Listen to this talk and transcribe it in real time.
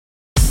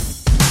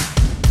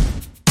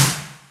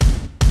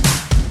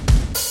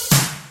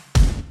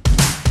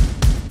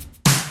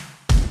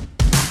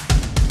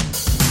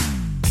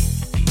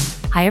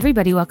Hi,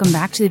 everybody. Welcome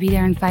back to the Be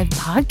There in 5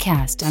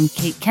 podcast. I'm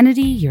Kate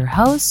Kennedy, your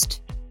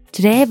host.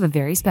 Today, I have a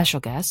very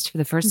special guest for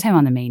the first time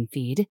on the main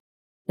feed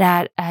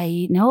that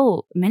I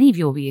know many of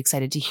you will be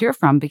excited to hear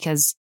from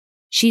because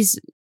she's,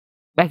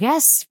 I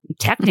guess,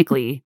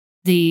 technically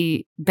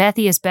the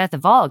Bethiest Beth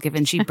of all,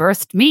 given she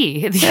birthed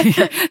me,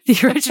 the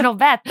original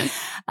Beth.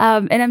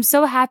 And I'm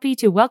so happy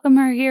to welcome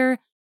her here.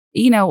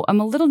 You know, I'm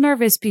a little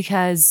nervous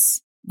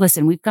because,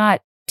 listen, we've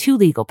got 2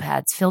 legal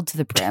pads filled to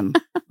the brim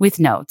with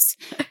notes,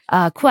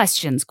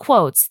 questions,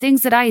 quotes,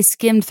 things that I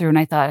skimmed through. And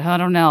I thought, I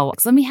don't know.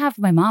 So let me have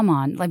my mom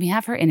on. Let me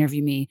have her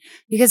interview me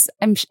because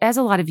as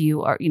a lot of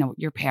you are,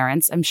 your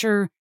parents, I'm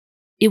sure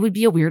it would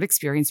be a weird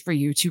experience for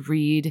you to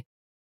read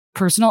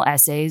personal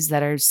essays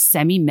that are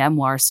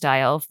semi-memoir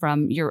style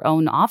from your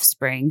own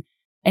offspring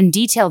and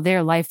detail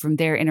their life from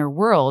their inner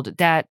world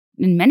that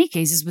in many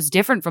cases was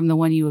different from the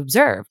one you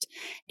observed.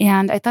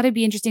 And I thought it'd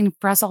be interesting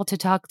for us all to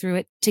talk through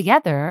it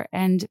together.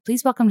 And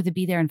please welcome to the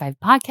Be There in 5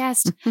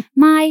 podcast,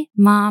 my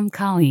mom,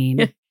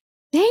 Colleen.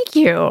 Thank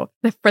you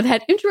for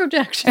that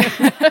introduction.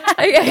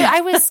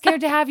 I was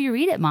scared to have you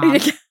read it, Mom.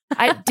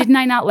 Didn't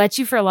I not let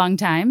you for a long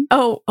time?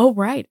 Oh,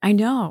 right. I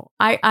know.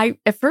 I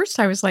at first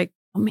I was like,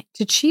 oh, man,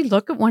 did she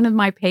look at one of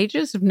my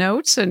pages of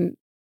notes and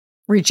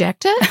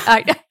reject it?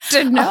 I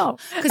didn't know.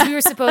 Because we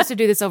were supposed to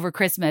do this over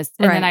Christmas.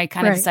 And then I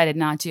kind of decided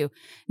not to.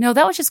 No,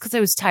 that was just because I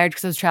was tired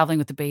because I was traveling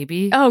with the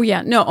baby. Oh,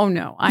 yeah. No. Oh,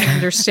 no. I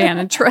understand.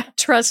 And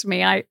trust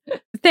me.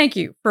 Thank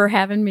you for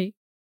having me.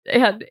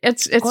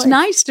 It's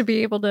nice to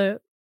be able to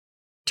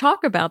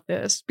talk about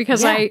this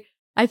because I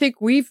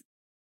think we've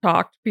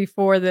talked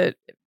before that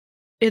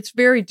it's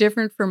very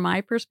different from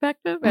my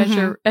perspective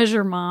as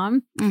your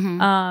mom.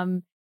 Mm-hmm.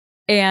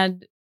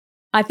 And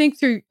I think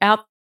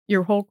throughout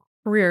your whole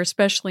career,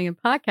 especially in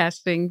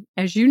podcasting,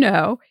 as you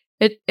know,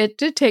 it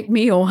did take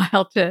me a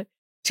while to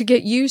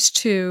get used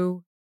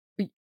to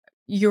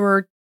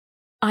your,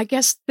 I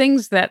guess,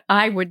 things that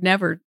I would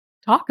never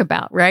talk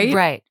about,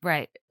 right?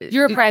 Right.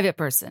 You're a private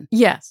person.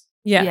 Yes.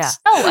 Yeah.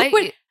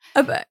 Oh,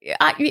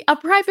 a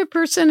private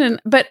person,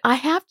 but I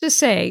have to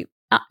say,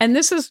 and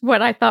this is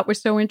what I thought was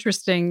so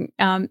interesting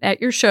at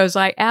your shows,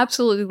 I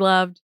absolutely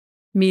loved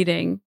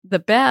meeting the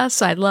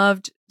Beths. I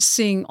loved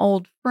seeing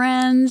old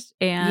friends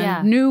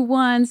and new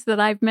ones that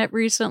I've met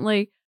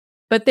recently,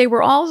 but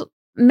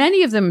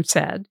many of them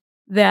said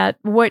that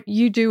what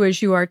you do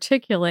is you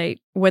articulate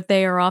what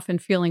they are often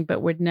feeling,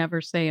 but would never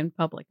say in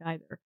public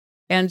either.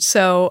 And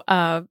so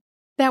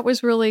that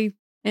was really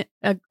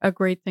a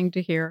great thing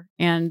to hear.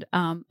 And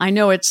I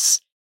know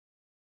it's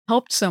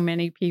helped so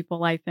many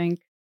people, I think.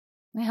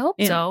 I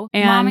hope so.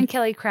 Mom and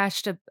Kelly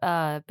crashed a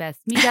Beth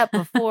meetup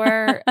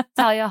before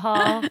Talia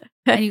Hall,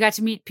 and you got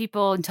to meet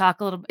people and talk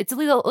a little. It's a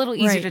little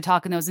easier to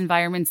talk in those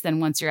environments than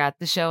once you're at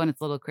the show, and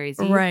it's a little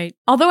crazy. Right.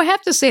 Although I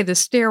have to say the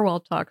stairwell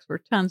talks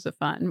were tons of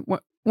fun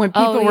when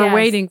people were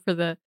waiting for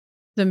the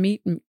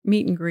meet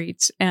and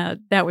greets.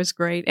 That was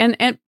great.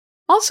 And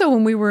also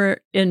when we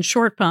were in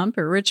Short Pump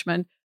or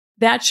Richmond,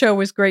 that show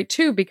was great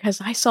too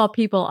because I saw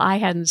people I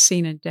hadn't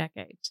seen in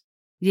decades.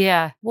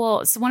 Yeah.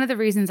 Well, so one of the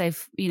reasons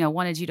I've,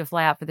 wanted you to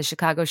fly out for the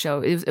Chicago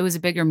show, it was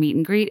a bigger meet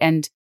and greet.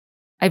 And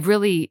I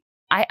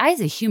as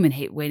a human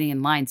hate waiting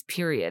in lines,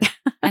 period.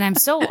 And I'm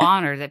so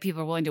honored that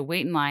people are willing to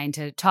wait in line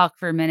to talk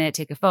for a minute,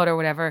 take a photo or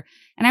whatever.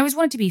 And I always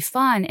want it to be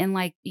fun. And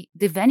like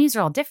the venues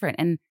are all different.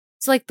 And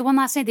so like the one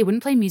last night, they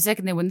wouldn't play music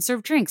and they wouldn't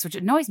serve drinks, which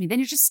annoys me. Then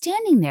you're just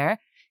standing there.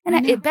 And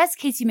at best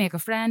case, you make a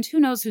friend. Who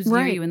knows who's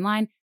near you in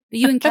line? But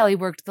you and Kelly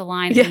worked the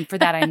line, and for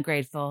that, I'm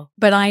grateful.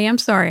 But I am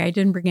sorry I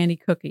didn't bring any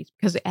cookies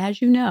because,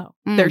 as you know,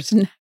 that's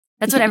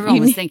what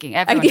everyone was thinking.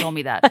 Everyone told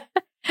me that.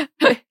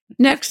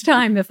 Next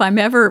time, if I'm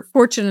ever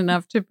fortunate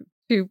enough to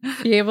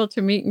be able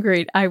to meet and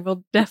greet, I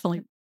will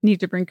definitely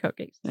need to bring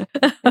cookies.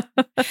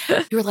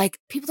 You were like,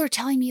 people are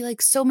telling me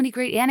like so many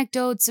great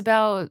anecdotes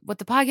about what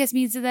the podcast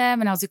means to them,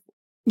 and I was like,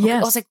 yes.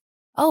 I was like,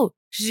 oh,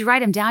 should you write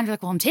them down? You're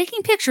like, well, I'm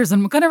taking pictures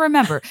and I'm going to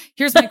remember.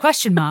 Here's my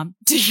question, Mom.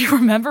 Do you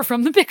remember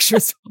from the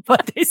pictures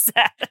what they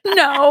said?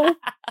 No.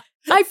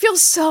 I feel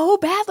so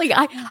badly.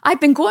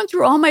 I've been going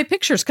through all my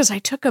pictures because I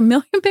took 1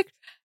 million pictures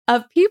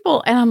of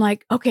people and I'm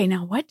like, okay,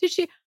 now what did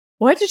she?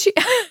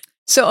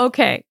 So,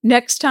 okay,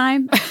 next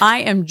time I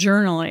am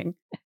journaling.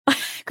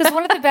 Because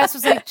one of the best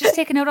was like, just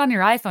take a note on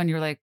your iPhone. You're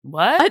like,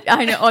 what?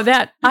 I know. Oh,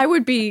 that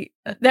would be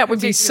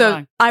so,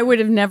 long. I would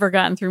have never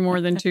gotten through more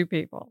than 2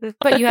 people.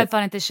 But you had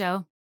fun at the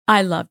show.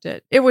 I loved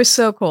it. It was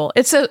so cool.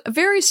 It's a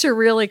very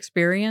surreal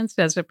experience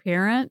as a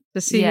parent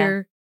to see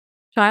your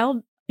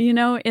child,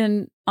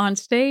 on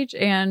stage.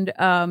 And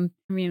I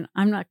mean,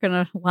 I'm not going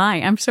to lie.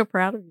 I'm so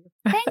proud of you.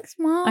 Thanks,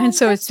 Mom. And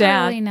so That's is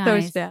Dad. Really nice. So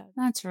is Dad.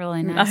 That's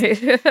really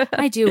nice.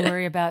 I do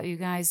worry about you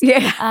guys.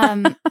 Yeah.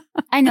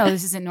 I know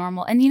this isn't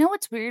normal. And you know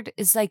what's weird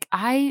is like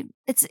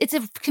it's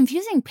a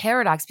confusing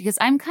paradox because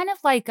I'm kind of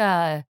like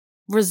a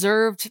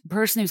reserved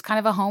person who's kind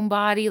of a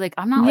homebody. Like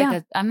I'm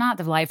not I'm not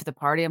the life of the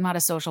party. I'm not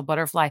a social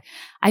butterfly.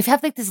 I've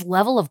had like this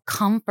level of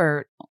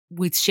comfort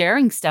with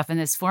sharing stuff in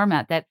this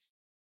format that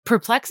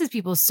perplexes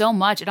people so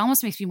much. It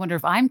almost makes me wonder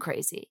if I'm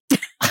crazy.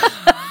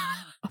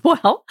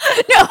 Well,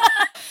 no.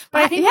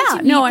 But I think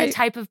once you meet the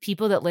type of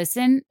people that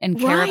listen and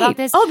care about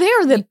this. Oh,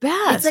 they're the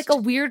best. It's like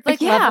a weird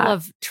level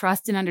of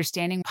trust and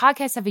understanding.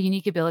 Podcasts have a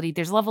unique ability.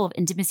 There's a level of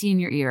intimacy in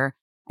your ear,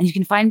 and you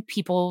can find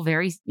people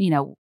very,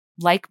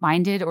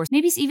 like-minded, or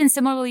maybe even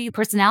similarly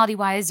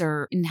personality-wise,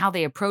 or in how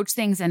they approach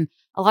things. And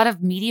a lot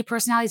of media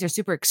personalities are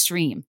super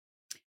extreme.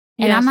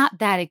 And I'm not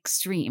that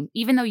extreme,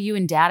 even though you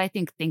and Dad, I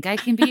think I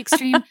can be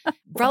extreme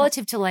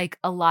relative to like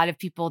a lot of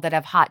people that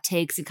have hot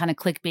takes and kind of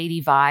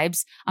clickbaity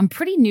vibes. I'm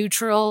pretty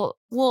neutral.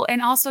 Well,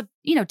 and also,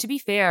 to be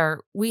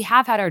fair, we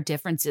have had our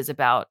differences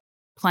about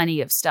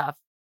plenty of stuff.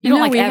 You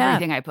don't like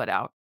everything I put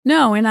out.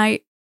 No. And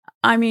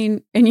I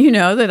mean, and you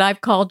know that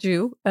I've called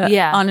you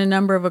on a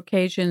number of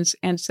occasions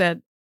and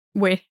said,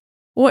 wait,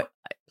 what?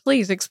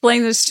 Please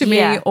explain this to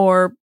me,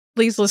 or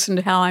please listen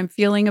to how I'm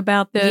feeling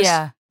about this.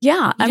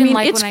 Yeah, I mean,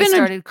 it's been I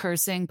started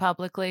cursing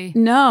publicly.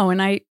 No,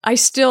 and I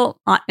still,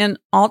 in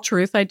all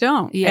truth, I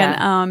don't.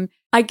 Yeah, and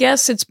I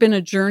guess it's been a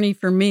journey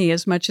for me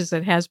as much as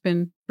it has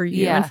been for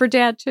you and for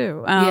Dad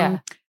too.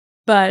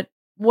 But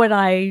what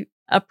I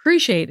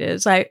appreciate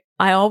is I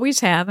always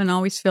have and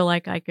always feel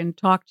like I can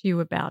talk to you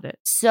about it.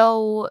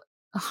 So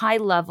high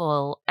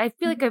level, I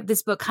feel like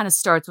this book kind of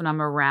starts when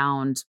I'm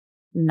around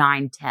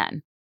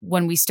 9-10,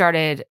 when we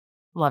started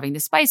loving the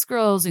Spice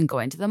Girls and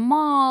going to the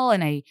mall,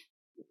 and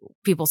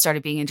people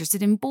started being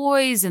interested in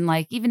boys, and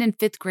like even in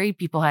 5th grade,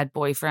 people had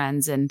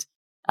boyfriends. And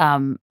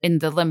in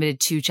the limited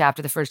 2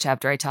 chapter, the first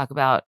chapter, I talk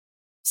about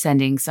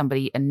sending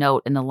somebody a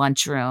note in the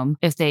lunchroom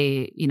if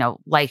they,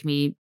 like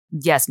me,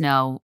 yes,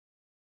 no,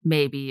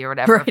 maybe, or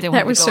whatever. Right, if they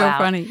that was so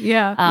funny.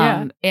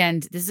 Yeah.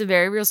 And this is a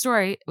very real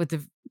story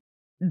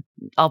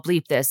I'll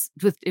bleep this.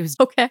 It was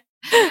okay.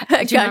 Do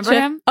you remember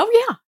him?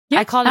 Oh yeah.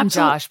 I called him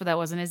Josh, but that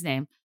wasn't his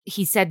name.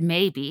 He said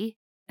maybe.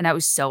 And I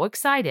was so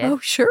excited. Oh,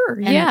 sure.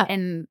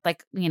 And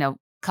like,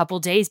 couple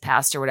days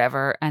passed or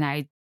whatever. And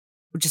I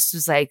just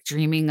was like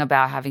dreaming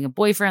about having a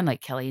boyfriend like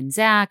Kelly and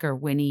Zach, or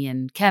Winnie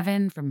and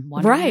Kevin from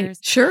Wonder Years. Right.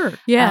 Sure.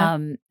 Yeah.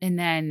 And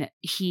then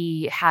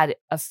he had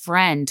a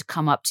friend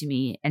come up to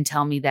me and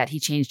tell me that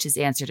he changed his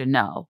answer to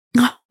no.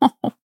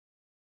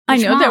 I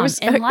know that was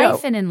in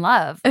life and in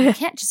love. You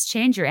can't just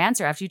change your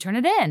answer after you turn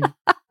it in.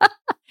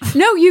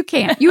 No, you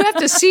can't. You have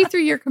to see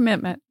through your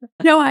commitment.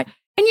 No,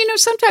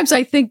 sometimes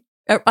I think,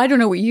 I don't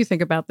know what you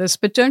think about this,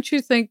 but don't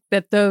you think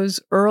that those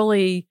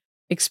early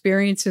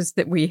experiences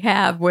that we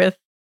have with,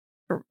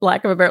 for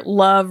lack of a better,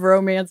 love,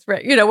 romance,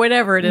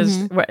 whatever it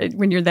is,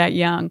 when you're that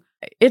young,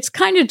 it's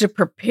kind of to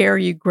prepare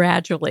you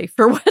gradually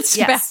for what's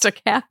about to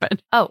happen.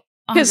 Oh,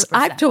 100%. Because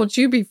I've told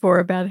you before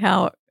about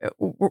how,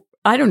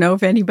 I don't know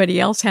if anybody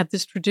else had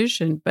this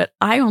tradition, but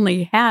I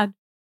only had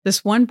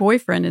this one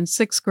boyfriend in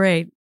 6th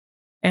grade.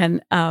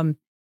 And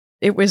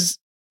it was,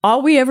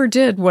 all we ever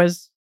did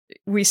was,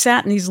 we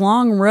sat in these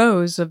long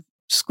rows of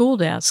school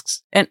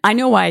desks. And I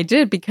know why I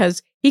did,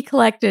 because he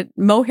collected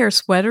mohair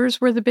sweaters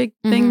were the big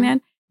thing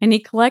then. And he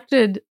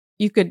collected,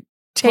 you could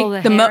take pull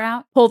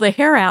the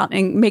hair out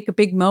and make a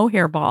big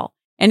mohair ball.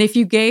 And if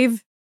you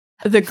gave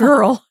the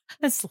girl.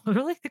 That's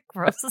literally the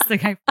grossest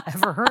thing I've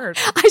ever heard.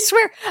 I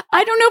swear,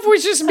 I don't know if it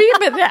was just me,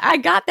 but I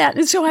got that.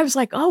 And so I was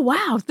like, oh,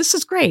 wow, this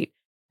is great.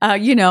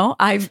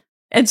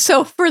 And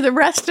so for the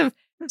rest of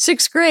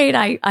 6th grade,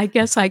 I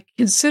guess I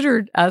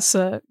considered us,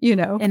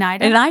 an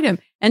item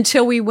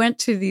until we went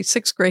to the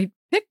 6th grade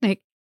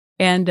picnic,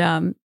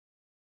 and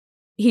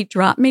he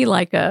dropped me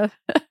like a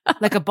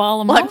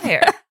ball of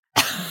mohair.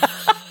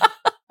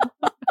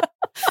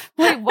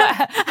 Wait,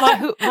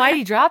 why did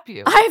he drop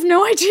you? I have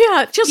no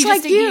idea. Just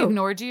like you, he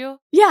ignored you.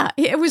 Yeah,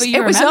 it was.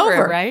 But it was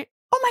over, right?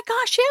 Oh my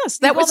gosh, yes,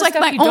 that was like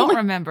my don't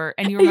remember,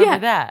 and you remember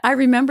that. I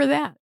remember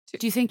that.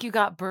 Do you think you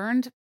got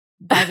burned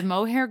by the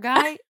mohair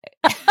guy?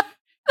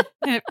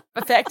 And it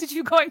affected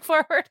you going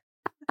forward?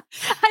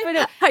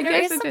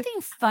 There is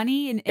something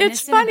funny and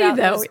innocent about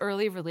those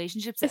early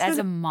relationships. As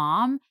a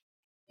mom,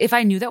 if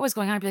I knew that was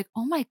going on, I'd be like,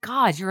 oh my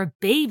God, you're a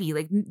baby.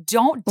 Like,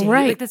 don't date.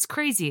 Like, that's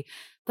crazy.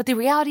 But the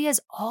reality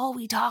is, all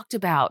we talked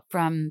about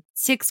from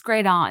 6th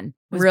grade on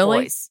was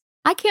boys.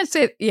 I can't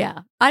say,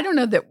 I don't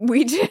know that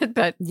we did,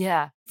 but.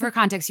 Yeah. For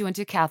context, you went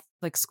to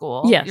Catholic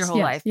school your whole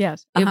life.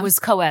 Yes. It was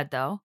co-ed,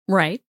 though.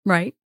 Right.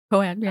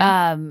 Co-ed,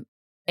 yeah.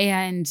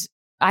 And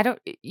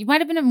you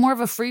might have been more of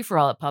a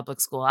free-for-all at public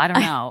school. I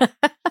don't know.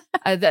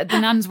 The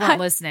nuns weren't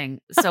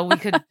listening, so we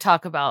could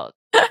talk about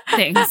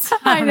things.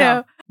 I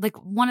know. Like,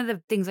 one of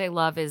the things I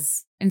love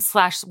is, and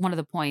 / one of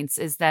the points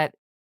is that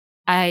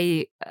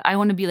I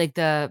want to be like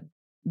the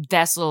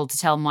vessel to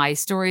tell my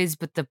stories,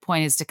 but the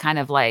point is to kind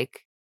of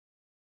like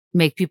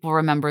make people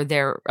remember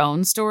their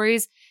own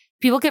stories.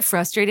 People get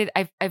frustrated.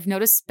 I've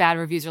noticed bad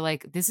reviews are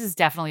like, this is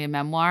definitely a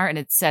memoir, and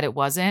it said it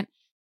wasn't.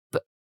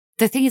 But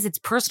the thing is, it's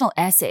personal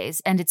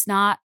essays, and it's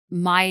not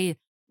my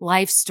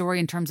life story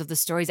in terms of the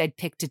stories I'd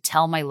pick to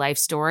tell my life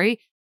story.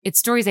 It's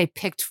stories I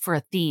picked for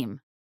a theme.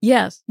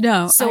 Yes.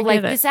 No. So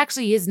like this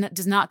actually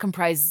does not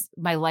comprise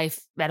my life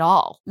at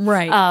all.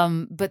 Right.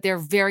 But they're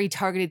very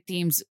targeted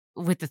themes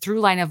with the through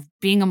line of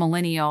being a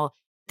millennial.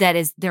 That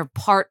is, they're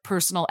part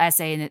personal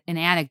essay and an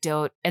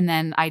anecdote. And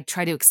then I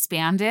try to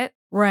expand it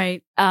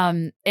Right.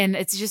 And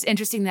it's just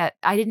interesting that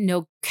I didn't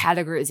know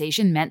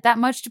categorization meant that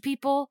much to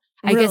people.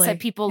 I guess that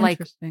people like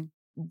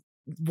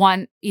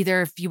one,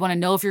 either if you want to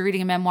know if you're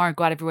reading a memoir,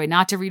 go out of your way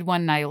not to read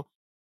one. And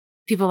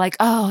people are like,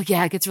 oh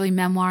yeah, it gets really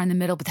memoir in the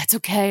middle, but that's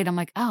okay. And I'm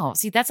like, oh,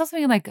 see, that's not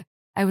something like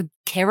I would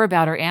care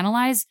about or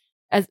analyze.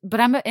 But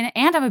I'm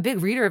a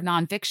big reader of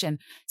nonfiction.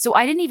 So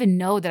I didn't even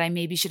know that I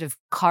maybe should have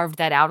carved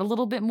that out a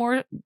little bit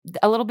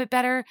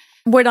better.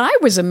 What I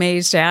was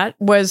amazed at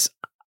was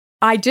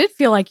I did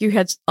feel like you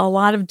had a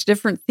lot of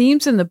different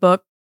themes in the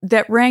book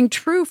that rang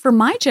true for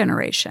my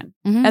generation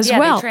as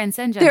well. They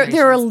transcend generations.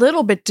 They're a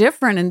little bit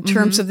different in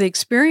terms of the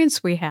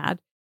experience we had,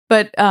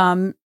 but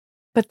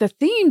the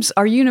themes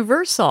are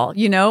universal.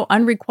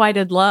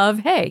 Unrequited love.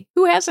 Hey,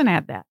 who hasn't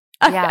had that?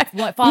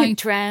 Yeah, following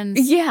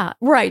trends. Yeah,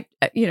 right.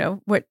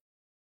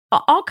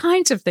 All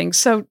kinds of things.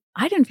 So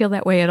I didn't feel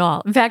that way at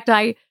all. In fact,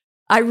 I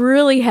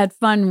really had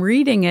fun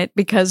reading it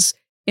because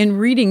in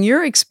reading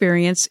your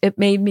experience, it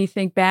made me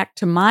think back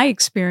to my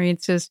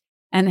experiences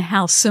and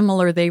how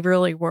similar they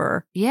really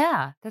were.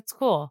 Yeah, that's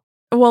cool.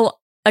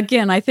 Well,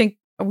 again, I think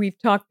we've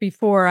talked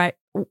before.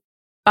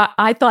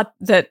 I thought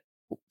that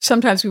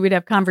sometimes we would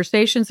have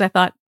conversations. I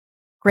thought,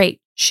 great,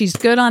 she's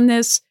good on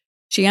this.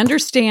 She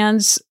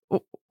understands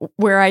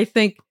where I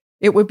think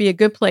it would be a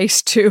good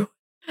place to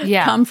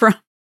come from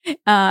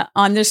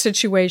on this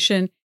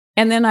situation.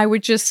 And then I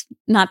would just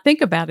not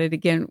think about it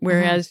again.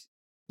 Whereas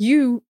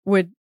you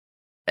would,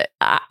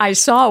 I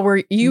saw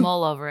where you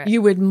mull over it.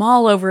 You would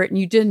mull over it and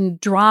you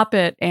didn't drop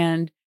it.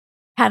 And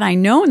had I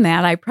known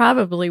that, I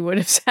probably would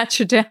have sat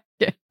you down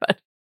again. But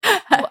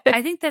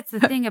I think that's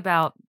the thing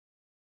about,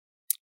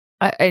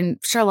 I'm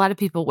sure a lot of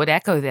people would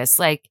echo this.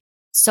 Like,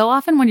 so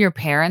often when your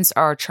parents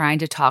are trying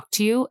to talk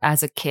to you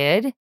as a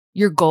kid,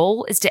 your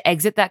goal is to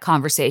exit that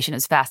conversation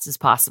as fast as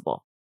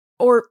possible.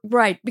 Or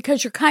right,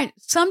 because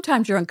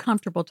sometimes you're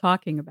uncomfortable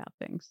talking about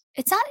things.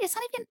 It's not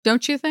even.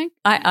 Don't you think?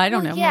 I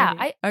don't know. Yeah,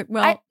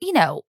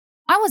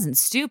 I wasn't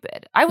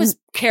stupid. I was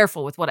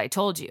careful with what I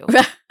told you.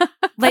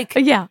 Like,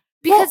 yeah,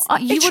 because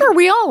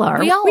we all are.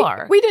 We all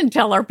are. We didn't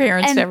tell our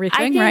parents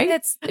everything,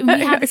 right?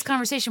 We had this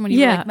conversation when you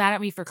were like mad at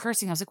me for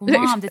cursing. I was like,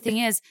 well, Mom, the thing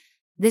is,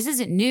 this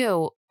isn't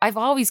new. I've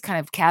always kind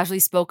of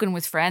casually spoken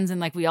with friends,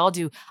 and like we all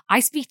do. I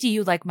speak to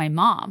you like my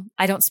mom.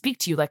 I don't speak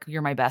to you like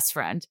you're my best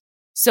friend.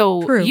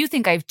 So True. You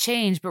think I've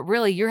changed, but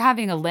really you're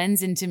having a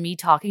lens into me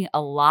talking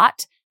a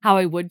lot how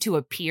I would to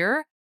a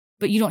peer,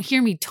 but you don't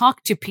hear me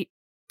talk to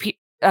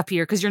a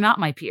peer because you're not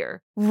my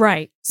peer.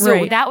 Right.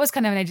 So that was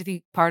kind of, I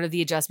think part of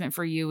the adjustment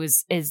for you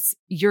is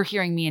you're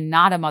hearing me and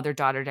not a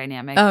mother-daughter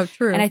dynamic. Oh,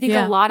 true. And I think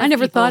a lot of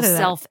people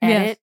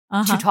self-edit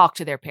to talk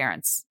to their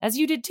parents, as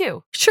you did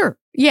too. Sure.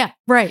 Yeah.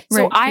 Right.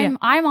 So I'm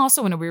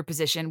also in a weird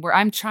position where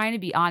I'm trying to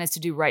be honest to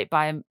do right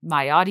by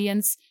my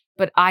audience,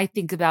 but I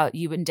think about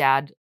you and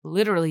Dad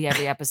literally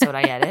every episode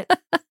I edit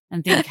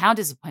and think, how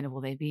disappointed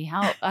will they be?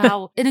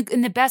 How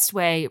in the best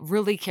way,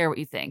 really care what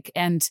you think.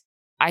 And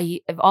I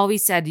have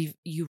always said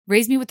you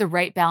raised me with the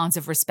right balance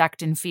of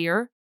respect and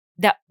fear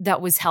that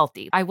was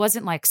healthy. I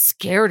wasn't like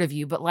scared of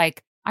you, but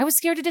like I was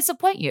scared to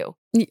disappoint you.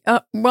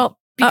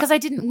 Because I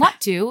didn't want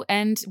to.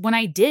 And when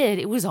I did,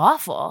 it was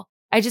awful.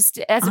 I just,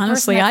 as a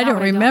honestly, person, I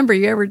don't remember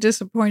you ever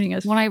disappointing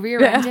us. When I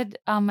rear-ended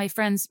my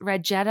friend's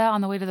red Jetta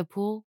on the way to the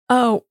pool.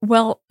 Oh,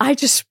 well,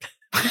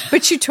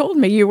 but you told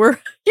me you were,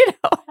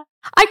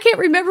 I can't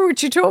remember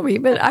what you told me,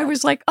 but I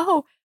was like,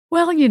 oh,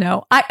 well,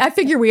 I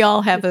figure we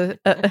all have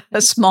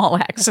a small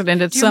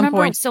accident at some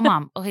point. So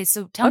Mom, okay,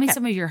 so tell me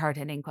some of your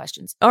hard-hitting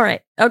questions. All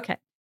right. Okay.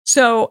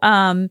 So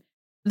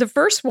the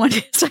first one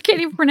is, I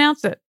can't even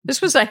pronounce it.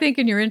 This was, I think,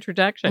 in your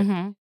introduction.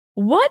 Mm-hmm.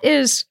 What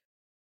is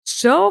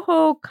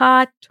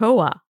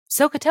SOHCAHTOA?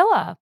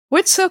 SOHCAHTOA.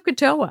 What's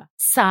SOHCAHTOA?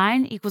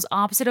 Sine equals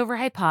opposite over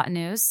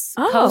hypotenuse.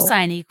 Oh.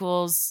 Cosine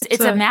equals,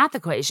 it's a math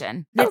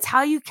equation. It's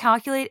how you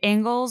calculate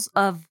angles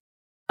of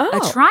a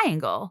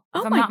triangle,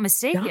 if I'm not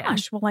mistaken.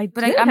 Gosh, well,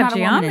 I'm not a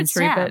woman in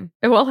STEM.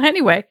 But well,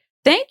 anyway,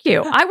 thank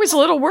you. I was a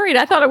little worried.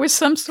 I thought it was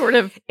some sort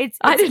of. It's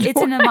a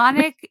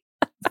mnemonic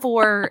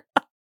for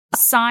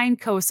sine,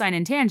 cosine,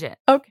 and tangent.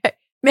 Okay,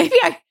 maybe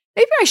I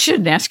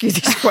shouldn't ask you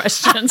these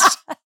questions.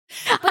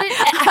 But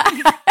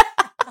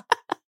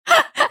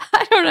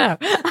I don't know.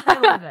 I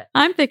love it.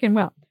 I'm thinking,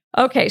 well,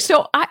 okay.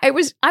 So I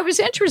was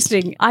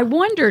interesting. I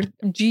wondered,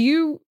 do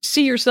you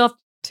see yourself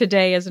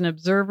today as an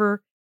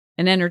observer,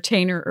 an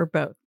entertainer, or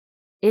both?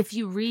 If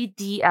you read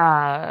the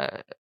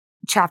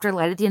chapter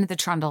right at the end of the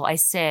trundle, I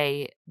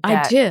say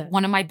that I did.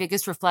 One of my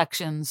biggest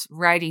reflections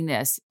writing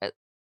this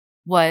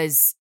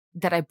was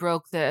that I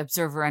broke the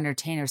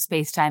observer-entertainer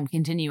space-time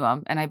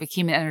continuum, and I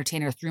became an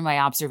entertainer through my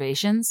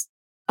observations.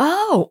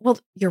 Oh, well,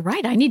 you're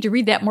right. I need to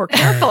read that more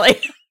carefully.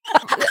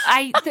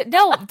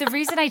 The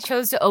reason I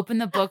chose to open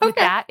the book with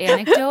that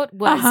anecdote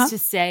was to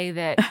say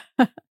that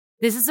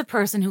this is a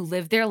person who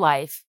lived their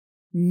life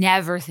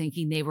never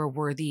thinking they were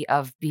worthy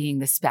of being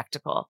the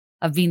spectacle,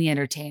 of being the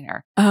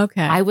entertainer.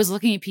 Okay. I was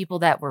looking at people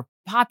that were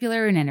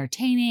popular and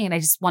entertaining, and I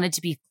just wanted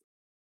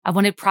I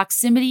wanted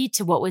proximity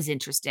to what was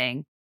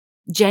interesting,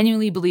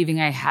 genuinely believing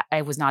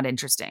I was not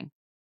interesting.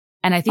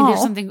 And I think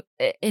there's something,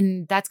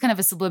 and that's kind of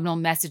a subliminal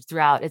message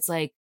throughout. It's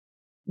like,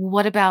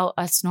 what about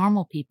us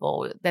normal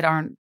people that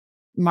aren't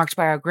marked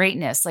by our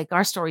greatness? Like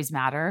our stories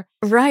matter.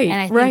 Right.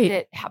 And I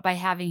think that by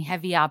having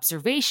heavy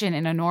observation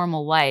in a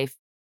normal life,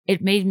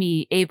 it made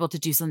me able to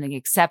do something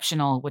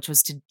exceptional, which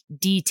was to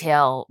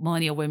detail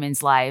millennial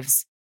women's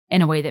lives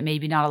in a way that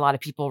maybe not a lot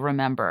of people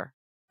remember.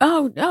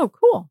 Oh,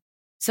 cool.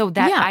 So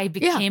that I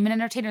became an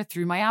entertainer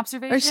through my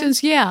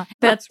observations.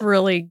 That's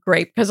really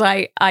great. Because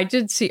I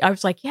did see, I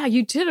was like, yeah,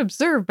 you did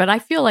observe, but I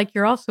feel like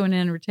you're also an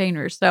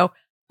entertainer. So,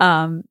 So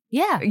not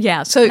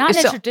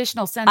in a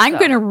traditional sense. I'm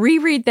going to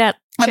reread that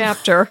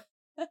chapter.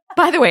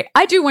 By the way,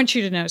 I do want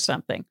you to know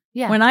something.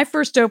 Yeah. When I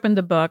first opened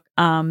the book,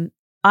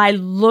 I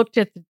looked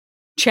at the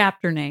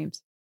chapter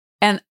names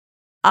and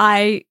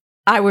I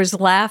was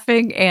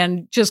laughing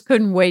and just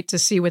couldn't wait to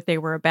see what they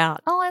were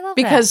about. Oh, I love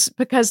that.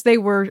 Because they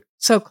were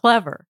so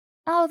clever.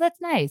 Oh, that's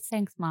nice.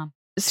 Thanks, Mom.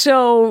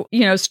 So,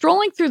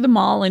 strolling through the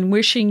mall and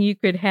wishing you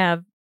could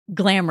have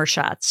glamour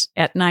shots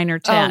at 9 or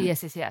 10. Oh,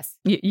 yes.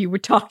 You were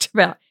talked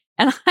about.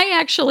 And I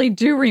actually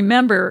do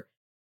remember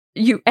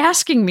you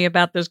asking me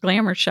about those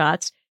glamour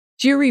shots.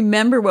 Do you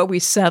remember what we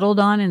settled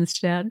on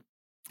instead?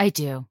 I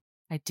do.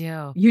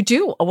 You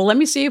do? Well, let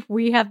me see if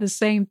we have the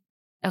same.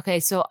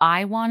 Okay, so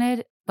I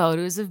wanted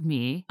photos of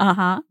me.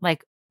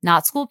 Like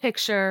not school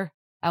picture.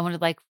 I wanted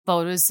like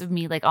photos of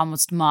me, like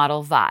almost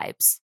model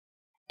vibes.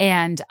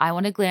 And I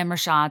wanted glamour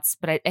shots,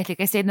 but I think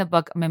I stayed in the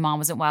book. My mom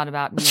wasn't wild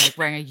about me like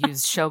wearing a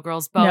used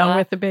showgirls boa. No,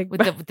 with the big,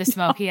 with the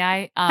smoky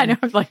eye. I know.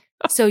 Like,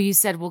 so you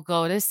said we'll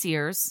go to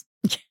Sears.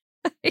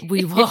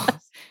 We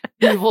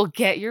will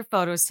get your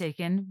photos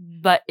taken,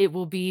 but it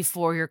will be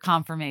for your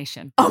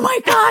confirmation. Oh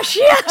my gosh,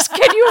 yes.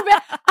 Can you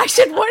imagine? I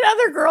said, what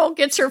other girl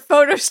gets her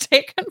photos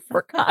taken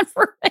for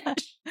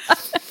confirmation?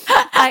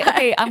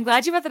 I'm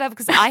glad you brought that up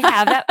because I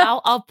have that.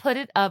 I'll put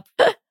it up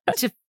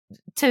to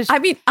I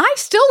mean, I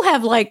still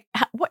have like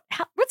what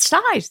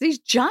size? These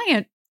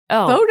giant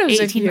photos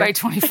 18 by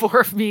 24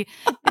 of me.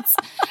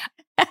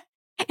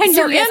 And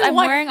so you're I'm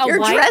wearing a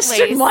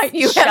white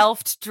lace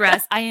shelfed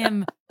dress. I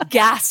am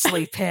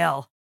ghastly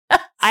pale.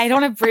 I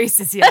don't have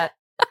braces yet.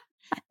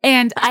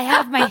 And I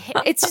have my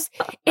it's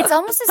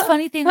almost this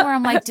funny thing where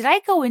I'm like, did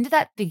I go into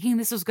that thinking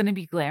this was going to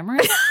be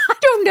glamorous? I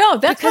don't know.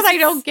 That's because what I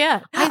don't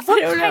get. I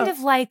look kind of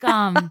like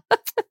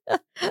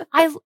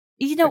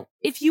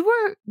if you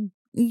were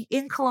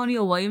in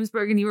Colonial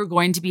Williamsburg and you were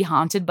going to be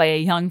haunted by a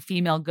young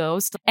female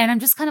ghost, and I'm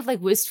just kind of like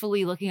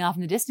wistfully looking off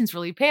in the distance,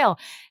 really pale.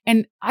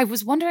 And I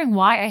was wondering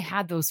why I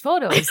had those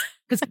photos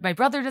because my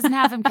brother doesn't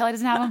have them, Kelly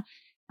doesn't have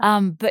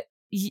them. But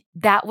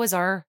that was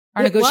our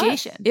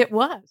negotiation. It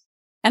was.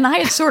 And I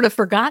had sort of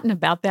forgotten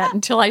about that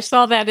until I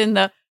saw that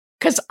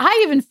because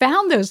I even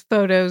found those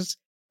photos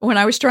when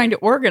I was trying to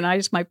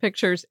organize my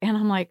pictures. And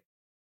I'm like,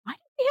 why do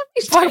we have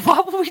these photos?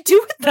 What would we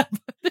do with them?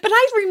 But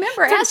I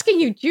remember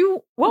asking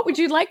you, what would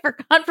you like for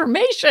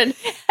confirmation?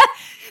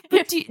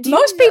 But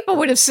most people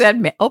would have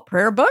said,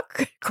 prayer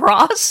book,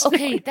 cross.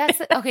 Okay,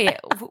 okay.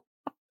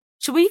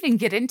 Should we even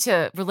get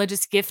into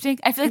religious gifting?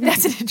 I feel like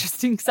that's an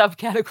interesting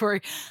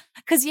subcategory.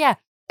 Because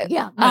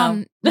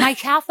my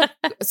Catholic.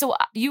 So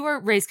you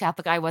were raised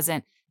Catholic, I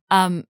wasn't.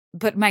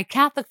 But my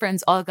Catholic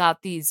friends all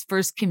got these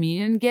first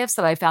communion gifts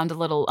that I found a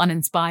little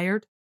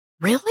uninspired.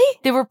 Really?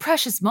 They were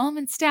precious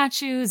moment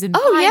statues and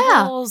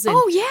Bibles. And,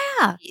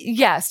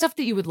 yeah, stuff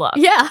that you would love.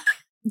 Yeah.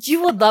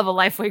 You would love a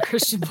Lifeway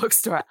Christian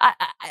bookstore.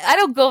 I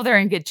don't go there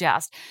and get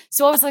jazzed.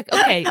 So I was like,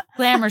 okay,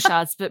 glamour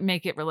shots, but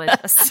make it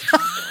religious.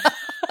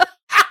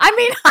 I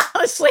mean,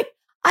 honestly,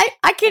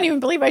 I can't even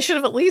believe I should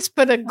have at least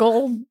put a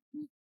gold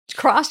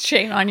cross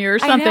chain on you or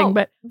something.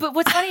 But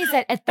what's funny is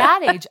that at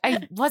that age,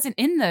 I wasn't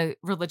in the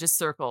religious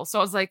circle. So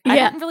I was like, I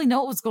didn't really know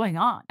what was going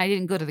on. I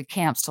didn't go to the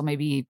camps till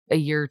maybe a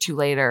year or two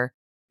later.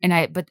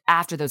 But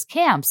after those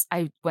camps,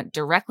 I went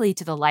directly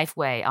to the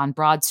Lifeway on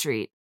Broad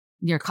Street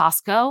near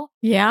Costco.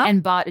 Yeah.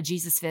 And bought a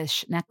Jesus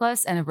fish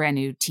necklace and a brand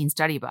new teen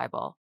study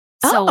Bible.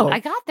 So I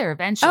got there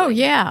eventually. Oh,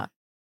 yeah.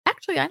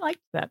 Actually, I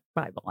liked that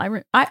Bible.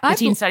 The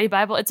teen study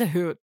Bible, it's a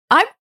hoot.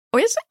 I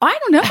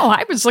don't know.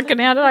 I was looking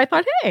at it. I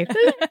thought, hey,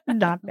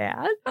 not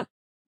bad.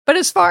 But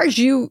as far as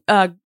you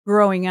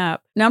growing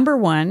up, number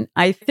one,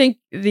 I think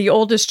the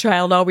oldest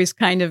child always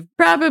kind of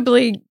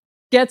probably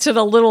gets it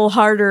a little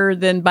harder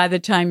than by the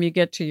time you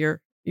get to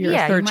your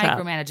third child.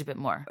 You micromanage a bit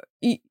more.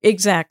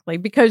 Exactly.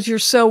 Because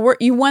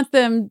you want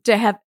them to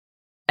have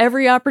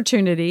every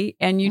opportunity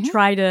and you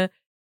try to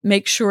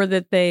make sure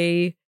that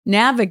they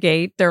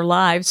navigate their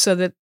lives so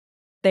that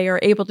they are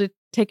able to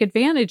take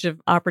advantage of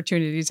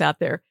opportunities out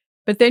there.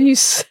 But then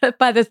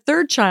by the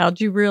third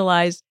child, you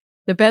realize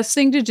the best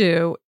thing to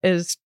do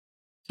is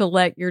to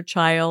let your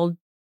child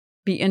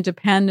be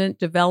independent,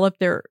 develop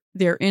their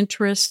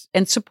interests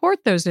and support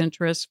those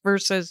interests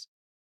versus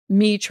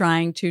me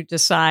trying to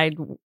decide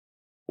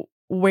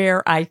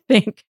where I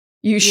think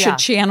you should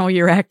channel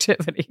your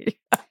activity.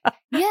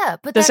 Yeah.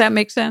 But does that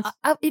make sense?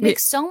 It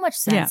makes so much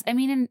sense. Yeah. I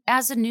mean, and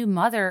as a new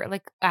mother,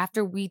 like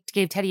after we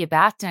gave Teddy a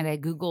bath tonight, I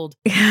Googled,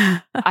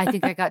 I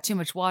think I got too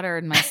much water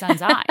in my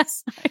son's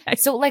eyes.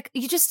 So like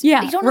you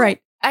don't know.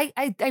 Right.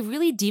 I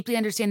really deeply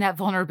understand that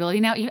vulnerability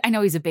now. I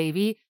know he's a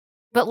baby,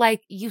 but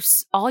like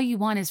all you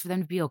want is for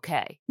them to be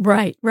okay.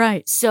 Right.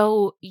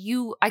 So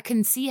I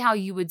can see how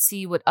you would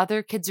see what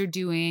other kids are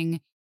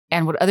doing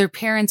and what other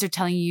parents are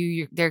telling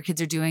you their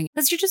kids are doing,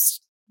 because you're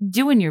just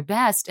doing your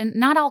best. And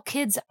not all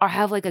kids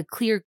have like a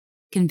clear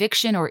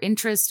conviction or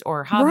interest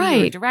or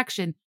hobby or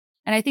direction.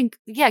 And I think,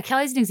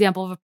 Kelly's an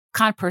example of a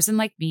kind of person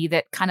like me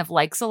that kind of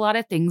likes a lot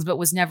of things, but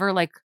was never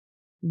like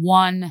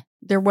one.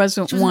 There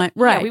wasn't one,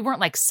 right? Yeah, we weren't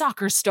like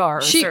soccer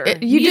stars or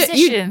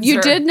musicians.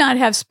 You did not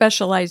have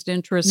specialized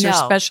interests or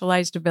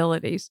specialized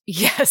abilities.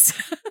 Yes.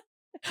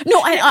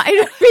 No, I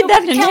don't mean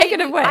that in a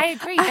negative way. I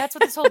agree. That's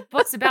what this whole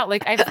book's about.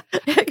 Like,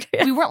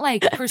 we weren't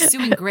like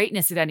pursuing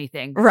greatness at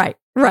anything. Right.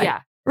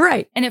 Yeah.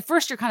 Right. And at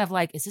first you're kind of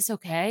like, is this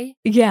okay?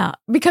 Yeah.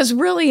 Because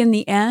really in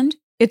the end,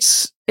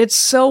 it's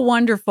so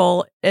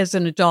wonderful as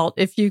an adult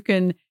if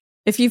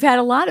you've had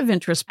a lot of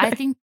interest. I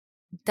think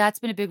that's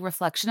been a big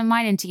reflection of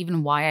mine into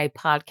even why I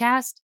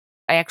podcast.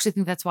 I actually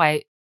think that's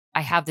why I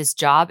have this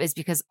job, is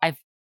because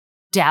I've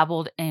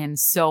dabbled in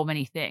so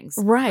many things.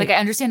 Right. Like I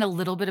understand a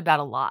little bit about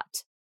a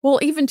lot. Well,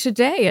 even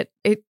today,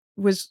 it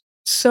was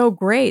so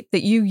great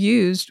that you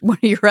used one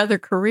of your other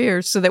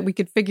careers so that we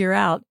could figure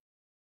out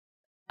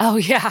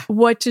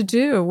what to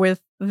do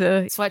with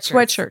the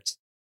sweatshirts.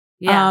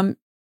 Yeah.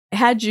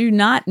 Had you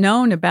not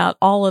known about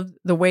all of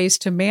the ways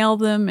to mail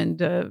them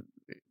and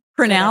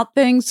print out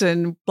things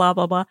and blah,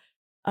 blah, blah,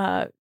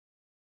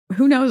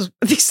 who knows?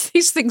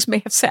 These things may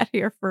have sat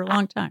here for a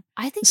long time.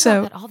 I think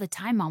about that all the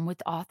time, Mom,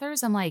 with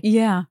authors. I'm like,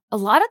 a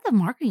lot of the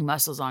marketing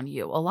muscles on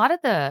you, a lot of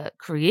the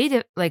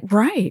creative, like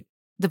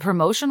the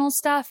promotional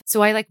stuff.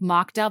 So I like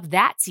mocked up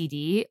that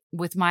CD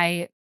with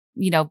my,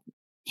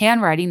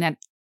 handwriting that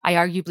I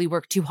arguably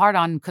worked too hard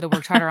on, could have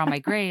worked harder on my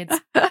grades,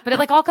 but it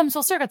like all comes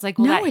full circle. It's like,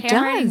 well, that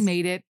handwriting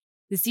made it,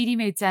 the CD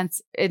made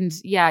sense. And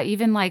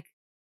even like,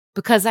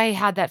 because I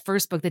had that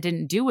first book that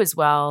didn't do as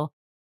well,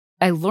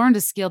 I learned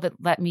a skill that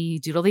let me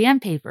doodle the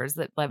end papers,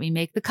 that let me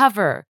make the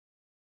cover.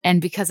 And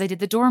because I did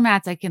the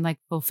doormats, I can like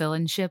fulfill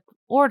and ship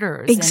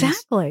orders.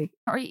 Exactly.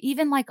 Or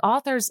even like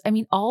authors, I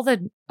mean, all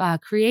the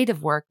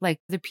creative work, like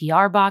the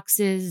PR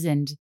boxes,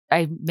 and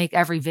I make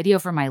every video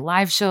for my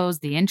live shows,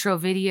 the intro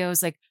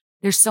videos. Like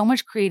there's so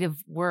much creative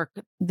work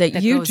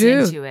that you goes do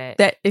into it.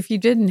 That if you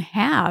didn't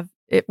have,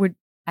 it would.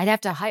 I'd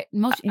have to hire at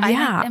most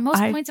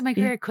points in my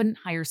career, I couldn't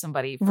hire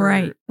somebody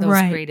for those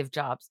creative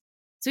jobs.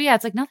 So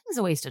it's like nothing's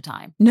a waste of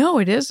time. No,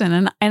 it isn't.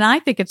 And I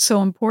think it's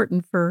so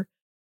important for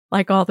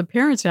like all the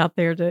parents out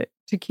there to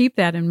keep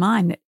that in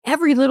mind, that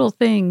every little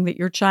thing that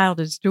your child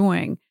is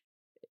doing,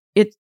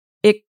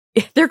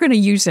 they're going to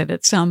use it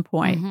at some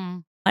point. Mm-hmm.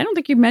 I don't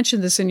think you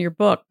mentioned this in your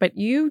book, but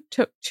you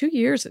took 2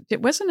 years.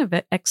 It wasn't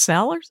an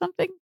Excel or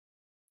something?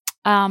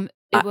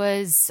 It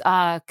was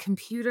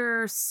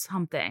computer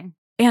something.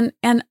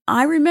 And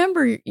I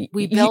remember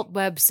we built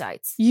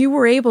websites. You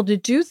were able to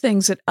do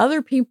things that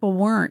other people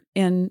weren't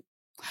in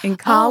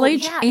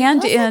college,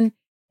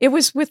 it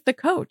was with the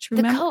coach.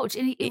 Remember? The coach,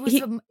 and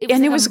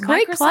it was a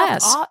great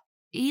class.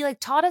 He like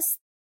taught us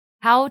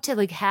how to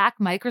like hack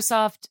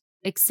Microsoft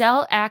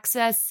Excel,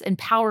 Access, and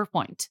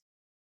PowerPoint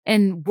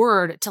and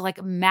Word to like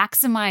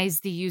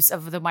maximize the use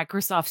of the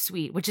Microsoft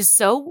suite, which is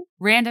so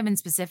random and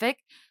specific.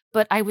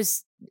 But I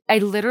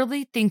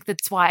literally think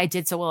that's why I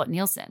did so well at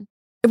Nielsen.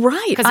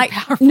 Right.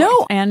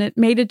 No, and it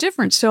made a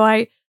difference. So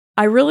I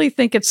really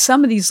think it's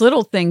some of these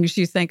little things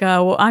you think,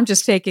 oh, well, I'm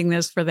just taking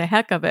this for the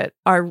heck of it,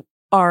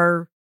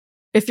 are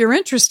if you're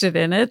interested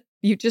in it,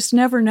 you just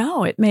never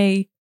know. It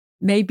may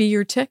be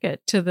your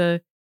ticket to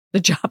the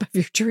job of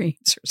your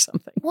dreams or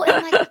something. Well,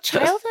 and like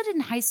childhood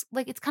and high school,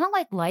 like it's kind of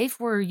like life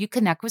where you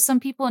connect with some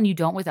people and you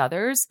don't with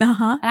others.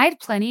 Uh-huh. And I had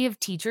plenty of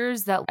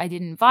teachers that I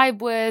didn't vibe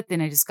with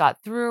and I just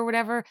got through or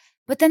whatever.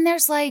 But then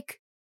there's like,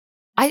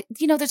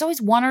 there's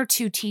always one or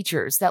two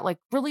teachers that like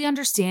really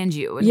understand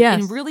you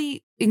and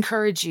really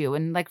encourage you.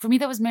 And like for me,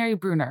 that was Mary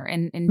Bruner,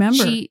 and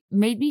she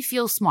made me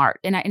feel smart.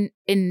 And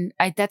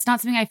I that's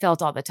not something I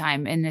felt all the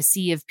time in a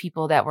sea of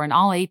people that were in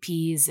all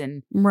APs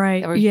and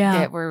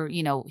that were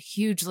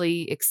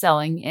hugely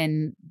excelling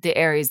in the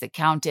areas that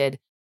counted.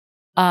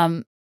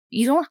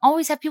 You don't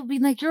always have people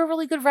being like, you're a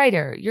really good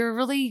writer. You're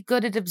really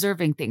good at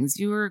observing things.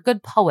 You're a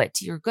good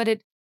poet. You're good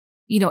at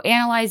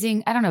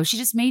analyzing. I don't know. She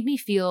just made me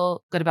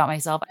feel good about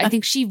myself. I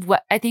think she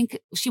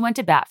went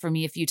to bat for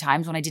me a few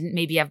times when I didn't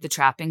maybe have the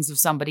trappings of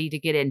somebody to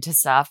get into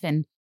stuff.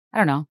 And I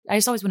don't know. I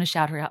just always want to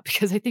shout her out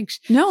because I think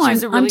she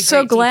was a really I'm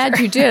so glad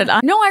teacher. you did.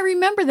 I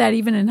remember that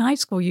even in high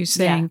school, you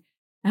saying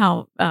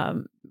how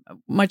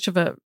much of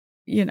a,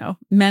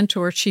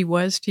 mentor she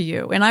was to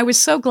you. And I was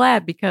so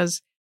glad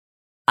because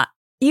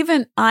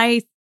even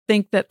I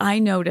think that I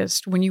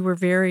noticed when you were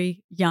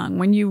very young,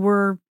 when you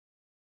were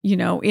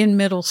in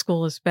middle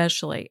school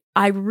especially,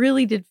 I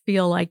really did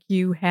feel like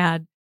you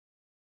had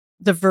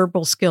the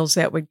verbal skills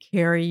that would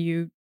carry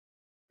you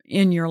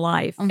in your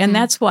life. Mm-hmm. And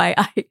that's why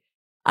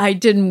I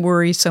didn't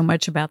worry so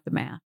much about the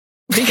math.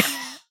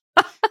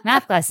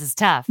 Math class is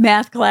tough.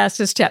 Math class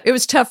is tough. It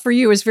was tough for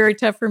you. It was very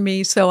tough for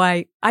me. So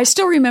I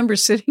still remember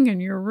sitting in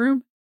your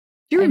room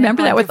Do you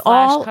remember that with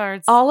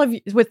flashcards? all of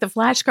with the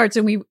flashcards?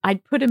 And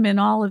I'd put them in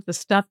all of the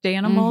stuffed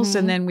animals,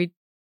 and then we'd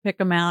pick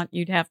them out.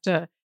 You'd have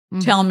to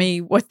tell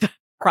me what the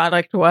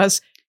product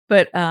was.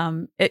 But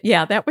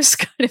that was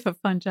kind of a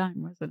fun time,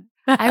 wasn't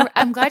it?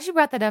 I'm glad you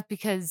brought that up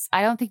because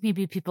I don't think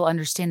maybe people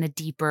understand the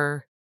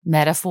deeper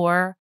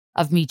metaphor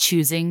of me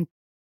choosing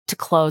to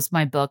close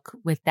my book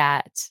with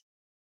that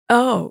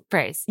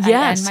phrase.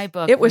 Yes. And my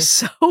book it was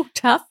so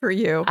tough for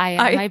you.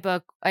 My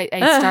book, I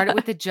started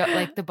with the joke,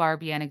 like the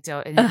Barbie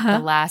anecdote, and the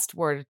last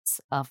words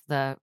of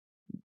the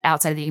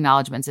outside of the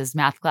acknowledgments is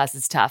math class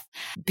is tough.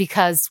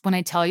 Because when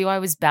I tell you I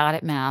was bad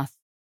at math,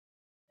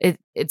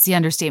 it's the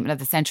understatement of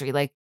the century.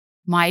 Like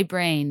my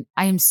brain,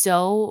 I am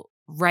so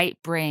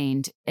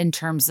right-brained in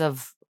terms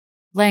of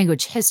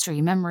language, history,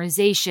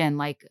 memorization,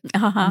 like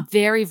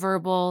very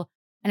verbal.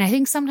 And I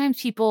think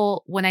sometimes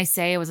people, when I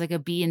say I was like a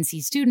B and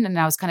C student and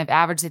I was kind of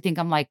average, they think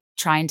I'm like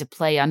trying to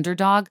play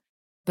underdog.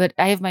 But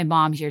I have my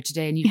mom here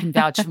today and you can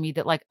vouch for me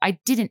that like I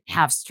didn't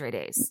have straight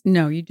A's.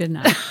 No, you did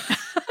not.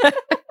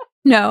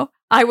 No,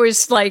 I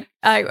was like,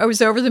 I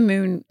was over the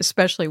moon,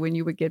 especially when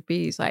you would get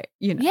B's. That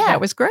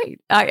was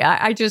great.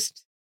 I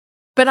just,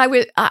 but I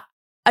would,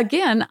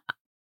 again,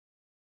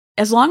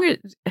 as long as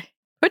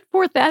put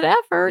forth that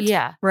effort.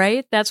 Yeah.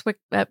 Right. That's what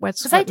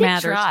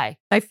matters. Try.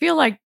 I feel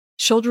like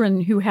children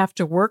who have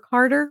to work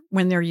harder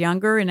when they're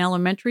younger in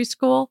elementary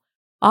school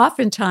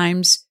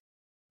oftentimes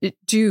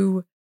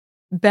do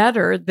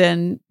better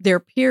than their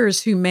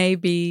peers who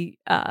maybe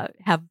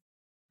have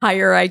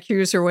higher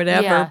IQs or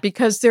whatever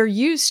because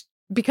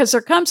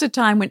there comes a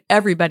time when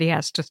everybody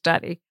has to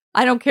study.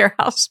 I don't care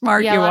how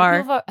smart you are. A lot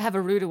of people have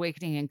a rude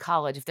awakening in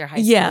college if their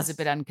high school is a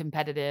bit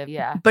uncompetitive.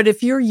 Yeah. But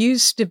if you're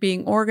used to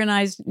being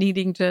organized,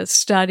 needing to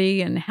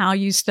study and how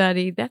you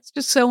study, that's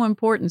just so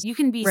important. You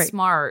can be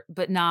smart,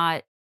 but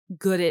not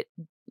good at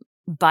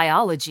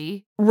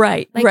biology.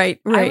 Right.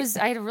 I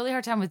had a really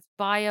hard time with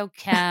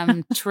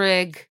biochem,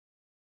 trig,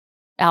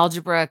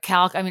 algebra,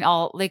 calc. I mean,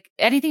 all like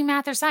anything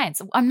math or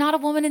science. I'm not a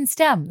woman in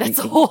STEM. That's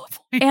the whole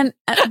point. And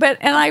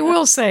I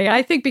will say,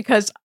 I think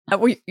because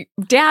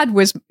Dad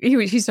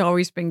he's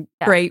always been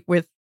great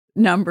with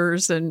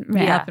numbers and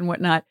math and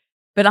whatnot,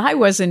 but I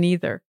wasn't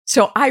either.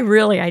 So I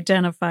really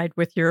identified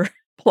with your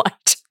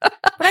plight. But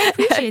I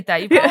appreciate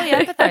that. You probably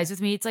empathize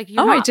with me. It's like,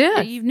 I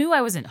did. You knew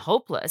I wasn't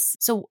hopeless.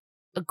 So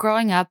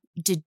growing up,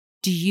 do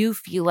you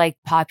feel like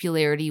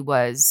popularity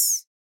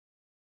was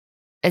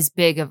as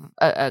big of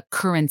a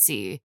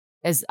currency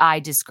as I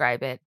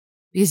describe it?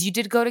 Because you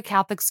did go to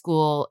Catholic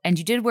school and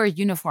you did wear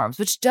uniforms,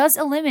 which does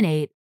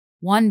eliminate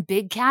one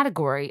big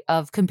category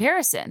of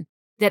comparison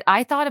that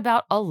I thought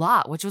about a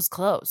lot, which was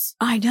clothes.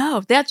 I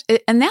know that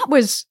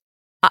was,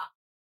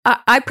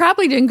 I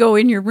probably didn't go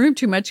in your room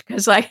too much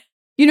because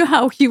you know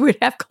how you would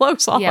have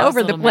clothes all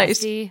over the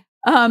place. Messy.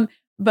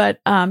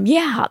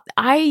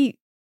 I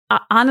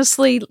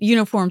honestly,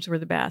 uniforms were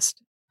the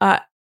best.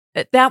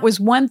 That was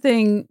one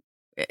thing.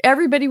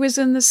 Everybody was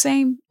in the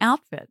same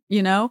outfit,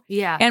 you know?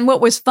 Yeah. And what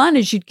was fun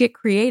is you'd get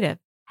creative.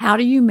 How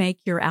do you make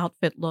your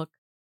outfit look,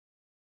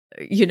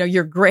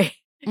 your gray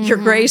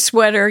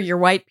sweater, your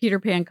white Peter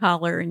Pan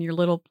collar, and your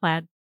little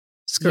plaid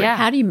skirt? Yeah.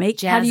 How do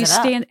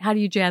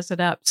you jazz it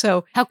up?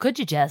 So how could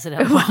you jazz it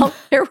up? Well,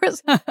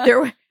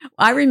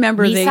 I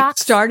remember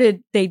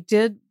they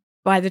did,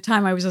 by the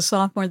time I was a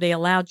sophomore, they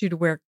allowed you to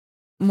wear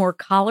more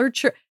collared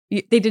shirts.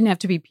 They didn't have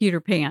to be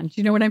Peter Pan. Do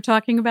you know what I'm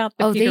talking about?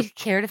 They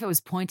cared if it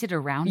was pointed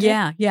around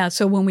it? Yeah.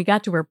 So when we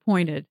got to wear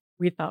pointed,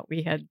 we thought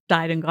we had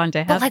died and gone to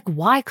heaven. But like,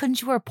 why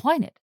couldn't you wear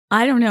pointed?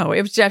 I don't know.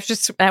 It was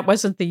just that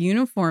wasn't the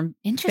uniform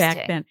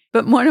back then.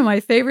 But one of my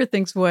favorite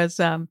things was,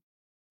 when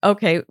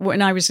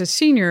I was a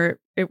senior,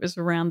 it was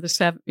around the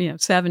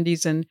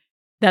 70s, and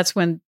that's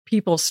when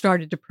people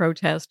started to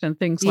protest and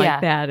things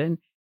like that.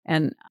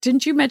 And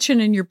didn't you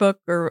mention in your book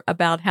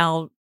about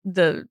how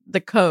the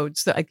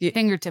codes,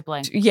 fingertip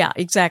length? Yeah,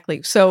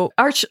 exactly. So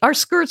our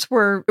skirts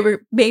were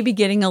maybe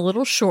getting a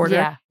little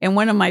shorter, and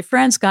one of my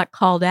friends got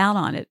called out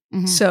on it.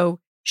 Mm-hmm. So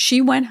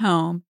she went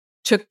home,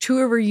 took 2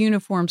 of her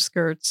uniform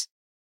skirts,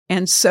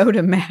 and sewed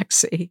a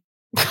maxi.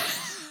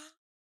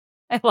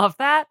 I love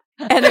that.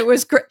 And it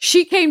was great.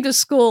 She came to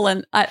school,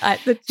 and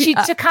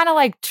to kind of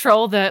like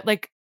troll the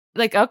like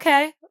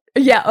okay.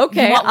 Yeah,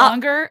 okay. You want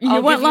longer?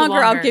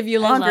 I'll give you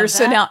longer.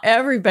 So now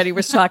everybody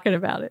was talking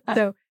about it.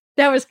 So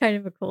that was kind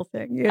of a cool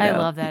thing. I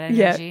love that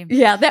energy.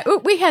 Yeah.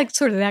 That we had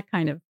sort of that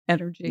kind of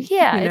energy.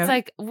 Yeah, it's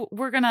like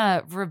we're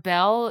gonna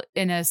rebel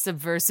in a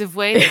subversive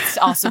way that's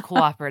also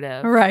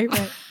cooperative. Right.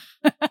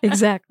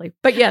 Exactly.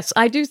 But yes,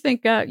 I do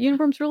think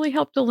uniforms really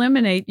helped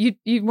eliminate.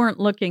 You weren't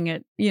looking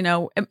at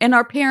and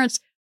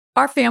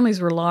our families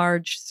were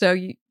large, so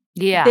we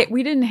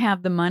didn't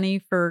have the money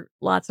for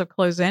lots of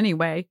clothes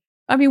anyway.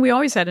 I mean, we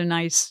always had a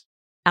nice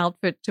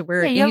outfit to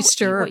wear at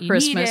Easter or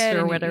Christmas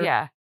or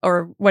whatever,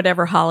 or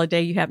whatever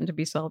holiday you happen to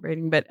be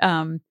celebrating. But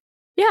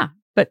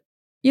but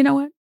you know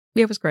what?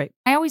 It was great.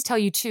 I always tell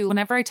you too,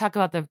 whenever I talk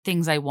about the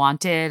things I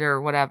wanted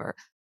or whatever,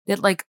 that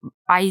like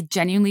I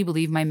genuinely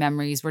believe my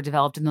memories were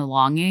developed in the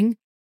longing.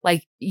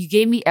 Like you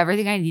gave me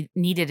everything I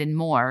needed and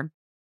more,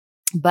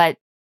 but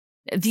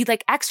the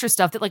like extra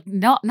stuff that like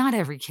not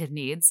every kid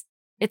needs.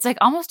 It's like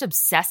almost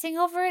obsessing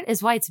over it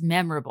is why it's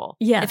memorable.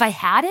 Yes. If I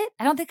had it,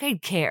 I don't think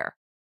I'd care.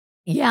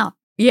 Yeah.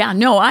 Yeah.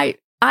 No, I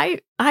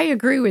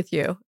agree with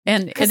you.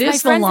 And it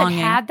is the longing. My friends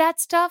that had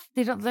that stuff,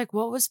 they don't like,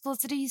 what was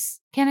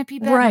Felicity's canopy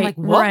bed? Right. I'm like,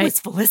 what was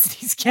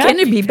Felicity's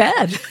canopy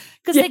bed?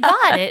 Because they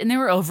got it and they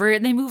were over it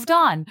and they moved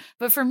on.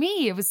 But for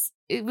me, it was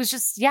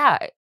just, yeah.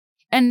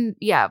 And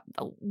yeah.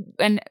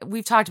 And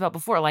we've talked about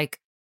before, like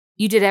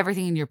you did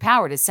everything in your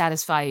power to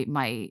satisfy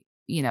my,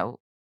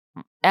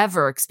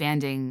 ever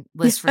expanding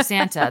list for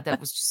Santa. That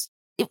was just,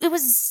 it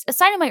was a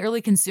sign of my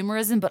early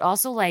consumerism, but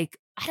also like,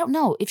 I don't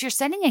know, if you're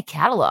sending a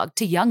catalog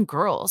to young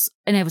girls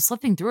and I was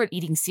flipping through it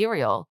eating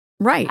cereal.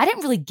 Right. I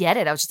didn't really get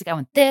it. I was just like, I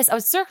want this. I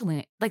was circling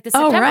it like the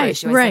September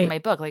issue I said in my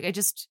book. Like I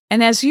just.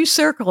 And as you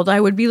circled,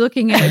 I would be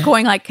looking at it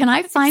going like, can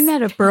I find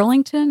that at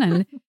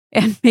Burlington?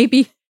 And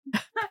maybe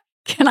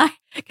can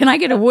I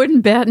get a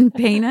wooden bed and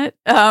paint it?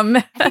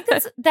 I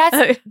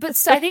think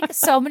but I think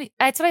so many,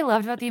 that's what I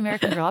loved about the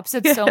American Girl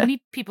episode. So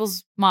many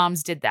people's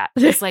moms did that.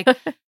 It's like,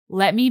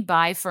 let me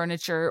buy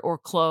furniture or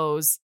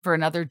clothes for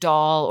another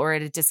doll or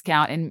at a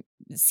discount and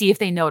see if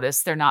they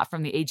notice they're not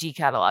from the AG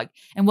catalog.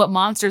 And what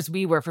monsters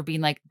we were for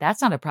being like,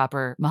 that's not a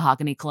proper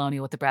mahogany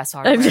colonial with the brass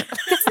hardware.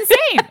 It's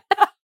insane.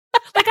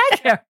 Like I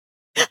care.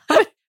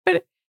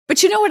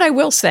 But you know what I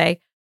will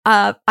say?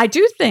 I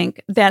do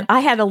think that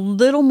I had a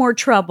little more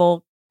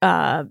trouble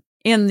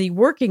in the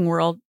working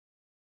world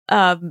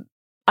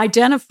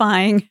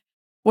identifying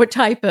what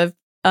type of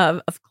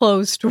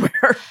clothes to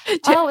wear.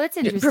 Oh, that's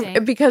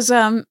interesting. Because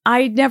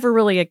I never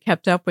really had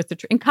kept up with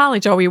in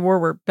college. All we wore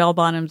were bell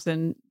bottoms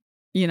and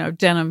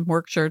denim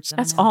work shirts.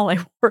 That's all I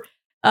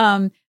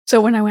wore.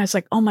 So when I was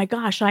like, oh my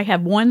gosh, I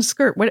have one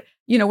skirt. What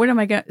am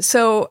I going?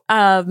 So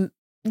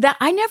that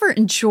I never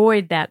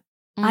enjoyed that.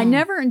 I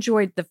never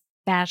enjoyed the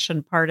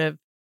fashion part of.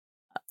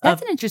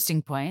 That's an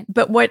interesting point.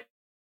 But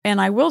and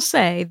I will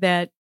say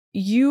that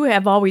you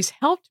have always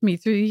helped me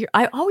through the year.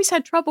 I always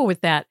had trouble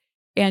with that.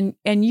 And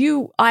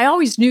I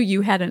always knew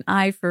you had an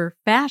eye for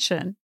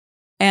fashion.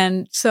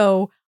 And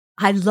so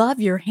I love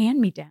your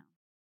hand-me-down.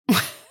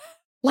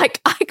 Like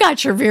I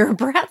got your Vera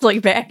Bradley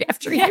bag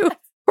after you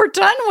were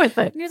done with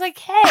it. And you're like,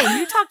 hey,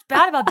 you talked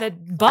bad about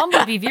that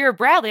bumblebee Vera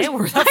Bradley. It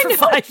worked for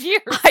 5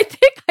 years. I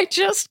think I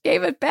just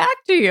gave it back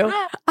to you.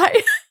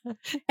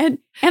 And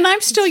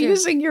I'm still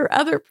using your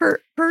other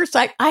purse.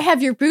 I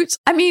have your boots.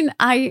 I mean,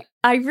 I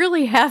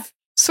really have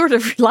sort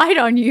of relied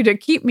on you to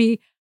keep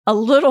me a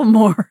little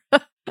more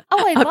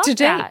I up love to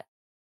date. that.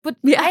 But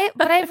yeah.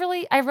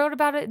 I wrote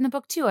about it in the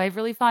book too. I have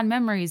really fond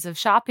memories of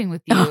shopping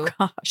with you. Oh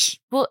gosh.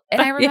 Well,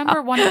 and I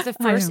remember one of the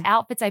first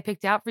outfits I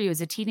picked out for you as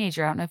a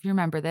teenager. I don't know if you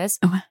remember this.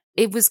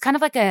 It was kind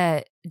of like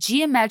a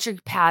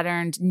geometric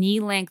patterned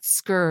knee-length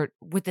skirt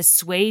with a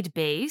suede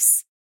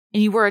base,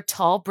 and you wore a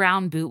tall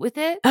brown boot with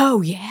it.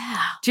 Oh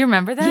yeah. Do you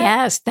remember that?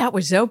 Yes, that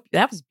was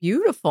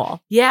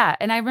beautiful. Yeah,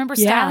 and I remember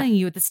styling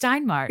you at the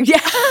Steinmart. Yeah.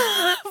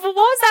 But what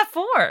was that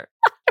for?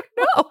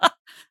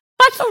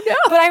 I don't know.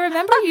 But I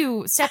remember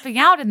you stepping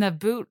out in the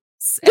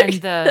boots and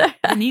the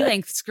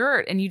knee-length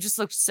skirt, and you just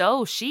looked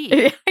so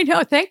chic. I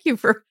know. Thank you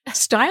for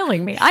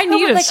styling me. I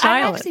need a stylist.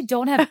 I actually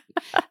don't have...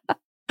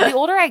 The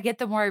older I get,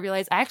 the more I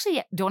realize I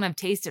actually don't have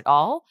taste at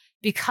all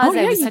because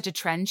I was such a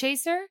trend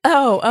chaser.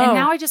 Oh. And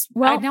now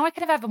now I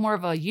kind of have more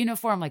of a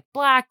uniform, like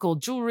black,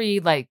 gold jewelry.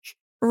 Like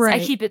I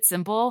keep it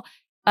simple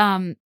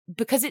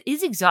because it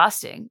is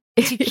exhausting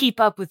to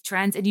keep up with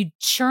trends, and you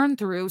churn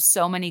through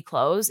so many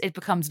clothes, it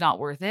becomes not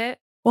worth it.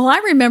 Well, I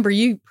remember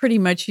you pretty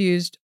much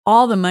used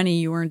all the money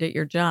you earned at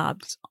your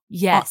jobs.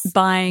 Yes.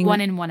 Buying one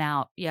in, one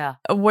out. Yeah.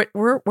 What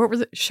was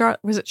it?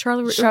 Was it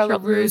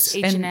Charlotte Russe?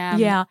 H&M.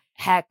 Yeah.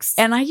 Hex.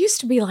 And I used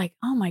to be like,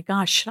 oh my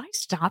gosh, should I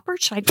stop her?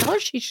 Should I tell her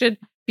she should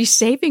be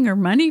saving her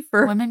money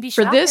for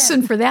this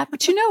and for that?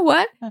 But you know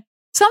what?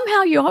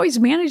 Somehow you always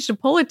manage to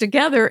pull it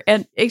together.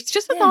 And it's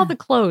just with all the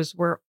clothes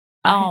were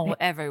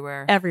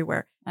everywhere.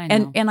 I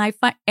know. And I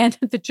find, and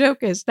the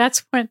joke is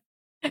that's when,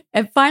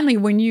 and finally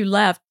when you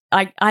left,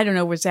 I don't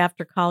know, it was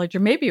after college or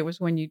maybe it was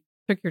when you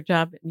took your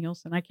job at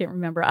Nielsen. I can't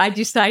remember. I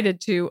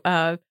decided to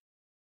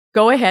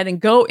go ahead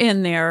and go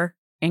in there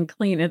and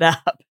clean it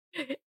up.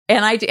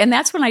 And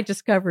that's when I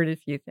discovered a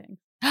few things.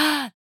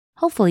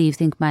 Hopefully you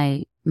think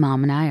my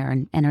mom and I are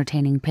an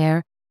entertaining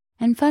pair.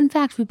 And fun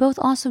fact, we both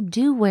also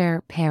do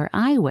wear Pair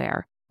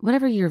Eyewear.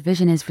 Whatever your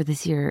vision is for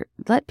this year,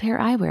 let Pair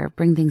Eyewear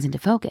bring things into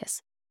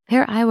focus.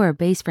 Pair Eyewear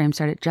base frames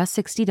start at just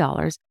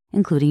 $60,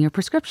 including your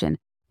prescription.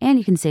 And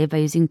you can save by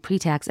using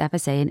pre-tax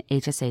FSA and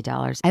HSA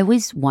dollars. I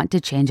always want to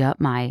change up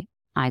my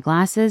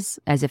eyeglasses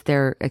as if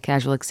they're a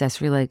casual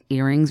accessory like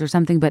earrings or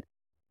something. But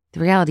the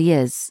reality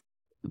is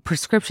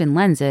prescription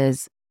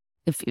lenses,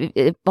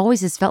 it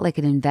always has felt like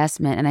an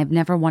investment. And I've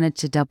never wanted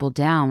to double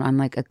down on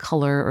like a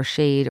color or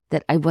shade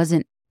that I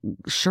wasn't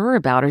sure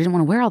about or didn't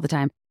want to wear all the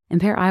time.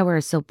 And Pair Eyewear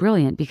is so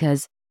brilliant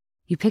because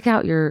you pick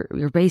out your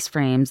base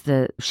frames,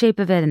 the shape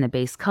of it and the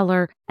base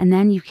color, and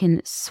then you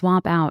can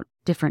swap out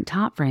different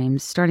top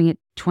frames starting at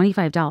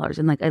 $25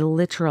 in like a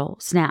literal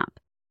snap.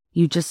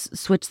 You just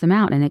switch them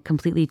out and it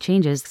completely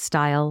changes the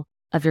style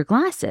of your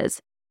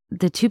glasses.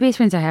 The two base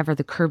frames I have are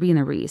the Kirby and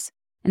the Reese.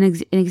 An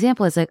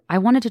example is like, I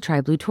wanted to try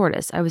Blue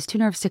Tortoise. I was too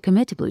nervous to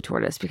commit to Blue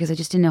Tortoise because I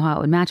just didn't know how it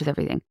would match with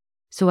everything.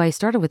 So I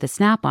started with a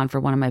snap-on for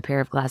one of my pair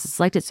of glasses,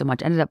 liked it so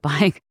much, ended up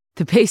buying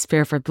the base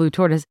pair for Blue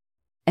Tortoise.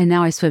 And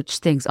now I switch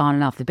things on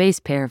and off the base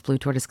pair of Blue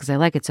Tortoise because I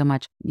like it so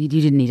much. You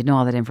didn't need to know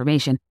all that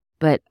information.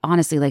 But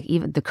honestly, like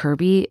even the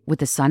Kirby with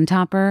the sun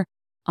topper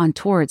on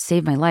tour, it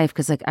saved my life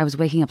because like I was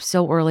waking up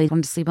so early,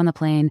 wanted to sleep on the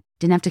plane,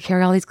 didn't have to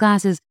carry all these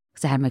glasses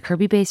because I had my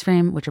Kirby base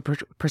frame, which are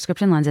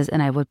prescription lenses,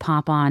 and I would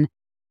pop on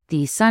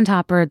the sun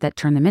topper that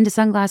turned them into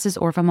sunglasses.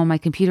 Or if I'm on my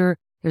computer,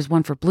 there's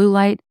one for blue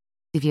light.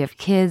 If you have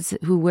kids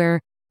who wear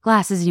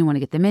glasses and you want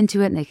to get them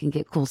into it and they can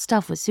get cool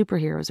stuff with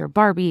superheroes or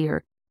Barbie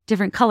or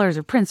different colors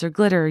or prints or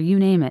glitter or you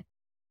name it.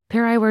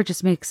 Pair eyewear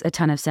just makes a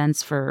ton of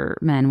sense for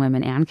men,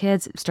 women, and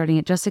kids, starting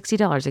at just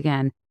 $60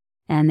 again.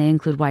 And they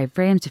include wide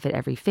frames to fit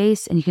every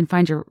face, and you can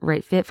find your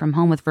right fit from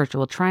home with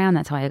virtual try-on.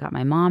 That's how I got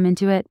my mom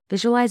into it.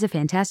 Visualize a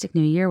fantastic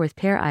new year with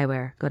Pair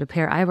Eyewear. Go to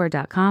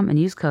paireyewear.com and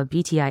use code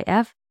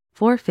BTIF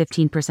for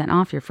 15%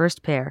 off your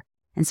first pair.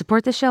 And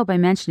support the show by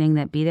mentioning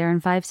that Be There in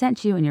 5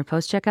 sent you in your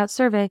post-checkout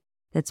survey.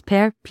 That's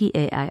pair,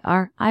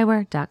 P-A-I-R,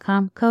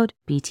 eyewear.com, code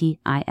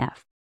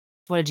BTIF.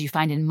 What did you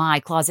find in my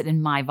closet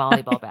in my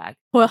volleyball bag?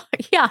 Well,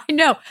 yeah, I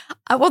know.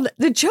 Well,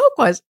 the joke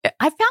was,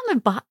 I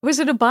found was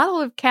it a bottle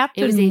of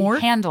Captain Morgan? It was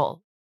a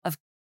handle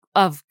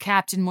of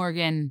Captain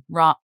Morgan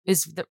rum.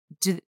 Is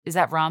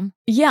that rum?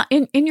 Yeah,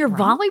 in your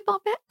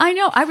volleyball bag? I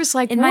know. I was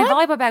like, in what? my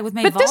volleyball bag with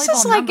my volleyball But this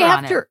is like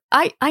after,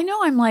 I know,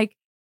 I'm like,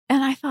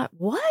 and I thought,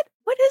 what?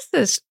 What is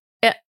this?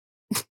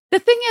 The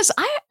thing is,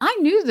 I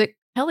knew that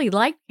Kelly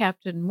liked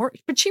Captain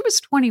Morgan, but she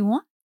was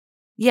 21.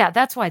 Yeah,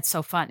 that's why it's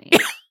so funny.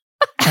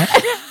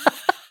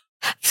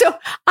 So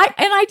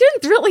I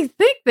didn't really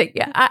think that.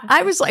 Yeah,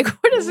 I was like,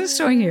 what is this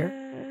doing here?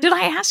 Did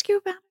I ask you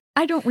about it?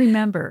 I don't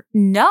remember.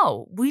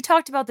 No, we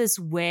talked about this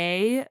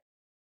way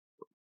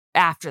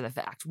after the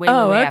fact. Way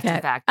after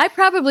the fact. I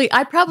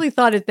probably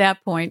thought at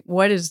that point,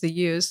 what is the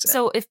use?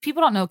 So if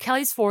people don't know,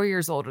 Kelly's 4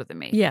 years older than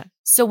me. Yeah.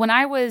 So when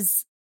I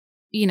was,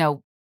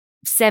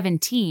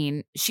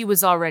 17, she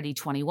was already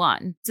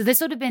 21. So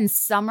this would have been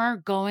summer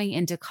going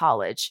into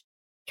college.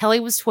 Kelly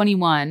was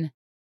 21.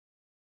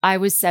 I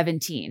was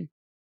 17.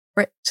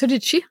 Right. So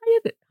did she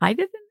hide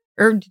it?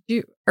 Or did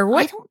you, or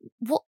what?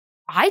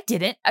 I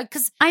didn't.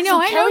 Because I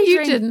know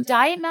you didn't.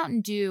 Diet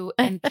Mountain Dew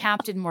and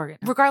Captain Morgan.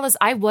 Regardless,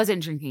 I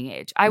wasn't drinking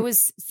age. I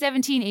was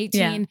 17,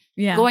 18,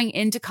 going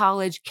into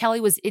college.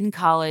 Kelly was in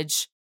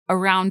college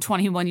around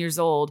 21 years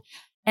old.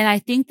 And I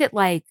think that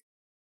like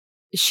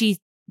she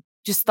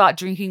just thought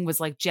drinking was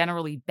like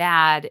generally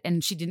bad.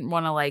 And she didn't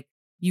want to like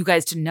you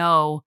guys to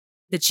know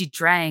that she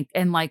drank.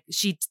 And like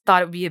she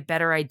thought it would be a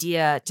better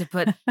idea to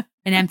put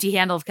an empty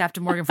handle of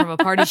Captain Morgan from a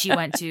party she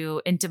went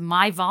to into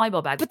my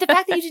volleyball bag. But the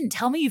fact that you didn't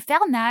tell me you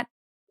found that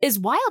is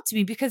wild to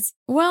me because.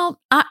 Well,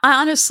 I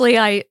honestly,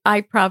 I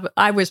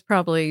was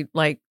probably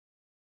like,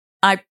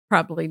 I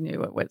probably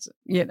knew it was,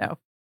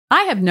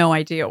 I have no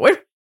idea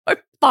what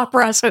thought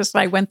process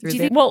I went through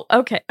there. Well,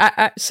 okay.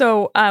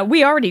 So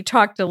we already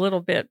talked a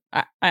little bit.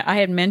 I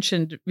had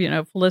mentioned,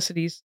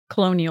 Felicity's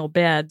colonial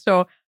bed.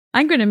 So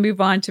I'm going to move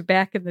on to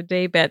back in the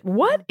day bed.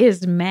 What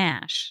is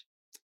MASH?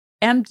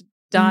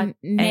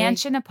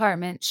 Mansion,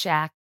 apartment,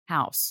 shack,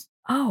 house.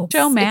 Oh,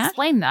 show MASH?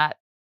 Explain that.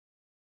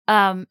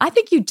 I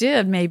think you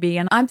did maybe.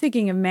 And I'm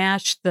thinking of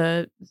MASH,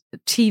 the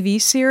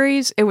TV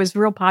series. It was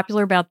real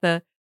popular about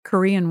the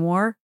Korean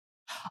War.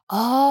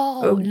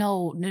 Oh,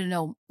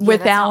 no.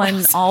 With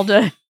Alan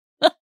Alda.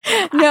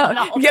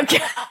 No.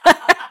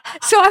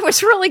 So I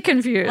was really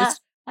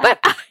confused. But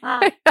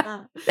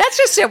that's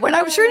just it. When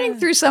I was reading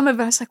through some of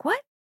it, I was like,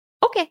 what?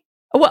 Okay.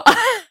 Well,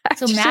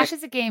 so MASH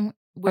is a game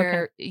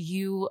where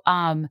you,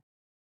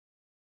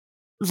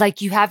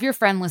 like you have your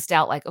friend list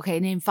out, like, okay,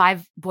 name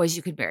 5 boys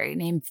you could marry,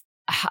 name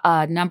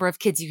a number of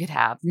kids you could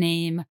have,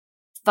 name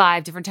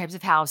 5 different types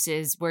of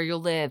houses where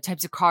you'll live,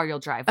 types of car you'll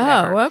drive,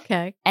 whatever. Oh,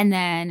 okay. And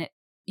then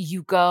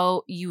you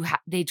go,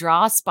 they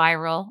draw a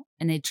spiral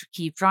and they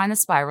keep drawing the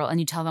spiral and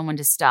you tell them when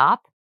to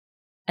stop.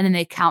 And then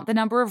they count the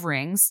number of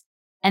rings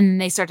and then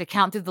they start to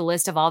count through the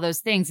list of all those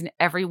things. And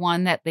every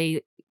one that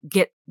they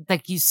get,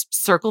 like you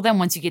circle them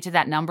once you get to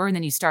that number and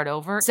then you start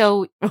over.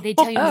 So they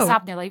tell you to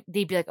stop and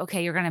they'd be like,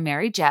 okay, you're going to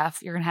marry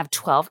Jeff. You're going to have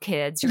 12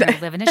 kids. You're going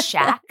to live in a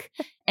shack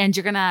and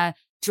you're going to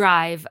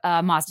drive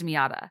a Mazda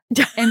Miata.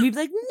 And we'd be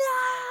like,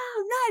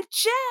 no, not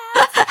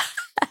Jeff.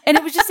 And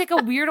it was just like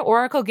a weird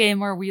Oracle game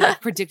where we like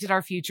predicted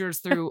our futures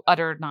through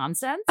utter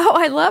nonsense. Oh,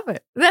 I love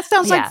it. That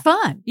sounds like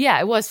fun. Yeah,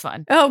 it was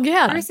fun. Oh,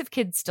 yeah. I'm curious if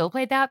kids still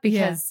played that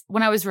because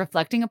when I was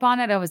reflecting upon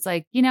it, I was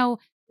like,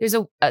 there's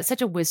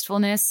such a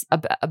wistfulness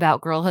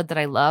about girlhood that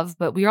I love,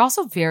 but we are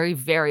also very,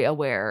 very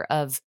aware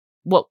of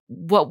what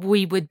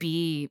we would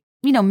be,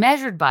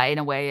 measured by in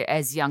a way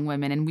as young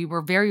women. And we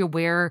were very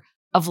aware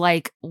of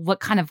like what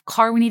kind of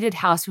car we needed,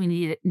 house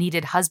we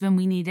needed, husband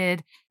we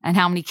needed, and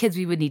how many kids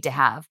we would need to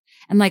have.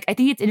 And like, I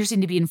think it's interesting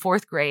to be in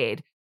 4th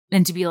grade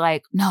and to be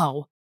like,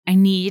 no, I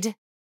need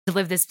to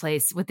live this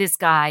place with this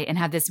guy and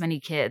have this many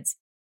kids.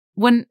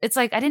 When it's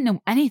like, I didn't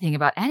know anything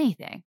about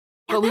anything.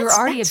 but we were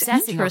already that's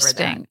obsessing over that.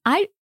 interesting.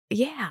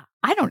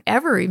 I don't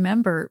ever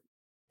remember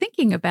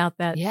thinking about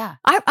that. Yeah.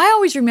 I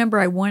always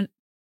remember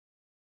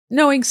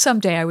knowing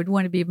someday I would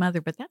want to be a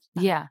mother, but that's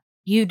not. Yeah.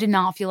 You did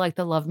not feel like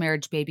the love,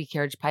 marriage, baby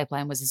carriage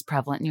pipeline was as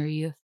prevalent in your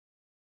youth?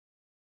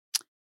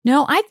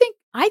 No, I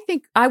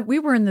think we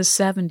were in the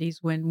 70s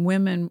when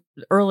women,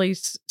 early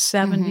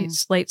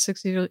 70s, late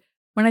 60s,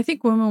 when I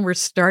think women were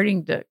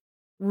starting to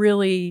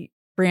really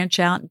branch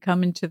out and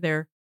come into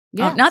their,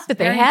 not that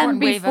they hadn't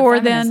before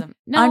then.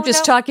 No, I'm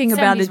just talking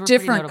about a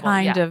different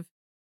kind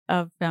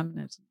of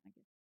feminism.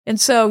 And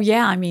so,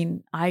 yeah, I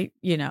mean, I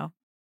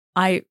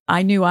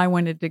knew I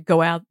wanted to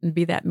go out and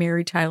be that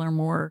Mary Tyler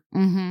Moore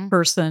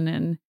person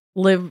and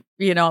live,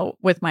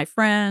 with my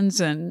friends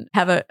and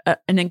have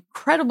an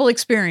incredible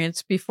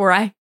experience before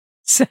I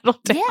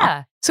settled down.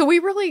 Yeah. So we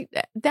really,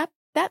 that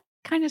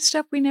kind of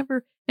stuff we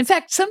never, in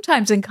fact,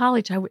 sometimes in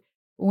college,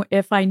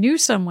 if I knew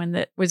someone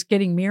that was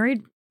getting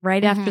married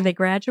right after they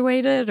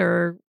graduated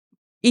or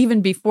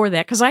even before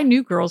that, because I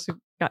knew girls who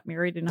got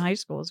married in high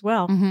school as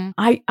well.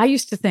 I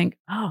used to think,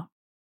 oh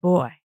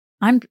boy,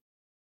 I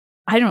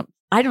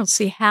don't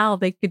see how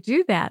they could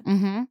do that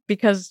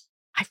because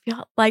I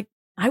felt like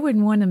I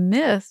wouldn't want to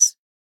miss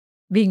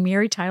being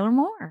Mary Tyler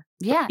Moore.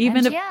 Yeah.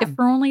 Even if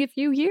for only a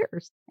few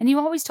years. And you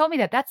always told me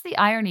that. That's the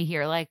irony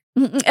here. Like,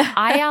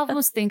 I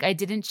almost think I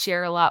didn't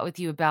share a lot with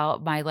you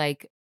about my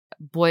like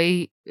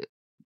boy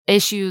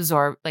issues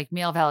or like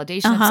male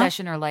validation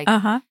obsession or like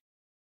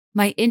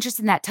my interest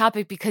in that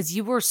topic because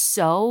you were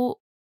so,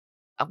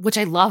 which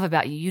I love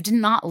about you. You did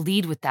not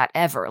lead with that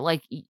ever.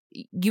 Like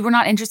you were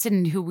not interested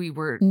in who we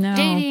were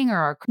dating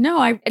or. And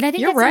I think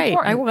you're that's right.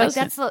 Important. I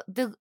wasn't. Like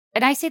that's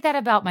and I say that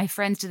about my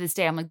friends to this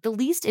day. I'm like, the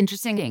least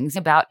interesting things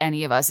about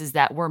any of us is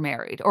that we're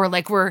married or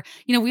like we're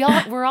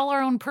all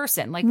our own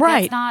person. Like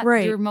that's not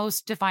your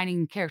most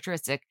defining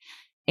characteristic.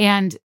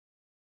 And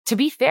to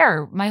be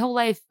fair, my whole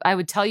life, I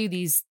would tell you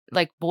these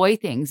like boy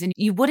things and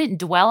you wouldn't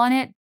dwell on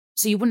it.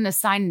 So I wouldn't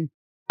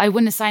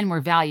assign more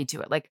value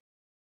to it. Like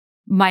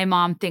my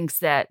mom thinks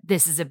that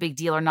this is a big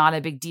deal or not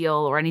a big deal,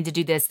 or I need to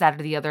do this, that,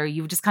 or the other.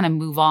 You would just kind of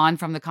move on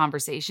from the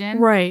conversation.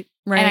 Right.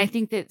 And I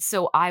think that,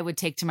 so I would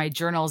take to my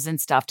journals and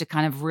stuff to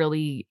kind of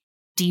really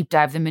deep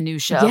dive the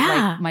minutia of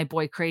like my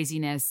boy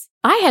craziness.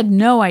 I had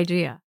no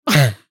idea.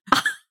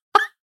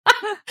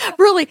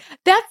 Really,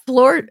 that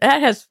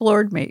has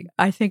floored me.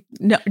 I think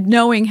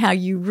knowing how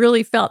you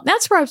really felt.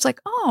 That's where I was like,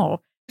 oh,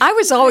 I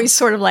was always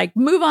sort of like,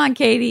 move on,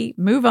 Katie,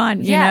 move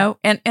on, you know?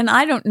 And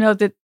I don't know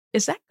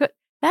is that good?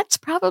 That's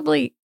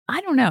probably, I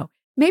don't know.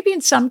 Maybe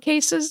in some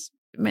cases,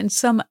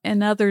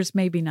 in others,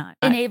 maybe not.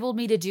 Enabled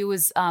me to do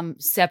was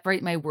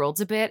separate my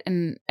worlds a bit.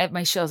 And at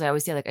my shows, I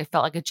always say like, I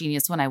felt like a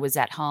genius when I was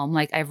at home.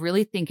 Like, I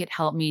really think it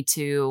helped me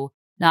to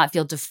not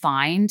feel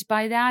defined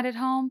by that at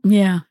home.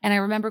 Yeah. And I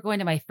remember going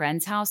to my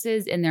friends'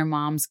 houses and their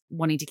moms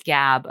wanting to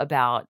gab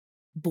about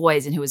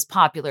boys and who was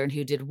popular and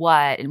who did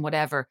what and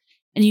whatever.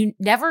 And you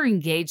never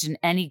engaged in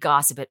any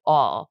gossip at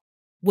all,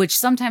 which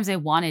sometimes I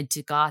wanted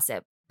to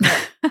gossip.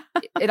 But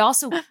it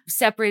also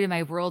separated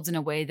my worlds in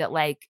a way that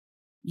like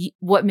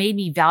what made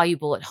me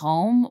valuable at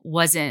home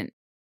wasn't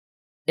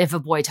if a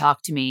boy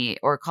talked to me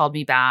or called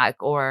me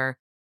back or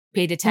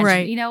paid attention.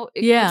 Right.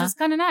 It was just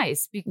kind of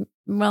nice.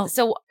 Well,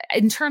 so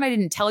in turn, I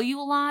didn't tell you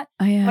a lot,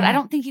 but I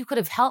don't think you could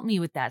have helped me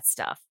with that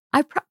stuff.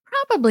 I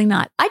probably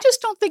not. I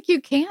just don't think you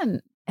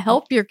can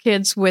help your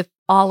kids with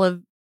all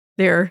of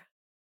their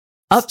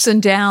ups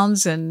and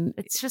downs and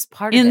it's just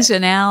part of ins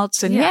and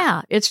outs. And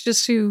it's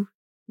just who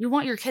you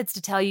want your kids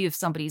to tell you if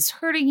somebody's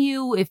hurting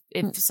you, if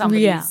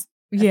somebody's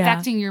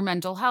affecting your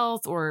mental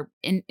health or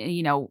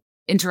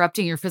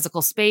interrupting your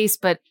physical space.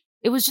 But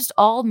it was just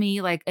all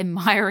me like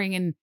admiring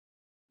and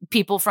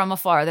people from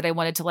afar that I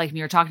wanted to like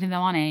me or talking to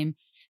them on AIM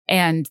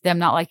and them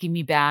not liking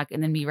me back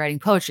and then me writing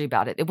poetry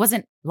about it. It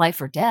wasn't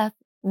life or death.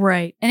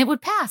 Right. And it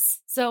would pass.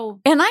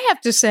 So, and I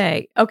have to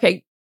say,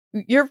 okay,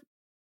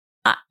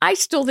 I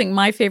still think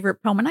my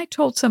favorite poem, and I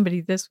told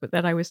somebody this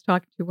that I was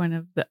talking to one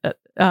of the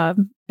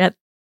at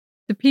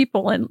the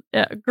people and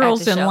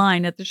girls in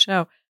line at the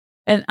show,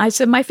 and I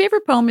said my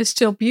favorite poem is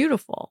still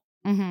Beautiful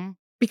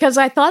because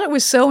I thought it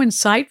was so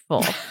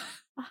insightful.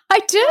 I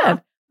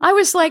did. I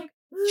was like,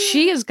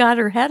 she has got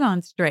her head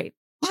on straight.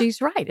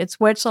 She's right. It's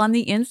what's on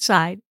the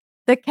inside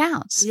that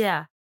counts.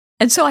 Yeah.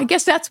 And so I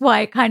guess that's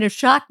why it kind of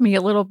shocked me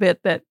a little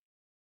bit that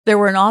there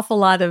were an awful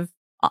lot of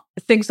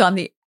things on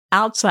the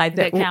outside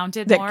that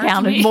counted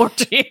more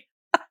to you.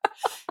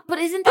 But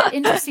isn't that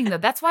interesting though?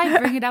 That's why I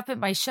bring it up at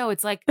my show.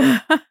 It's like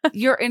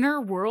your inner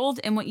world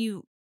and what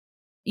you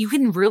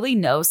can really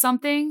know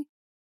something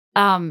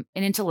and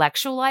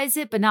intellectualize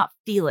it, but not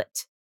feel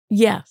it.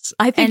 Yes.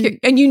 I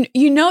think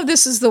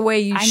this is the way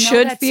you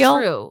should feel.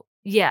 True.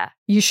 Yeah.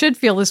 You should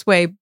feel this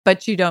way,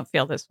 but you don't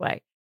feel this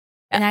way.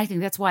 And I think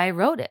that's why I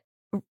wrote it.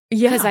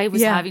 Yeah. Because I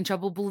was having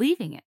trouble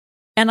believing it.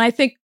 And I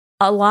think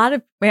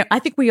I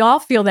think we all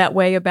feel that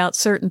way about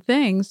certain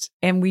things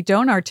and we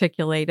don't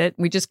articulate it.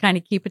 We just kind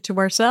of keep it to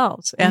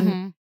ourselves.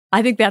 And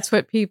I think that's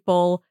what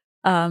people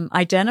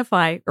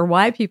identify or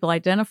why people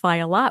identify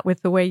a lot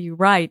with the way you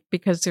write,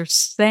 because they're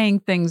saying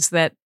things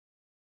that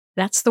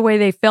that's the way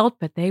they felt,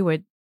 but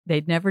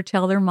they'd never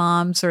tell their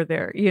moms or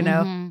their,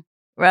 Mhm.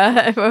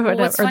 whatever,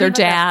 What's or funny their about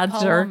that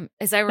dads or. poem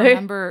is I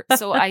remember,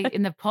 so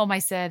in the poem I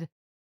said,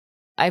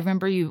 I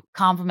remember you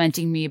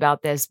complimenting me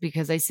about this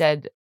because I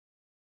said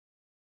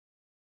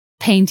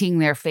painting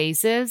their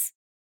faces.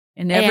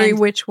 In every And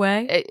which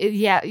way.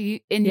 You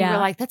were Yeah.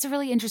 like, that's a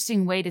really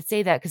interesting way to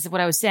say that. Because what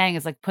I was saying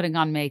is like putting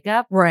on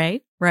makeup,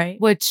 Right.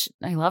 which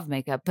I love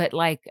makeup, but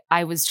like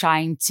I was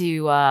trying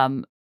to,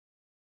 I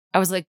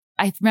was like,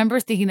 I remember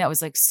thinking that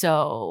was like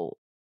so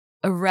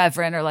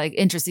irreverent or like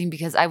interesting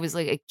because I was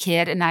like a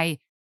kid and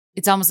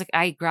it's almost like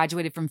I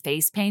graduated from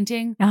face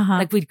painting. Uh-huh.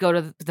 Like we'd go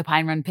to the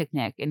Pine Run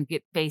picnic and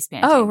get face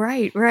painting. Oh,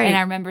 right. And I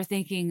remember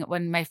thinking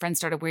when my friends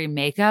started wearing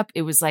makeup,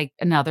 it was like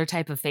another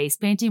type of face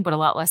painting, but a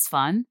lot less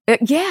fun.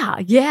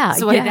 Yeah.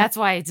 So that's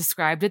why I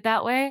described it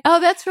that way. Oh,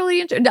 that's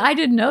really interesting. I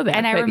didn't know that.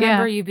 And I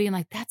remember you being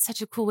like, that's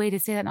such a cool way to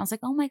say that. And I was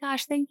like, oh my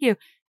gosh, thank you.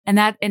 And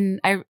then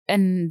I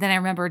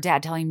remember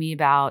Dad telling me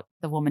about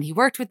the woman he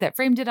worked with that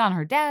framed it on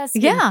her desk.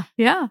 Yeah.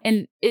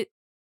 And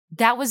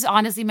that was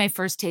honestly my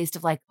first taste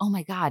of like, oh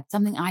my God,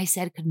 something I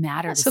said could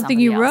matter to something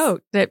somebody you else.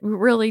 wrote that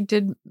really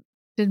did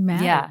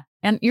matter. Yeah.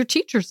 And your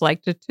teachers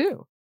liked it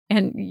too.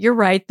 And you're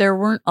right. There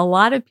weren't a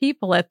lot of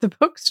people at the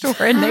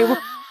bookstore and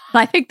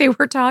I think they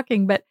were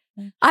talking, but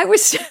I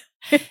was.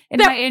 In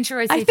my intro,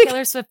 I say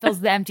Taylor Swift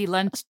fills the empty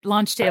lunch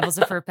tables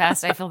of her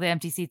past. I fill the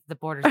empty seats of the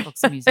Borders,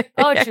 books and music.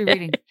 Poetry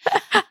reading.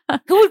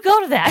 Who would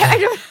go to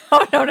that?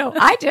 No.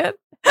 I did.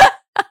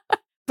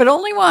 But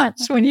only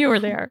once when you were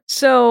there.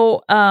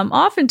 So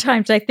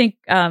oftentimes I think,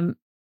 I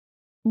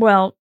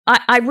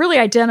really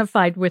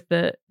identified with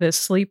the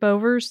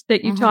sleepovers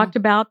that you talked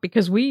about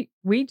because we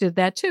did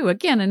that too.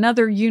 Again,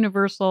 another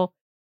universal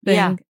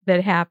thing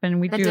that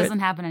happened. That doesn't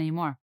happen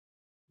anymore.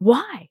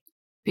 Why?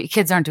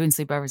 Kids aren't doing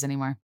sleepovers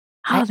anymore.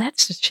 Oh,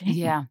 that's a shame.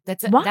 Yeah,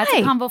 that's a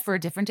combo for a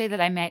different day that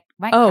I might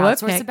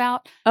crowdsource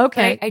about.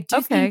 Okay, but I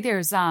do think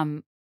there's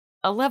a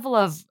level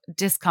of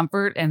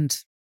discomfort and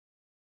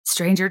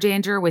stranger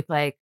danger with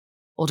like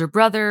older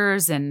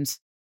brothers and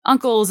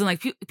uncles and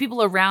like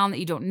people around that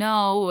you don't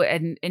know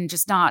and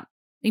just not.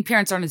 I think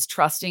parents aren't as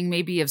trusting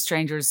maybe of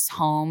strangers'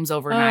 homes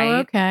overnight. Oh,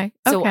 okay.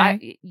 So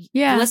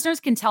listeners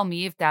can tell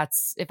me if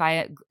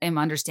I am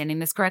understanding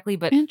this correctly.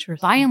 But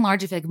by and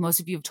large, I feel like most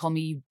of you have told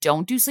me you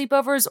don't do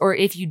sleepovers, or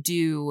if you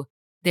do,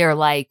 they're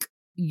like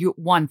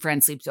one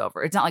friend sleeps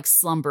over. It's not like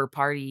slumber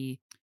party.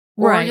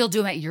 Or you'll do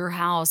them at your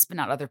house, but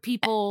not other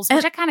people's,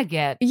 which I kind of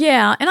get.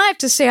 Yeah. And I have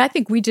to say, I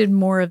think we did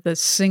more of the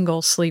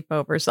single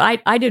sleepovers.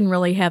 I didn't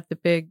really have the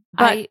big.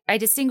 But I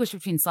distinguish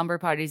between slumber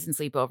parties and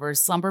sleepovers.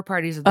 Slumber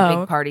parties are the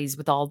big parties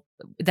with all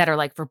that are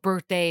like for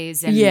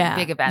birthdays and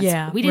big events.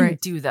 Yeah, we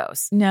didn't do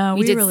those. No,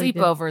 we did really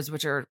sleepovers,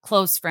 which are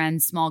close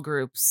friends, small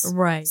groups,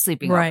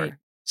 sleeping over.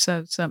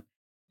 So,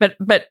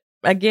 but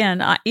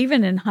again,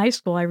 even in high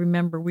school, I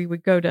remember we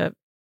would go to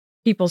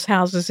people's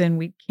houses and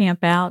we'd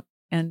camp out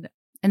and.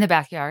 In the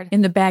backyard.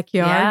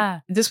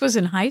 Yeah. This was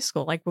in high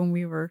school, like when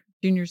we were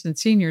juniors and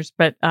seniors.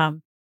 But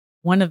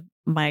one of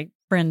my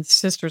friend's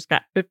sisters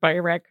got bit by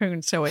a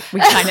raccoon. So we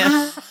kind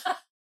of...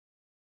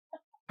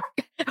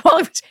 Well,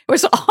 it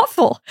was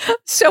awful.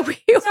 So Sorry,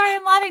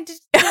 I'm laughing.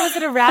 Was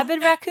it a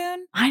rabid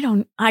raccoon?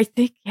 I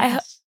think,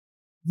 yes.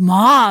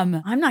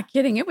 Mom. I'm not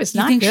kidding. It was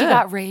not good. You think she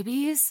got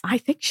rabies? I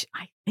think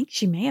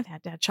she may have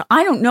had that child.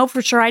 I don't know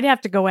for sure. I'd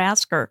have to go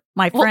ask her,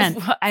 my friend.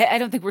 I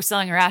don't think we're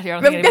selling her out here. I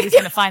don't think anybody's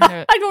going to find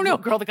the I don't know.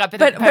 Girl that got bit.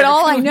 But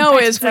all I know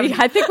is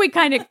I think we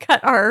kind of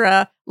cut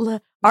our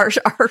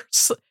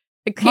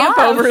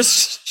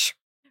campovers.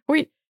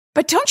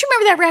 But don't you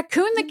remember that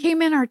raccoon that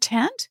came in our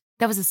tent?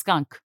 That was a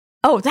skunk.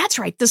 Oh, that's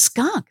right. The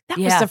skunk. That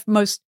was the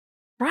most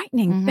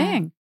frightening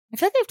thing. I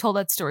feel like they've told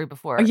that story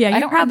before. Oh, yeah,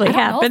 you probably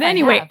have. But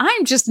anyway,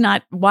 I'm just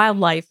not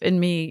wildlife in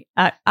me.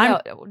 I'm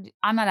not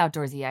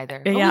outdoorsy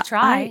either. But we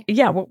try.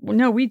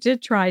 We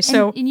did try.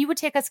 So and you would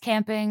take us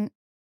camping.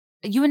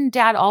 You and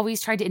Dad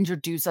always tried to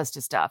introduce us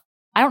to stuff.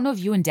 I don't know if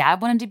you and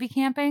Dad wanted to be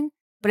camping,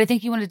 but I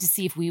think you wanted to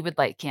see if we would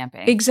like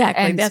camping.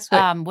 Exactly. And that's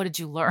what did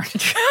you learn?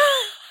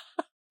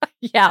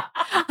 Yeah,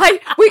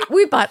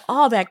 we bought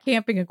all that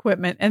camping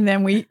equipment, and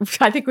then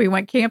I think we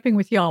went camping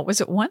with y'all.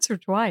 Was it once or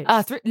twice?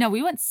 No,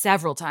 we went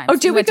several times. Oh,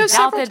 did we go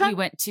several times? We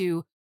went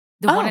to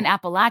the one in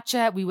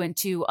Appalachia. We went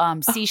to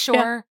Seashore.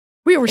 Yeah.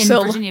 We were in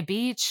Virginia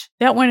Beach.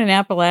 That one in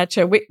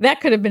Appalachia.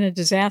 That could have been a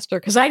disaster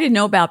because I didn't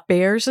know about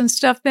bears and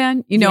stuff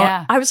then.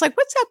 I was like,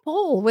 "What's that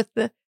pole with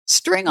the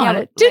string on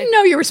it?" Didn't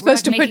know you were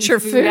supposed to put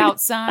your food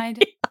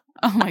outside.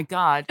 Oh my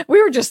God. We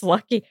were just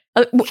lucky.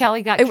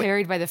 Kelly got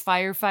carried by the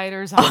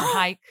firefighters on her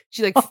hike.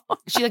 She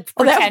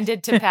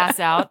pretended to pass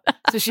out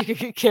so she could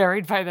get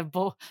carried by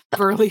the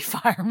burly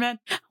firemen.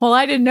 Well,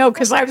 I didn't know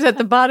because I was at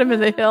the bottom of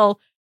the hill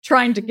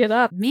trying to get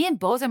up. Me and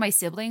both of my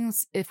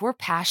siblings, if we're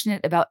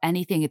passionate about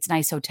anything, it's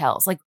nice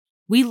hotels. Like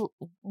we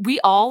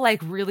all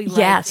like really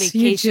like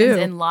vacations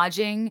and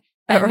lodging.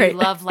 And we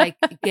love like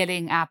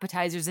getting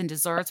appetizers and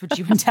desserts, which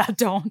you and Dad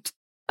don't.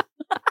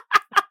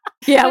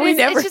 Yeah, but we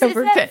never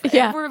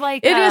yeah, we're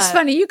like it is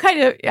funny. You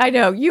kind of, I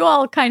know, you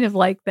all kind of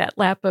like that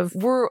lap of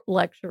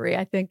luxury,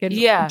 I think. And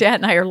Dad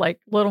and I are like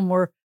a little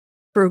more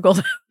frugal.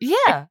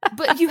 Yeah,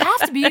 but you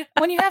have to be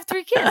when you have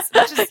 3 kids.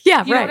 Which is,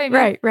 Yeah, you know right, what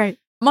I mean? right.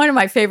 One of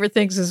my favorite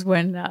things is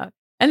when,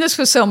 and this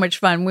was so much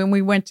fun, when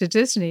we went to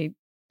Disney.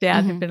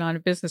 Dad had been on a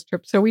business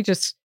trip, so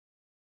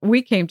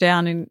we came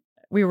down and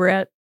we were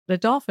at the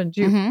Dolphin.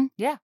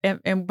 Yeah.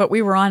 But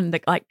we were on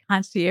the like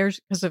concierge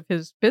because of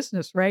his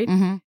business, right?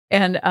 Mm-hmm.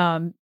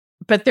 And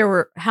but there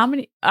were how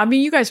many? I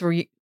mean, you guys were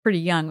pretty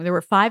young. There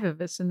were 5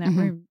 of us in that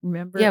room.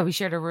 Remember? Yeah, we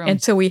shared a room,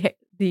 and so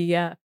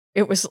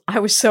I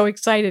was so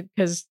excited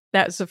because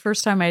that was the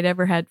first time I'd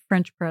ever had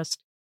French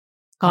pressed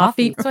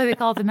coffee. That's why they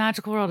call it the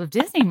magical world of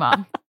Disney,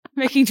 Mom.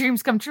 Making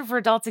dreams come true for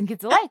adults and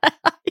kids alike.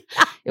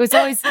 It was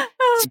always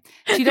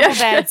 2 double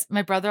beds,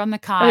 my brother on the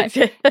cot.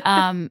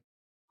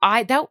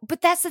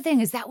 But that's the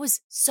thing is that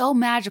was so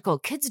magical.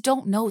 Kids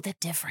don't know the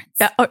difference.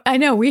 I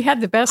know. We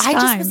had the best time.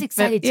 I just was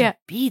excited to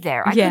be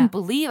there. I couldn't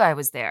believe I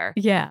was there.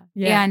 Yeah.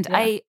 And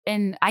I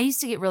used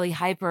to get really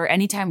hyper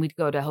anytime we'd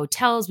go to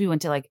hotels. We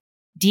went to like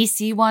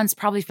DC once,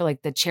 probably for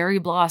like the cherry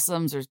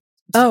blossoms or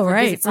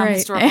visit some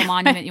historical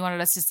monument you wanted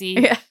us to see.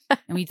 Yeah.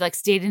 And we like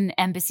stayed in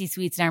Embassy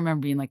Suites. And I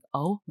remember being like,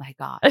 oh my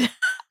God,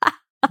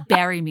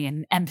 bury me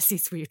in Embassy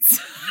Suites.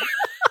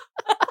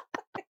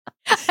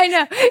 I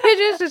know.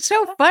 It's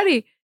so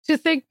funny to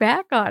think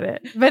back on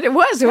it. But it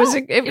was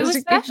an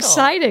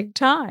exciting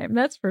time.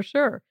 That's for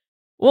sure.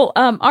 Well,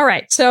 all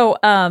right. So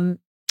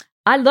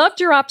I loved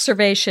your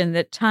observation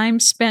that time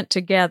spent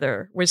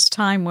together was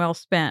time well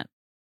spent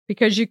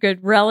because you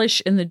could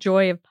relish in the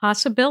joy of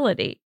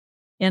possibility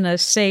in a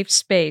safe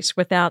space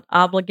without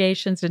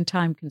obligations and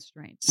time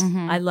constraints.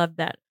 I love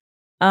that.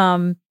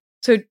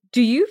 So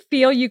do you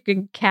feel you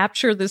can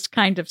capture this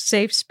kind of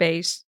safe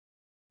space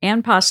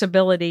and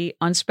possibility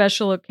on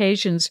special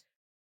occasions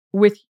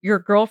with your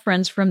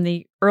girlfriends from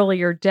the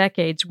earlier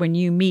decades when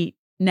you meet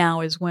now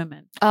as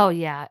women? Oh,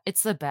 yeah.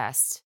 It's the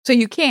best. So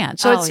you can.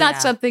 So it's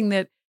not something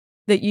that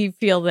you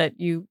feel that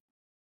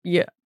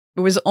it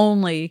was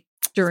only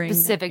during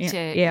specific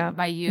to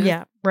my youth.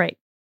 Yeah, right.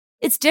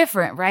 It's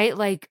different, right?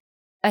 Like,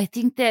 I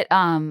think that,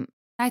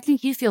 I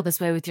think you feel this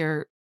way with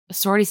your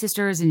sorority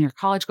sisters and your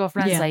college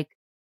girlfriends. Like,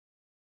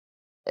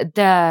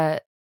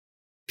 the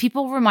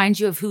people remind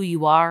you of who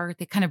you are.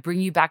 They kind of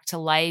bring you back to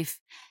life.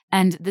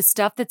 And the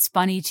stuff that's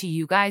funny to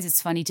you guys,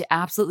 it's funny to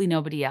absolutely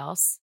nobody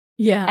else.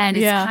 Yeah. And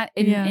it's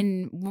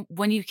and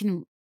when you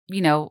can,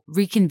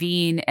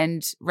 reconvene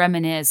and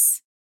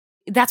reminisce.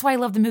 That's why I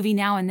love the movie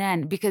Now and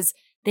Then, because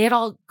they had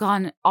all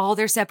gone all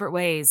their separate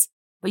ways,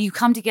 but you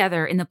come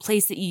together in the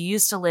place that you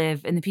used to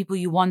live and the people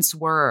you once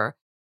were,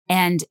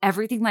 and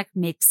everything like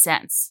makes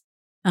sense.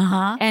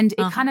 And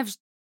it kind of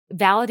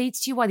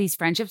validates to you why these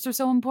friendships are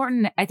so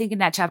important. I think in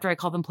that chapter, I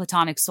call them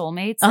platonic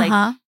soulmates.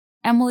 Like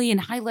Emily and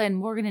Hyla and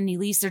Morgan and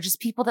Elise, they're just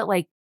people that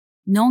like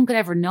no one could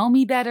ever know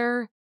me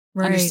better,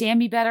 understand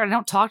me better. I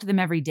don't talk to them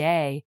every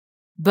day,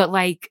 but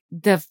like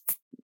the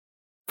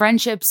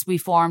friendships we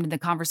formed and the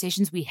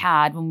conversations we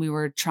had when we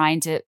were trying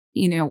to,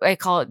 I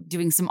call it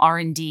doing some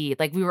R&D.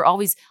 Like we were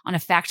always on a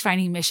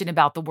fact-finding mission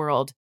about the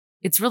world.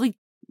 It's really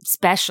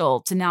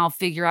special to now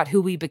figure out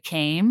who we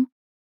became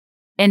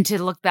and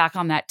to look back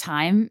on that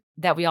time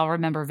that we all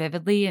remember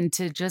vividly and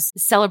to just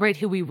celebrate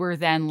who we were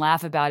then,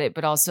 laugh about it,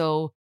 but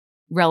also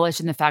relish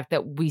in the fact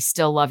that we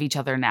still love each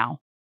other now.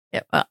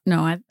 Yeah,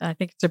 no, I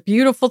think it's a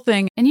beautiful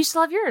thing. And you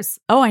still have yours.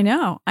 Oh, I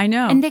know.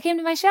 And they came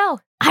to my show.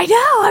 I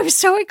know. I was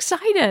so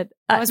excited.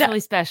 That was really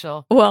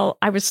special. Well,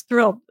 I was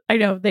thrilled. I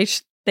know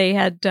they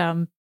had,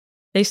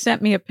 they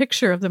sent me a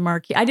picture of the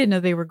marquee. I didn't know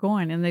they were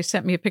going, and they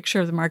sent me a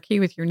picture of the marquee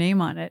with your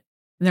name on it.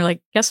 And they're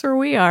like, guess where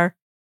we are?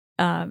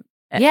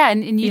 Yeah,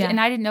 and you and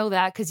I didn't know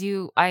that because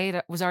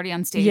I was already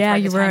on stage. Yeah,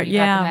 you were.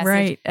 Yeah,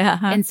 right.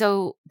 And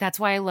so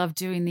that's why I love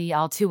doing the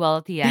all too well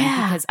at the end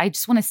because I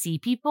just want to see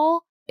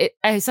people.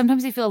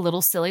 Sometimes I feel a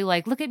little silly,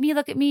 like look at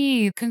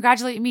me,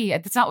 congratulate me.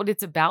 That's not what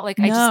it's about. Like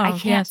I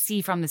can't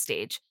see from the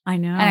stage. I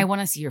know, and I want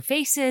to see your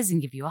faces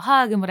and give you a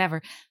hug and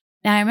whatever.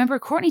 And I remember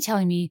Courtney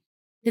telling me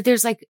that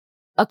there's like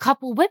a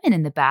couple women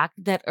in the back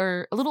that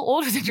are a little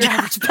older than your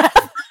average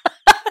Beth.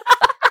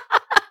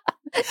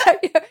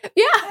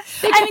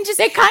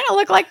 They kind of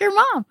look like your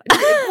mom.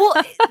 Well,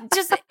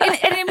 just, and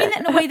I mean that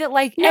in a way that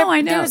like, no,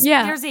 I know.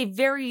 There's a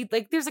very,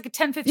 like, there's like a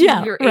 10,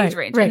 15 year age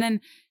range. Right.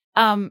 And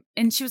then,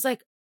 and she was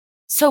like,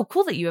 so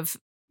cool that you have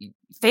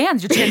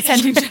fans, you're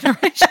transcending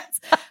generations.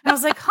 And I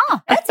was like,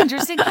 that's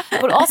interesting.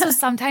 But also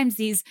sometimes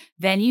these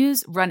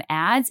venues run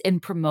ads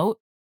and promote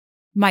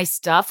my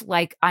stuff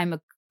like I'm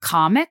a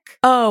comic.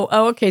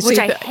 Oh, okay. Which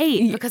I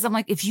hate because I'm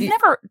like, if you've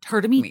never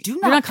heard of me, do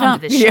not come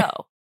to this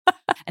show.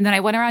 And then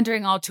I went around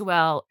during All Too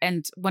Well,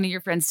 and one of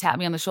your friends tapped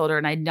me on the shoulder,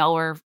 and I know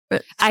her.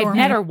 I've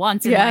met her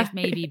once in life,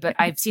 maybe, but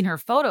I've seen her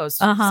photos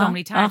so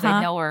many times.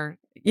 I know her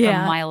from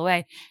a mile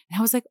away. And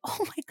I was like, oh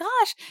my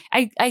gosh.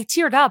 I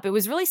teared up. It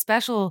was really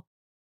special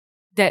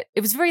that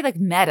it was very like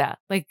meta.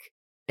 Like,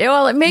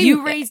 well, it made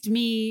you raised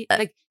me,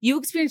 like you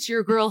experienced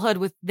your girlhood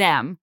with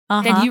them.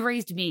 Then you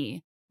raised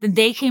me. Then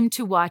they came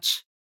to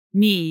watch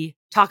me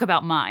talk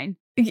about mine.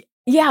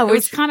 Yeah, it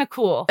was kind of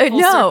cool.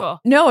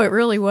 No, it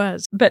really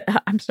was. But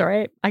I'm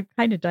sorry, I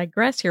kind of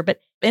digress here.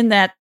 But in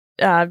that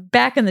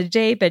back in the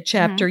daybed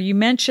chapter, you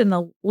mentioned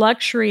the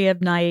luxury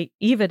of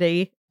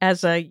naivety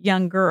as a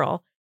young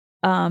girl.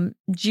 Do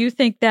you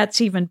think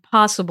that's even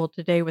possible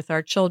today with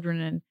our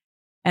children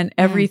and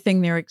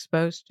everything they're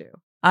exposed to?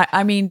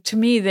 I mean, to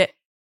me, it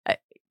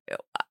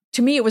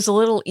was a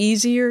little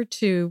easier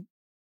to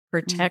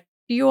protect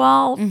you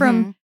all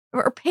from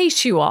or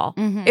pace you all.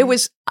 It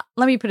was,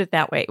 let me put it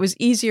that way. It was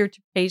easier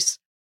to pace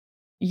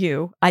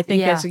you, I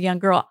think, as a young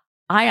girl.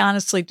 I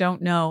honestly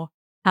don't know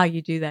how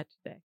you do that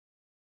today.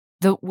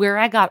 Where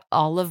I got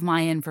all of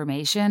my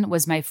information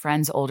was my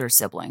friends' older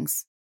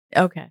siblings.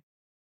 Okay.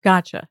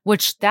 Gotcha.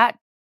 Which that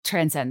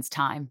transcends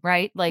time,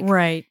 right? Like,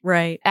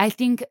 right. I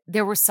think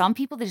there were some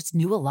people that just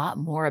knew a lot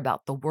more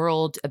about the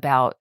world,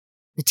 about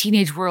the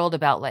teenage world,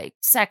 about like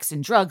sex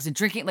and drugs and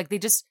drinking. Like there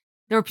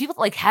were people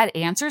that like had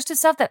answers to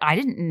stuff that I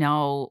didn't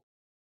know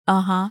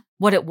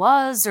what it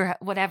was or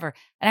whatever.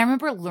 And I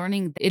remember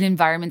learning in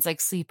environments like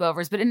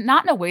sleepovers, but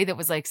not in a way that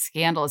was like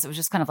scandalous. It was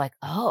just kind of like,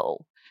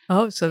 so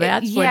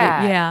that's what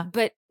it.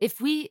 But if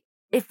we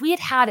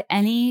had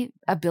any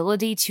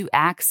ability to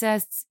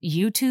access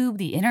YouTube,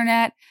 the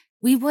internet,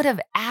 we would have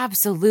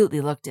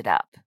absolutely looked it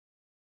up.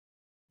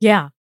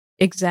 Yeah,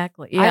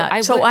 exactly. Yeah.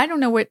 I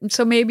don't know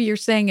so maybe you're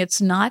saying it's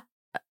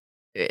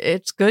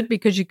good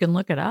because you can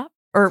look it up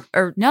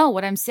or no,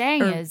 what I'm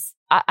saying is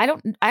I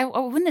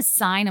wouldn't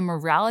assign a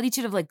morality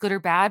to it of like good or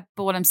bad.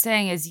 But what I'm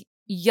saying is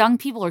young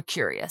people are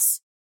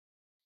curious.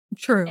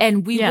 True.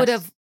 And we would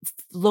have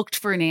looked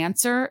for an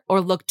answer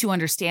or looked to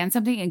understand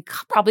something and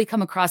probably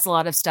come across a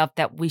lot of stuff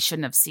that we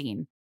shouldn't have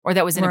seen or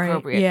that was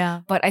inappropriate. Right,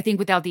 yeah. But I think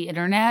without the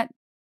internet,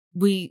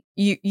 we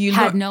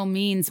had no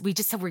means. We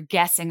just were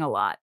guessing a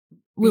lot.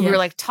 We were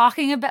like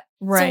talking about,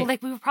 so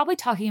like we were probably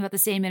talking about the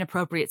same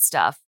inappropriate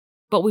stuff,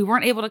 but we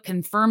weren't able to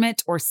confirm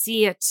it or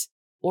see it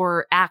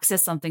or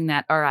access something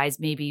that our eyes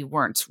maybe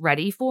weren't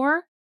ready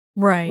for.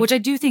 Right. Which I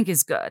do think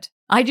is good.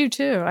 I do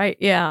too.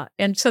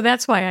 And so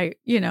that's why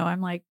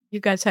I'm like, you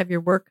guys have your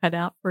work cut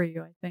out for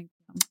you, I think.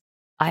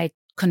 I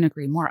couldn't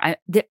agree more.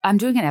 I'm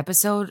doing an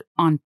episode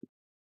on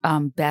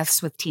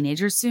Beth's with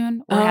teenagers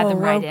soon, or have them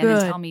write in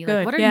and tell me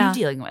like, what are you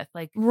dealing with?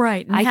 Like,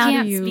 right. And I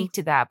can't speak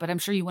to that, but I'm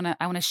sure I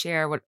want to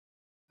share what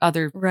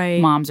other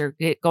moms are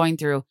going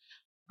through.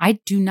 I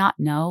do not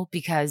know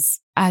because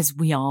as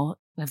we all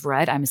have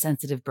read, I'm a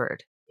sensitive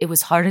bird. It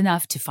was hard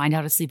enough to find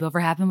out a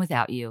sleepover happened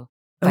without you.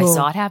 If I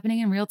saw it happening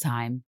in real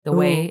time, the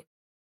way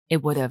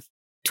it would have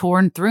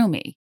torn through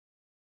me.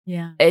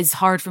 Yeah. It's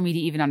hard for me to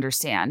even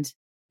understand.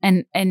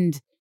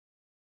 And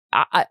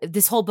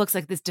this whole book's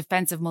like this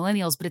defense of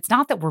millennials, but it's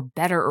not that we're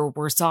better or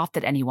worse off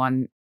than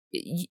anyone.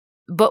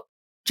 But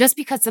just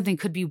because something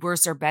could be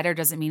worse or better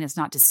doesn't mean it's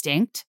not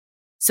distinct.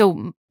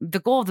 So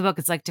the goal of the book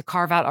is like to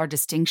carve out our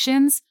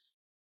distinctions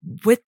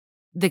with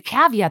the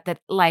caveat that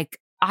like,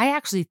 I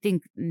actually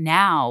think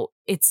now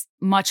it's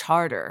much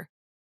harder.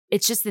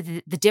 It's just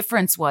that the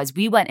difference was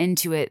we went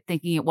into it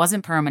thinking it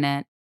wasn't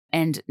permanent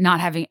and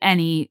not having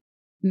any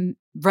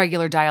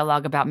regular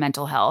dialogue about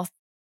mental health.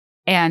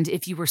 And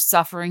if you were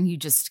suffering, you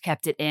just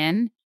kept it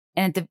in.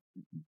 And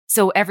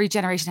so every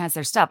generation has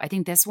their stuff. I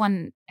think this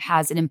one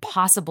has an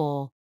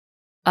impossible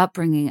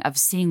upbringing of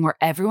seeing where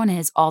everyone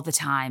is all the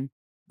time,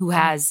 who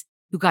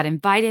got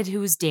invited, who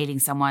was dating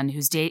someone,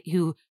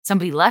 who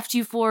somebody left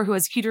you for, who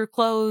has cuter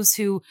clothes,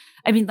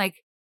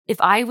 like if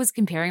I was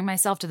comparing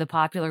myself to the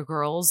popular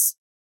girls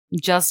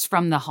just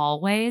from the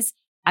hallways,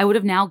 I would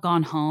have now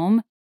gone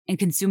home and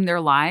consumed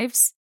their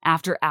lives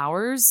after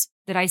hours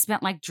that I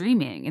spent like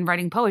dreaming and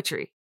writing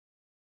poetry.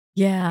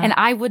 Yeah. And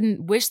I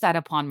wouldn't wish that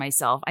upon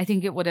myself. I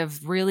think it would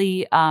have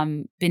really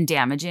been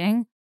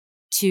damaging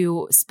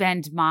to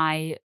spend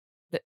my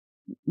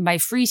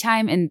free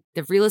time and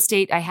the real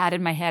estate I had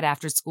in my head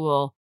after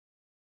school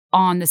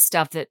on the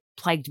stuff that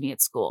plagued me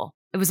at school.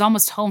 It was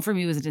almost home for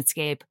me was an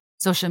escape.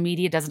 Social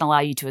media doesn't allow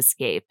you to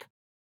escape.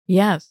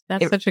 Yes,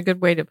 that's such a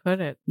good way to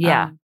put it.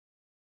 Yeah.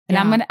 And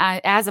I'm going to,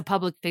 as a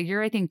public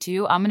figure, I think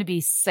too, I'm going to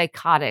be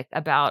psychotic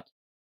about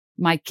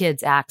my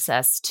kids'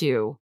 access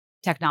to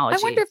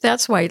technology. I wonder if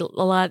that's why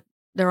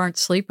there aren't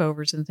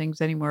sleepovers and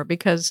things anymore,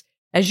 because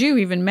as you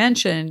even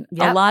mentioned,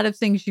 a lot of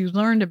things you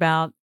learned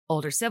about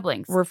older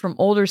siblings were from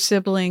older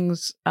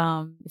siblings.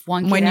 If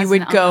one kid when has you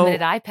would an go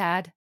unlimited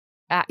iPad,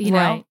 you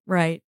know,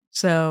 right.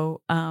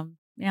 So,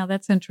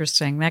 that's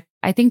interesting.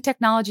 I think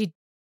technology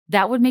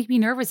that would make me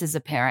nervous as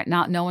a parent,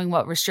 not knowing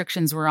what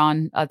restrictions were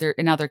on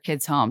in other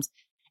kids' homes.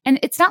 And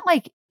it's not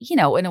like, in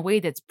a way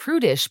that's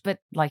prudish, but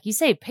like you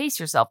say, pace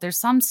yourself. There's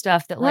some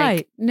stuff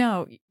that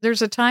No,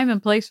 there's a time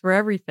and place for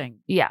everything.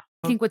 Yeah.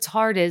 I think what's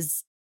hard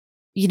is,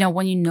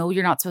 when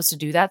you're not supposed to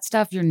do that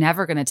stuff, you're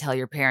never going to tell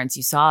your parents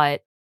you saw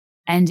it.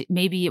 And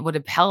maybe it would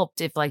have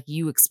helped if like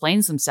you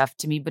explained some stuff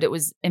to me, but it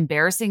was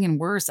embarrassing and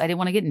worse. I didn't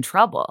want to get in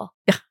trouble,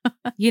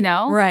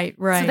 Right.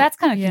 So that's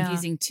kind of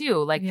confusing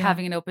too. Like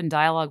having an open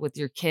dialogue with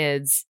your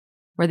kids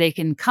where they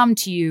can come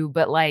to you,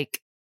 but like,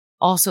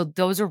 also,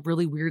 those are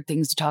really weird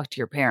things to talk to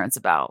your parents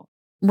about.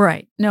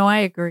 Right. No, I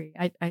agree.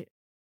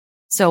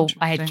 So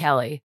I had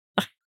Kelly,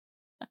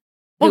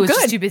 who was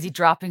just too busy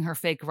dropping her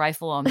fake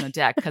rifle on the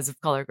deck because of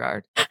color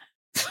guard.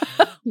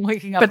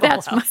 waking up But the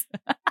that's whole house.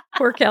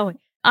 poor Kelly.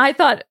 I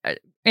thought,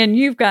 and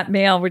you've got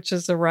mail, which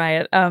is a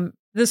riot.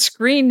 The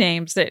screen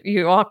names that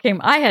you all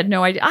came, I had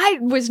no idea. I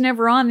was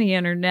never on the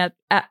internet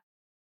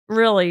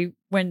really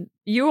when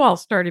you all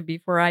started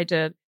before I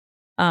did.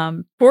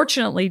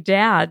 Fortunately,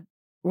 Dad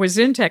was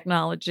in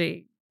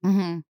technology.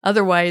 Mm-hmm.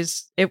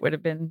 Otherwise, it would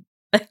have been,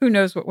 who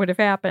knows what would have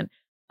happened.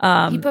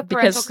 He put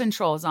parental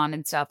controls on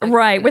and stuff.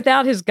 Right.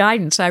 Without his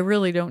guidance, I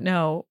really don't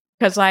know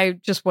because I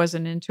just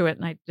wasn't into it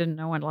and I didn't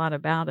know a lot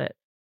about it.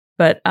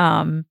 But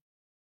I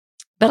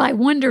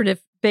wondered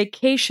if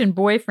vacation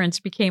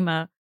boyfriends became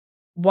a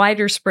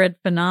wider spread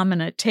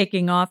phenomena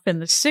taking off in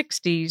the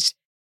 60s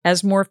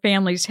as more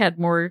families had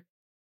more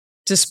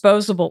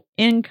disposable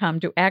income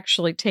to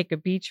actually take a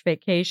beach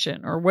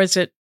vacation, or was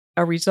it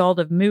a result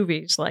of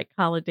movies like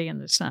Holiday in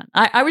the Sun?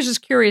 I was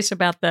just curious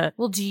about the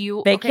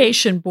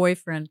vacation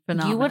boyfriend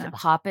phenomenon.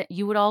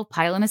 You would all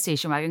pile in a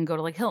station wagon and go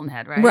to like Hilton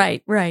Head,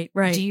 right?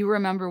 Right. Do you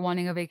remember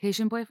wanting a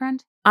vacation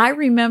boyfriend? I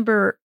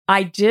remember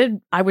I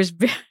did.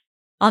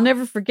 I'll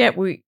never forget.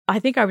 I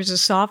think I was a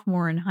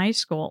sophomore in high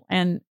school,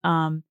 and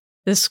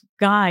this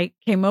guy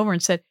came over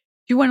and said,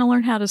 "Do you want to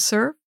learn how to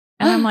surf?"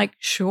 And I'm like,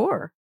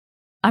 "Sure."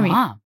 I mean,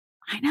 Mom.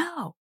 I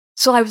know.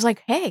 So I was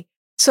like, "Hey."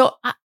 So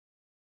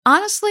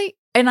honestly,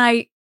 and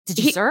did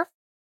you surf?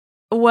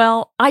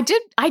 Well, I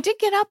did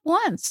get up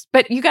once,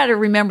 but you got to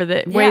remember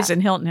that waves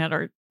in Hilton Head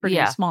are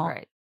pretty small.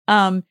 Right.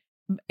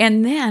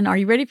 And then, are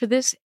you ready for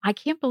this? I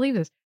can't believe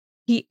this.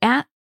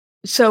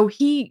 So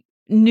he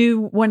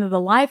knew one of the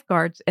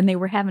lifeguards, and they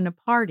were having a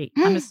party.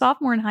 I'm a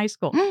sophomore in high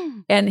school,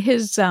 and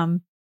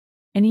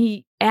and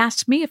he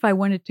asked me if I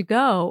wanted to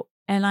go,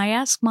 and I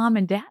asked Mom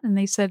and Dad, and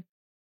they said,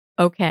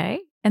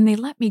 "Okay," and they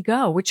let me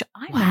go, which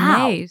I'm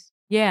amazed.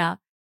 Yeah.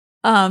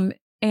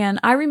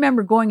 And I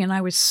remember going, and I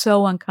was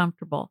so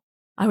uncomfortable.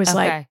 I was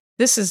like,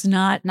 "This is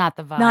not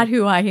the vibe, not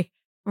who I."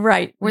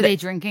 Right? Were they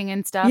drinking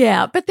and stuff?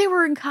 Yeah, but they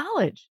were in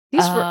college.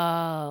 These were,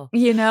 right.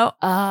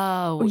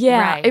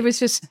 It was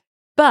just,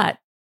 but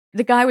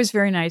the guy was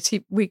very nice.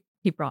 He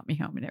brought me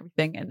home and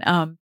everything,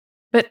 and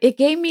but it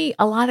gave me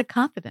a lot of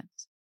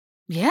confidence.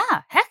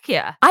 Yeah, heck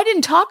yeah. I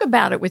didn't talk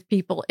about it with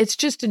people. It's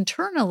just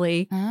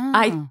internally.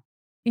 It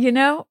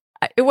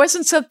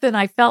wasn't something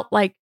I felt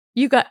like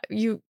you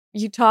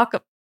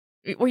talk.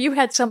 Well, you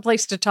had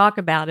someplace to talk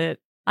about it.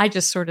 I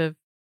just sort of.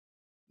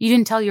 You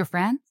didn't tell your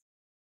friends?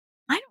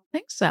 I don't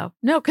think so.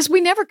 No, because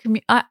we never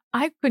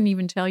I couldn't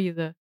even tell you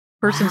the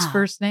person's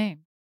first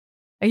name.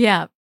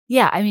 Yeah.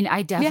 Yeah. I mean,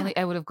 I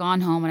would have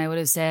gone home and I would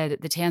have said,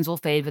 the tans will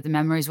fade, but the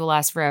memories will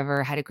last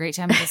forever. Had a great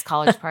time at this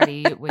college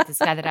party with this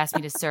guy that asked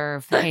me to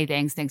surf. Hey,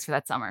 thanks for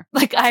that summer.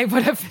 Like I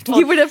would have.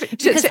 You would have.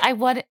 Because I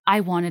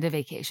wanted a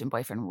vacation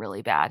boyfriend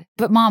really bad.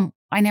 But Mom,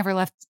 I never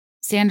left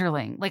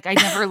Sanderling. Like I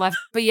never left.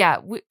 But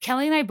yeah,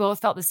 Kelly and I both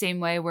felt the same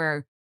way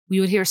where we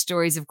would hear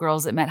stories of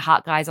girls that met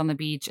hot guys on the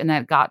beach and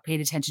that got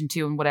paid attention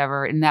to and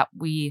whatever. And that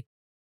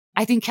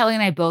I think Kelly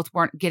and I both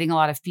weren't getting a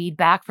lot of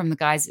feedback from the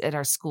guys at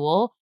our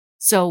school.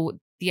 So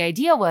the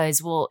idea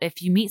was, well,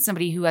 if you meet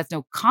somebody who has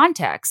no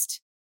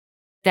context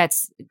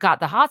that's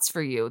got the hots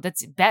for you,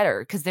 that's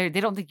better because they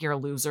don't think you're a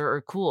loser or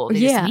cool.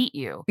 They just meet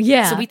you.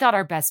 Yeah. So we thought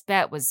our best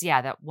bet was,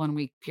 that 1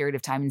 week period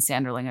of time in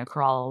Sanderling at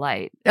Corolla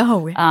Light.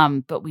 Oh, yeah.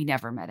 But we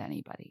never met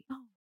anybody. Oh,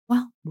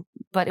 well,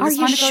 but it was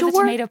fun to go to the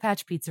Tomato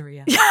Patch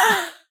Pizzeria.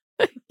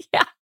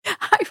 Yeah,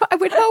 I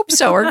would hope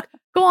so. Or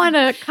go on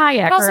a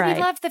kayak. But also, we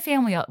loved the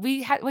family.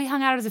 We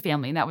hung out as a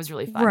family, and that was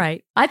really fun.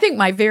 Right. I think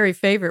my very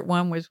favorite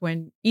one was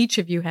when each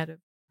of you had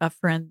a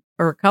friend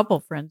or a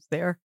couple friends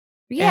there.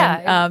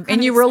 Yeah,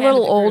 and you were a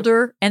little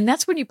older, and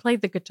that's when you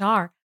played the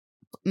guitar.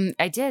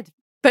 I did.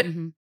 But do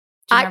you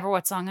remember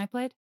what song I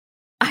played?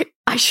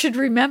 I should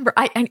remember.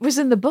 It was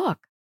in the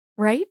book,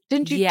 right?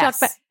 Didn't you talk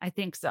about? I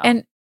think so.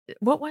 And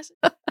what was it?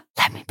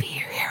 Let me be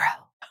your hero.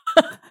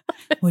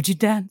 Would you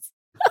dance?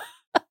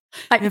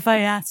 If I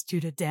asked you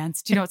to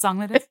dance, do you know what song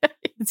that is?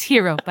 It's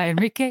Hero by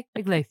Enrique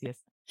Iglesias.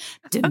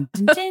 Dun,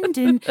 dun, dun,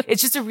 dun.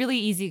 It's just a really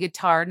easy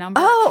guitar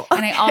number. Oh, okay.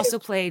 And I also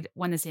played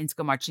When the Saints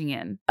Go Marching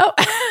In,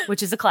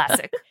 which is a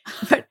classic.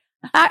 But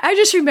I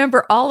just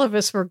remember all of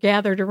us were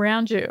gathered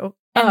around you.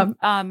 And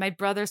my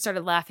brother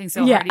started laughing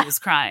so hard he was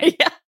crying.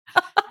 Yeah.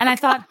 And I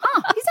thought,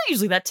 he's not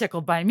usually that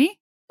tickled by me.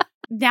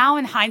 Now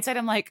in hindsight,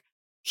 I'm like,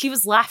 he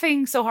was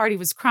laughing so hard he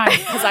was crying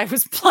because I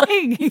was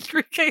playing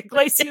Enrique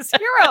Iglesias'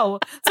 Hero.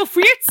 It's a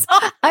weird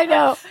song. I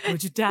know.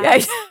 Would you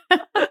dance?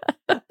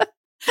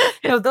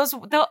 Those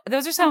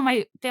are some of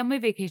my family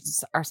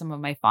vacations are some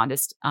of my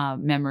fondest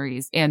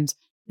memories. And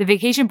the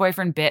vacation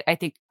boyfriend bit, I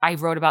think I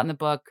wrote about in the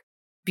book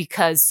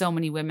because so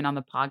many women on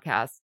the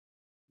podcast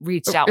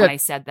reached out when I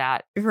said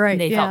that. Right.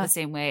 And they felt the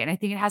same way. And I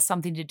think it has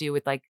something to do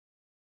with like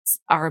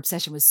our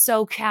obsession with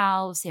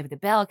SoCal, Save the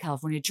Bell,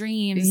 California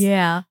Dreams.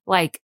 Yeah.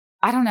 Like,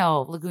 I don't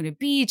know, Laguna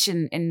Beach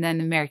and then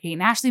the Mary Kate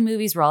and Ashley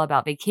movies were all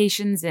about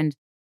vacations. And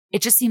it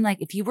just seemed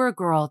like if you were a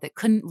girl that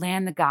couldn't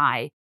land the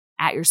guy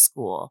at your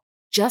school,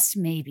 just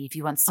maybe if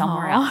you went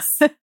somewhere else,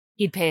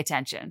 he'd pay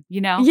attention, you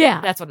know?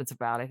 Yeah. That's what it's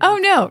about, I think.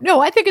 Oh,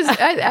 no. I think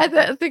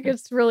I think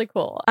it's really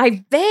cool.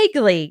 I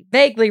vaguely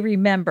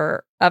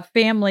remember a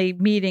family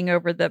meeting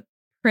over the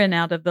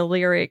printout of the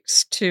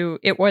lyrics to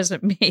It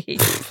Wasn't Me.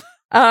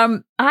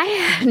 I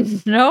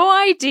had no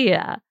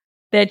idea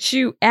that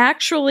you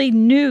actually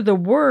knew the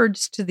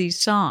words to these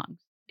songs.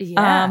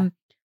 Yeah.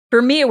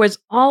 For me, it was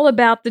all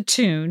about the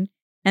tune.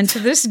 And to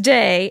this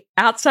day,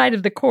 outside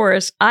of the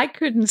chorus, I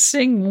couldn't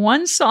sing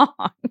one song.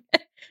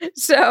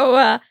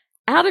 So,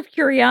 out of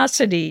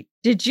curiosity,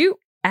 did you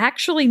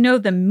actually know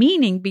the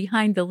meaning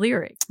behind the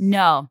lyrics?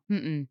 No.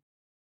 Mm-mm.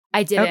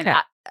 I didn't. Okay.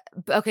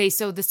 Okay,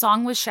 so the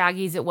song was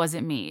Shaggy's It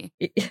Wasn't Me,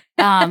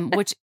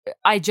 which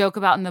I joke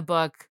about in the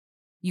book.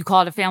 You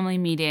call it a family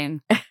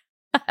meeting.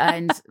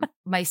 And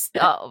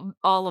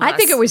all of us. I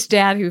think it was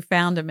Dad who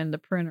found him in the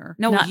printer.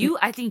 No,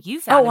 I think you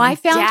found him. I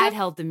found Dad him?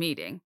 held the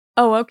meeting.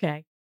 Oh,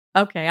 okay.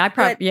 Okay. I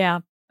probably, But- yeah.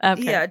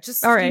 Okay. Yeah,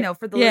 just, All right.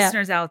 for the Yeah.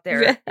 listeners out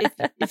there,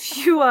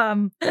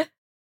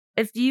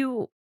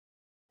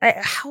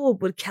 how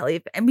old would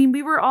Kelly? I mean,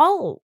 we were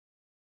all,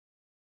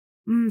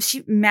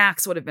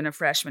 Max would have been a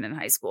freshman in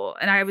high school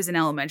and I was in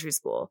elementary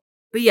school.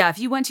 But yeah, if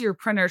you went to your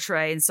printer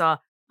tray and saw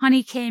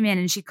Honey came in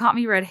and she caught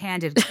me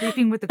red-handed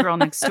creeping with the girl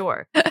next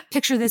door.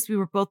 Picture this, we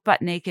were both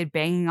butt naked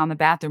banging on the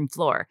bathroom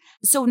floor.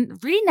 So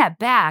reading that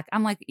back,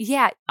 I'm like,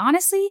 yeah,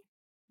 honestly,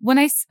 when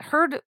I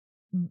heard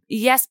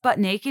yes, butt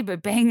naked,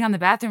 but banging on the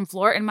bathroom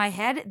floor, in my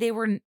head, they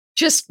were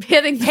Just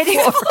hitting the hitting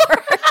floor. the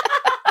floor.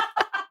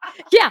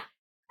 Yeah.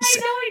 I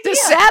had no The idea.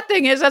 sad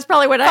thing is, that's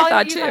probably what I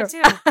thought too.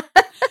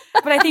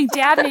 But I think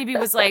Dad maybe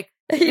was like,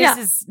 this Yeah.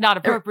 is not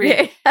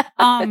appropriate.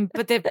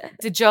 But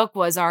the joke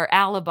was, our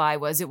alibi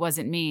was, it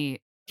wasn't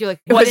me. You're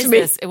like, It what was is me.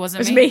 this? It It wasn't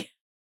was me.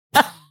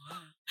 me.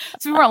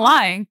 So we weren't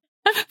lying,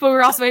 but we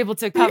were also able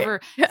to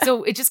cover. Yeah.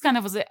 So it just kind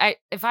of was,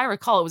 if I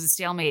recall, it was a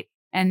stalemate.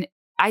 And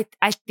I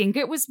think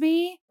it was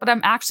me, but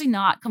I'm actually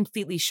not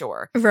completely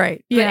sure.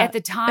 Right. But Yeah. at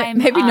the time,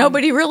 Maybe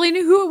nobody really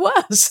knew who it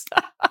was.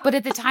 But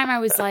at the time, I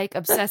was like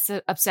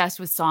obsessed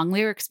with song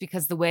lyrics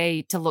because the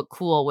way to look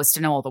cool was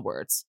to know all the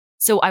words.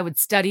 So I would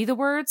study the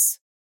words.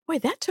 Boy,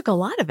 that took a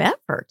lot of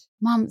effort.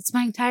 Mom, it's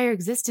my entire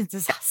existence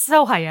is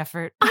so high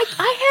effort.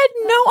 I had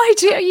no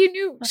idea you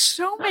knew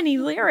so many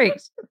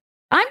lyrics.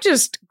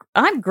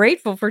 I'm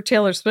grateful for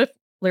Taylor Swift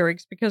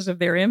lyrics because of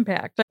their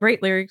impact.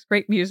 Great lyrics,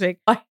 great music.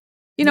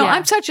 Yeah.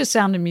 I'm such a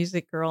Sound of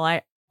Music girl.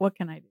 What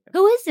can I do?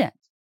 Who isn't?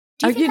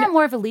 Do you Oh, think you I'm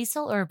more of a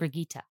Liesl or a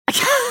Brigitte?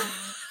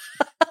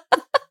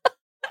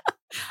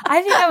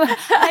 I think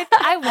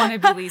I want to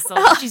be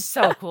Liesl. She's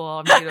so cool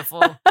and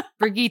beautiful.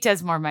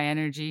 Brigitte's more my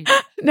energy.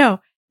 No.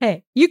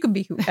 Hey, you can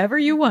be whoever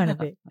you want to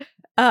be.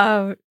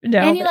 No.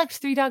 And you liked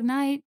Three Dog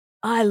Night.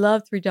 I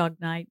love Three Dog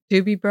Night,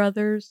 Doobie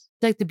Brothers.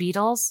 Like the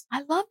Beatles.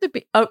 I love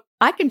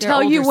I can Their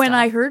tell you older when stuff.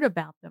 I heard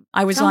about them.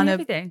 I was Tell on me a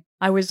everything.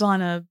 I was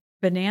on a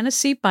banana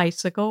seat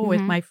bicycle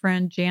with Mhm. my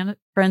friends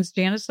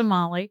Janice and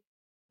Molly.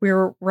 We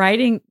were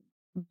riding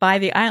by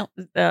the island,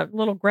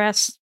 little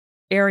grass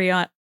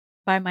area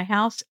by my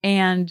house,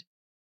 and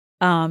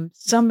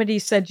somebody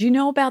said, "Do you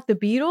know about the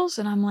Beatles?"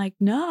 And I'm like,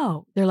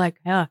 "No." They're like,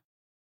 "Huh,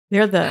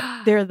 they're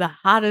the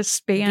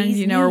hottest band,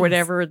 Bee's or knees.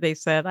 whatever they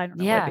said." I don't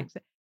know Yeah. what they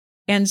said.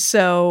 And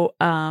so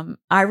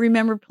I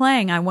remember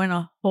playing. I Want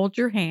to Hold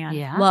Your Hand.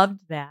 Yeah. Loved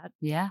that.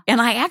 Yeah.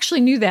 And I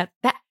actually knew that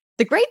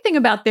the great thing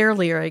about their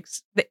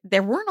lyrics,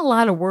 there weren't a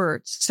lot of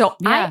words. So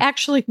I Yeah.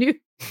 actually knew.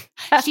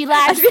 She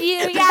loves you.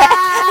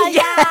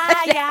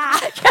 Yeah.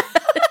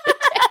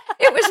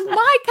 It was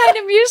my kind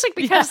of music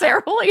because there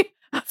were only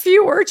a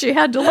few words you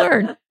had to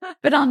learn.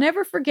 But I'll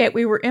never forget,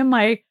 we were in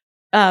my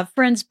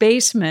friend's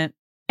basement,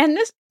 and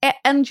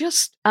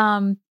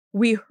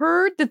we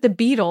heard that the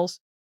Beatles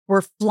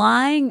were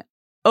flying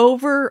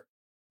over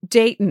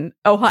Dayton,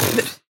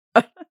 Ohio,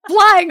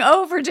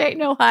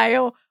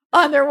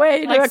 on their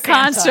way to Like a Santa.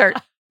 concert.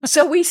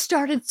 So we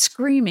started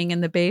screaming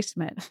in the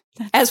basement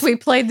as we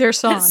played their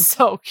song. That's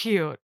so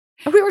cute.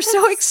 We were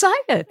so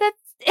excited.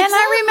 And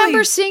I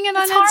remember seeing it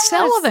on It's Ed harmless.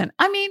 Sullivan.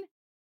 I mean,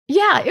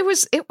 yeah, it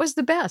was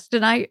the best.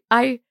 And I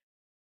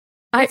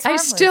It's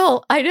harmless.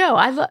 still, I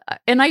know,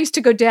 and I used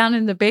to go down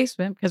in the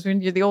basement because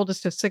when you're the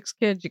oldest of 6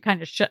 kids, you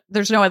kind of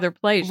there's no other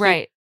place. You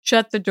Right.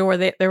 shut the door.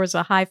 There was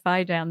a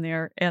hi-fi down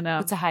there. And,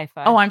 It's a high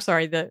five. oh, I'm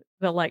sorry. The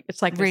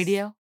it's like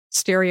radio.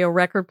 stereo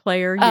record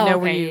player, Oh, where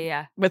okay, you,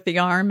 yeah. with the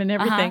arm and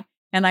everything. Uh-huh.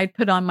 And I'd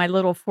put on my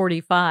little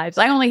 45s.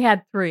 I only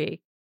had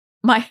 3.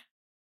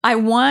 I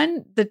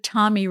won the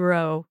Tommy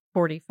Rowe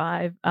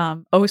 45.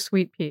 Oh,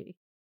 Sweet Pea.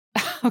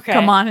 Okay.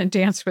 Come on and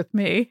dance with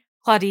me.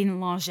 Claudine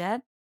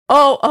Longette.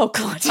 Oh,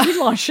 Claudine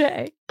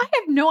Lanchet. I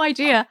have no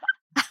idea.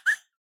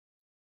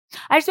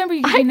 I just remember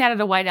you doing that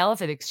at a White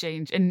Elephant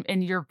Exchange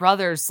and your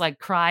brother's like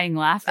crying,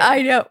 laughing.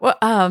 I know.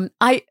 Well,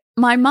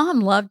 my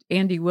mom loved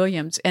Andy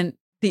Williams, and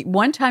the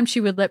one time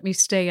she would let me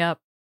stay up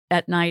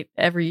at night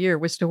every year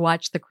was to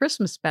watch the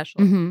Christmas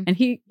special. Mhm. And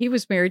he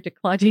was married to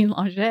Claudine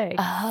Lanchet,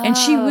 Oh. and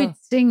she would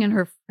sing in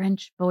her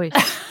French voice.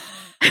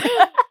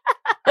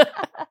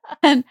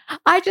 And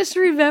I just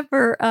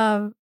remember,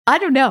 I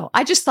don't know.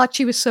 I just thought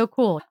she was so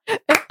cool. I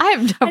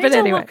have no, I need but to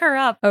anyway. look her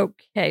up.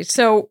 Okay,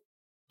 so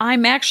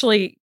I'm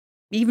actually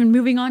even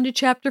moving on to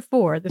chapter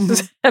 4. This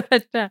is,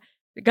 but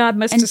God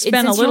must have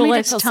spent a little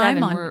less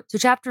time on. So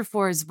chapter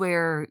 4 is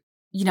where,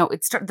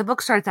 the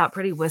book starts out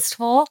pretty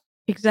wistful.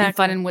 Exactly. And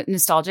fun and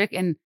nostalgic.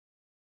 And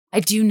I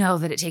do know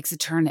that it takes a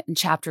turn in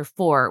chapter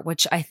 4,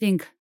 which I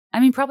think,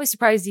 probably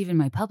surprised even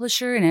my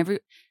publisher and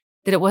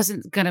that it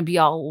wasn't going to be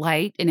all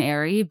light and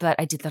airy, but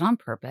I did that on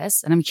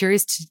purpose. And I'm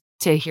curious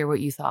to hear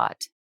what you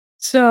thought.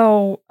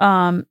 So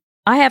I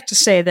have to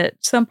say that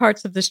some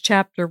parts of this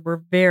chapter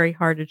were very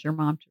hard as your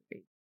mom to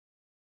read.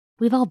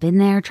 We've all been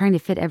there trying to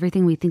fit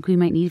everything we think we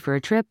might need for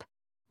a trip,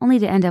 only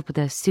to end up with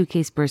a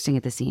suitcase bursting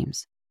at the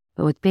seams.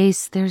 But with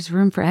Base, there's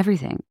room for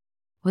everything.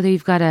 Whether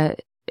you've got a,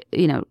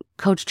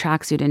 Coach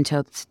tracksuit in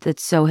totes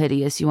that's so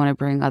hideous you want to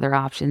bring other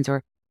options,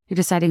 or you're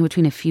deciding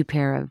between a few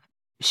pair of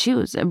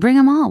shoes, bring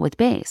them all with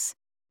Base.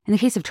 In the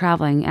case of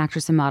traveling,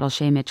 actress and model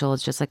Shay Mitchell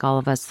is just like all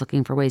of us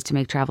looking for ways to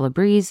make travel a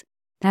breeze.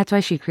 That's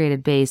why she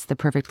created Base, the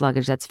perfect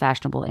luggage that's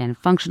fashionable and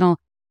functional.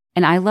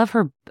 And I love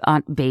her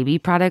baby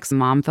products,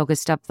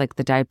 mom-focused stuff like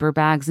the diaper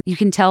bags. You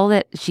can tell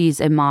that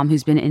she's a mom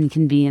who's been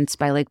inconvenienced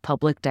by like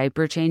public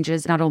diaper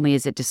changes. Not only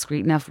is it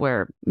discreet enough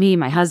where me,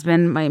 my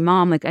husband, my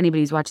mom, like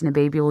anybody who's watching the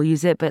baby will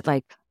use it, but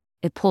like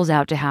it pulls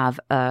out to have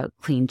a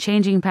clean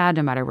changing pad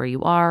no matter where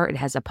you are. It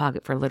has a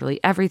pocket for literally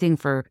everything,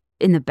 for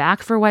in the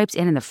back for wipes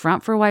and in the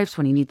front for wipes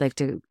when you need like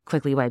to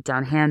quickly wipe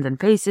down hands and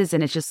faces.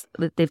 And it's just,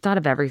 they've thought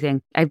of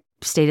everything. I've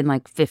stayed in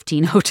like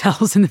 15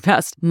 hotels in the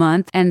past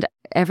month. And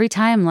every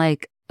time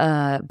like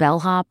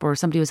bellhop or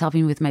somebody was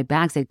helping me with my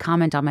bags, they'd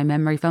comment on my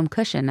memory foam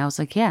cushion. And I was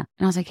like, yeah.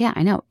 And I was like, yeah,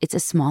 I know it's a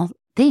small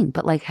thing,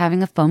 but like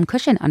having a foam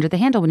cushion under the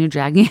handle when you're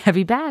dragging a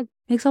heavy bag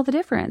makes all the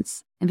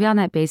difference. And beyond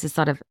that, Base is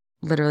thought of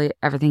literally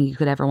everything you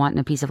could ever want in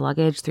a piece of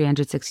luggage: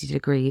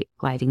 360-degree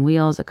gliding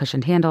wheels, a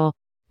cushioned handle,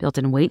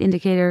 built-in weight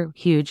indicator,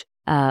 huge,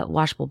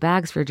 washable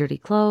bags for dirty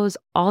clothes,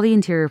 all the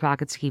interior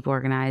pockets to keep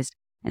organized.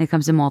 And it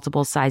comes in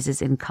multiple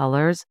sizes and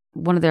colors.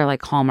 One of their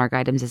like hallmark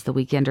items is the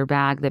weekender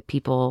bag that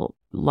people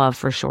love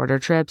for shorter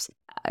trips.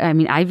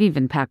 I've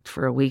even packed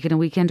for a week in a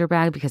weekender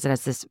bag because it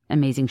has this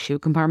amazing shoe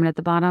compartment at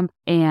the bottom.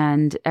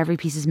 And every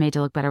piece is made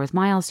to look better with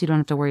miles, so you don't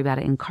have to worry about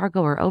it in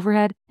cargo or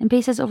overhead. And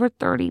Base has over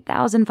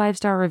 30,000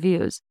 5-star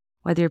reviews.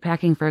 Whether you're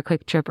packing for a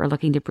quick trip or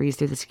looking to breeze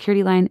through the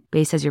security line,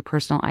 Base has your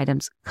personal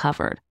items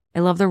covered. I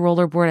love the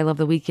rollerboard. I love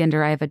the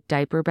weekender. I have a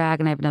diaper bag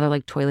and I have another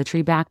like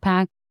toiletry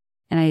backpack.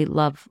 And I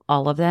love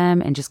all of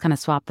them and just kind of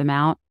swap them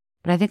out.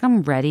 But I think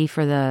I'm ready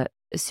for the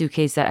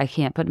suitcase that I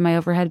can't put in my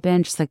overhead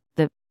bin, just like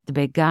the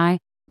big guy.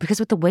 Because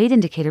with the weight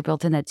indicator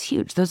built in, that's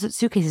huge. Those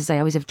suitcases, I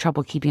always have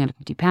trouble keeping under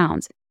 50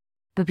 pounds.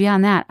 But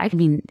beyond that,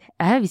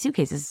 a heavy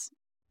suitcase is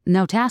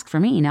no task for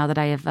me now that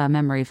I have a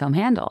memory foam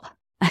handle.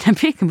 And I'm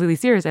being completely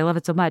serious. I love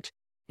it so much.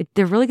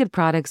 They're really good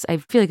products. I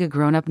feel like a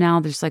grown-up now.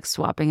 They're just like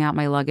swapping out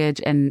my luggage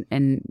and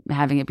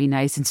having it be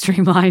nice and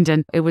streamlined.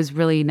 And it was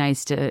really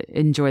nice to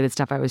enjoy the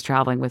stuff I was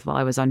traveling with while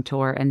I was on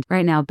tour. And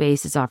right now,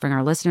 Base is offering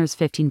our listeners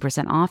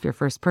 15% off your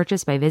first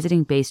purchase by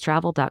visiting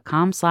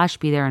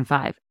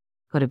basetravel.com/BeThereIn5.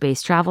 Go to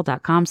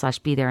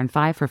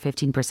basetravel.com/BeThereIn5 for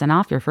 15%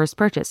 off your first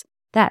purchase.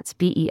 That's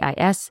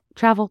BEIS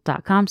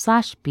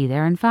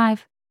travel.com/BeThereIn5.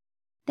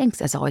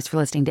 Thanks, as always, for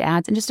listening to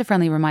ads. And just a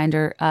friendly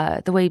reminder,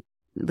 the way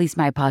at least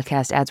my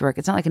podcast ads work,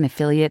 it's not like an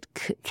affiliate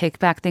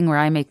kickback thing where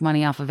I make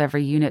money off of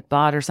every unit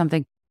bought or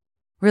something.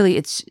 Really,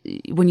 it's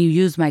when you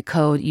use my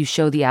code, you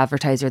show the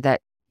advertiser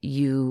that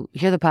you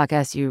hear the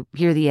podcast, you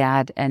hear the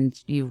ad, and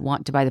you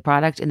want to buy the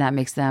product, and that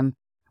makes them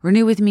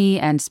renew with me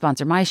and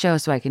sponsor my show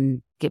so I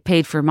can get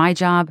paid for my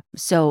job.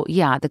 So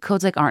yeah, the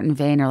codes like aren't in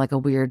vain or like a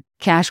weird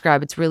cash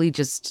grab. It's really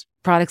just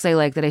products I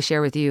like that I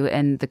share with you,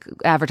 and the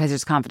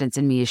advertiser's confidence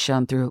in me is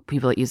shown through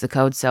people that use the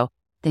code. So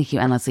thank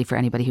you endlessly for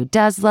anybody who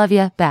does love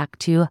you. Back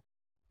to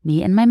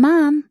me and my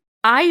mom.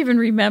 I even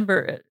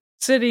remember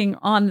sitting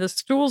on the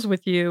stools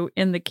with you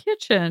in the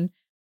kitchen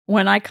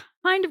when I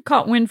kind of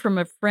caught wind from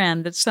a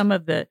friend that some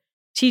of the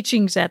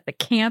teachings at the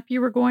camp you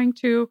were going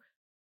to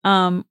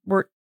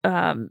were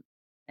not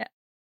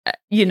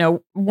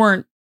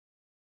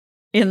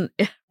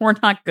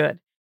good.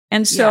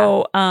 And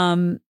so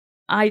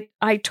I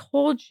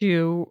told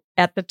you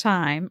at the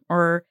time,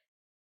 or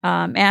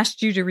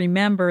asked you to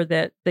remember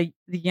that the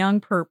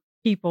young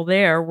people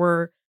there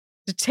were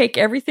to take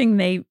everything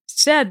they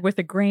said with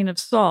a grain of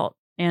salt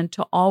and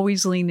to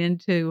always lean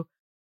into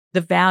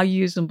the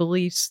values and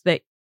beliefs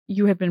that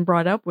you have been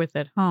brought up with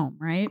at home,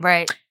 right?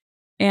 Right.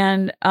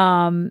 And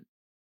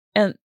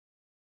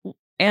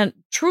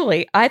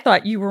truly, I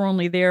thought you were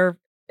only there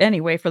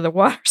anyway for the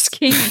water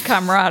skiing and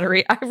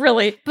camaraderie.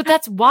 But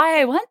that's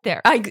why I went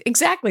there.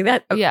 Exactly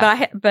that.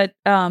 Yeah. But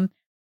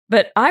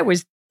I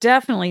was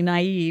definitely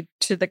naive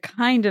to the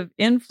kind of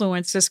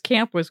influence this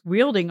camp was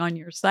wielding on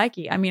your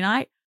psyche.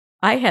 I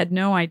had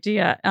no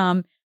idea.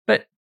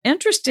 But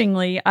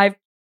interestingly, I've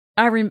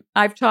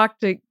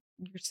talked to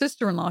your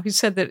sister-in-law who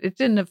said that it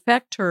didn't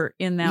affect her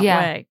in that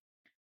way.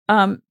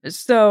 But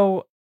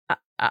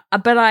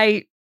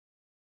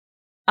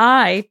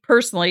I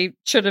personally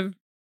should have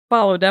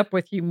followed up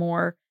with you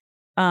more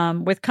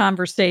with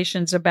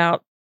conversations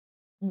about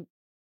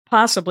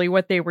possibly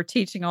what they were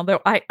teaching.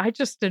 Although I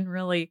just didn't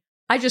really,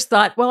 I just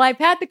thought, well, I've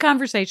had the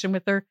conversation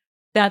with her.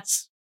 That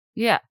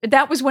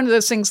was one of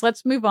those things.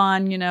 Let's move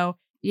on.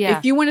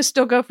 If you want to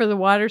still go for the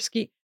water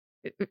skiing,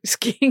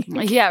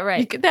 Yeah,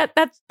 right.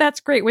 That's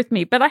great with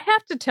me. But I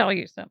have to tell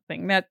you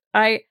something that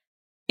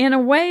in a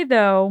way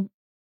though,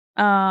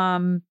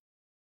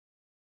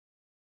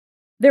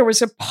 there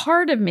was a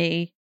part of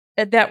me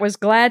that was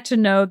glad to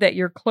know that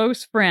your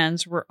close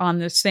friends were on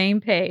the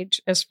same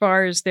page as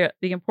far as the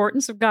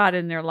importance of God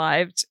in their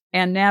lives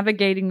and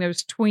navigating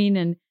those tween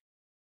and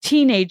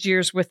teenage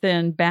years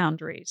within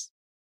boundaries.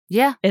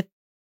 Yeah.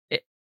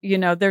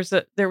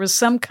 There was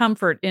some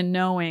comfort in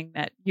knowing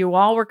that you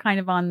all were kind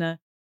of on the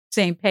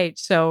same page.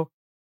 So,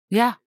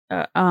 yeah.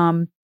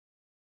 So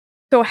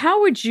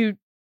how would you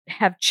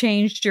have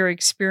changed your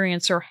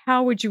experience, or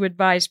how would you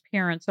advise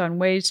parents on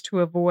ways to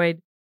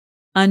avoid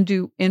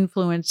undue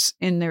influence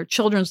in their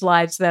children's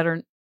lives that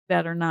are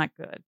not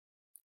good?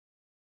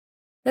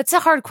 That's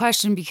a hard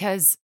question,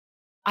 because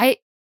I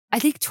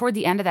think toward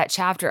the end of that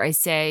chapter, I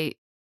say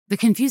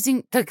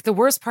the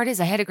worst part is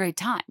I had a great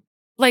time.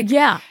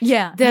 Yeah.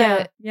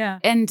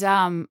 And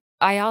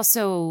I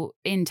also,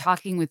 in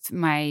talking with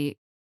my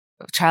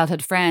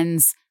childhood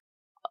friends,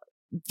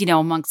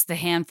 amongst the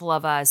handful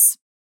of us,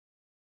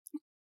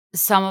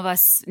 some of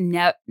us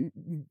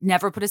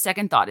never put a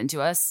second thought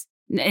into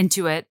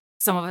it.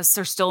 Some of us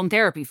are still in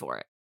therapy for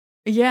it.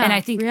 Yeah. And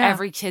I think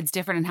every kid's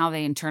different in how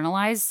they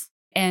internalize.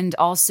 And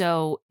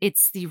also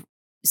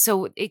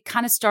so it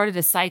kind of started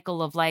a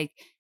cycle of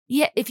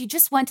if you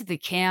just went to the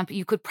camp,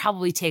 you could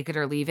probably take it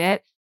or leave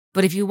it.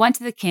 But if you went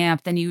to the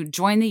camp, then you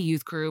joined the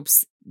youth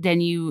groups,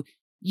 then you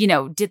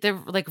did the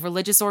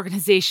religious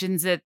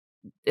organizations at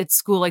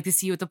school, like the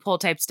See You at the Pole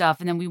type stuff.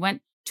 And then we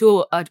went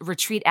to a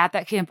retreat at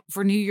that camp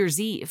for New Year's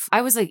Eve.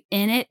 I was in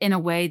it in a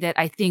way that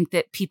I think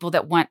that people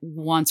that went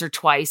once or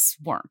twice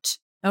weren't.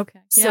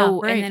 Okay.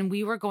 So, and then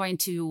we were going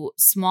to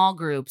small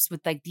groups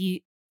with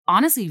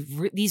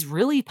these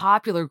really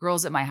popular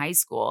girls at my high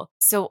school.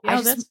 So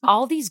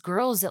all these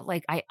girls that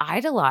I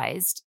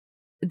idolized,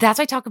 that's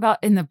what I talk about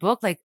in the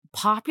book,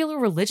 popular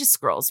religious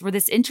girls were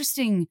this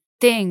interesting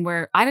thing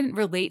where I didn't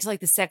relate to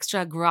the sex,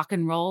 drugs, rock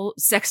and roll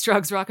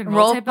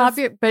type of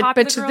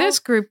but to this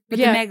group, but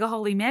the mega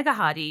holy, mega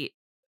hottie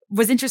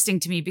was interesting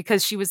to me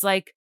because she was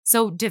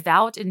so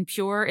devout and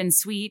pure and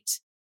sweet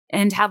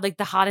and had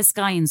the hottest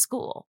guy in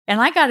school.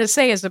 And I got to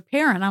say, as a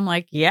parent, I'm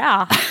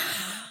yeah,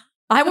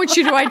 I want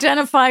you to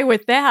identify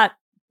with that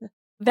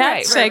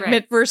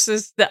segment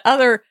versus the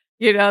other,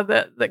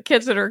 the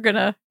kids that are going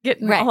to get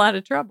in a lot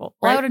of trouble.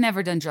 Well, I would have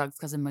never done drugs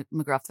because of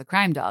McGruff the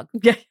crime dog.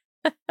 Yeah.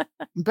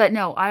 But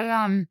no,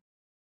 I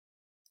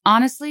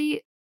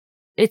honestly,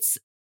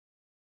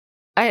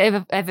 I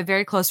have a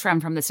very close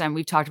friend from this time.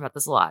 We've talked about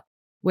this a lot,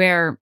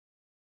 where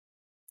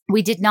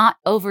we did not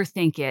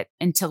overthink it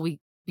until we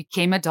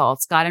became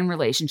adults, got in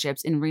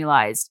relationships, and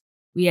realized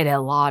we had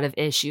a lot of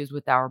issues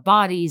with our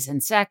bodies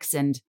and sex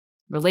and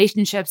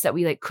relationships that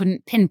we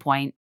couldn't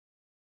pinpoint.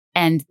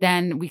 And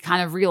then we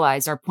kind of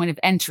realized our point of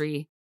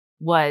entry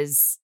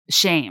was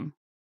shame.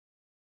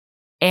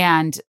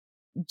 And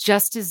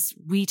just as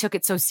we took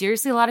it so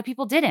seriously, a lot of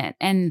people didn't.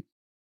 And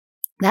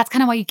that's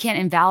kind of why you can't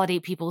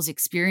invalidate people's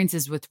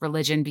experiences with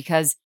religion,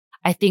 because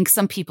I think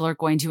some people are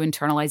going to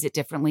internalize it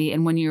differently.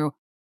 And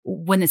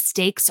when the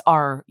stakes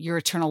are your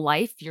eternal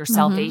life, your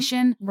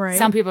salvation,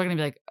 some people are going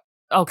to be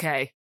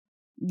okay,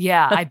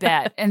 yeah, I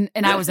bet. And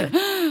I was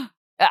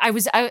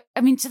I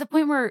mean, to the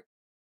point where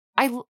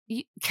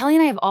Kelly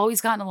and I have always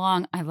gotten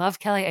along. I love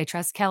Kelly. I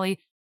trust Kelly.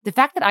 The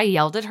fact that I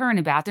yelled at her in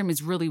a bathroom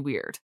is really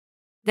weird.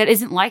 That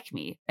isn't like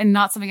me and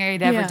not something I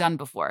had ever done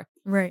before.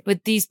 Right.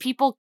 But these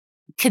people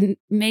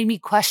made me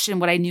question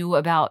what I knew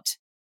about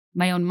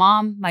my own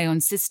mom, my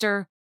own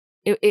sister.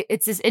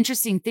 It's this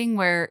interesting thing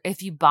where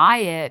if you buy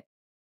it,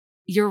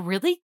 you're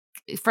really,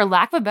 for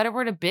lack of a better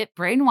word, a bit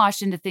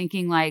brainwashed into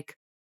thinking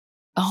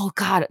oh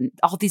God,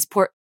 all these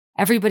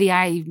everybody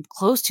I'm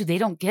close to, they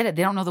don't get it.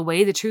 They don't know the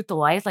way, the truth, the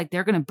life.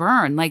 They're going to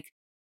burn.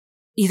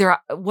 Either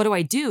what do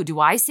I do? Do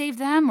I save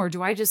them, or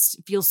do I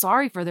just feel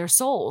sorry for their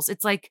souls?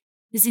 It's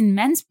this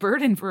immense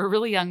burden for a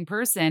really young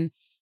person.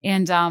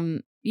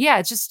 And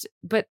it's just,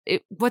 but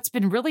what's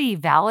been really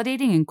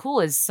validating and cool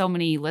is so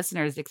many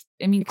listeners,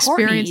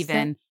 Courtney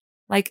even,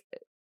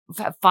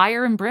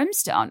 fire and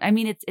brimstone. I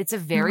mean, it's a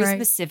very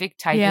specific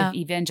type of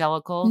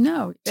evangelical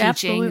teaching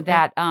absolutely.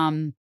 that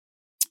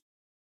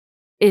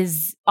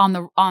is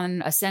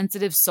on a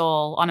sensitive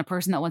soul, on a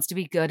person that wants to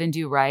be good and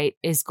do right,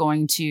 is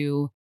going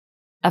to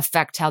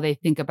affect how they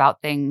think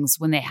about things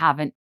when they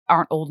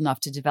aren't old enough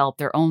to develop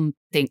their own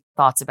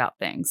thoughts about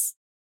things.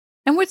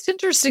 And what's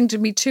interesting to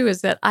me too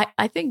is that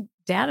I think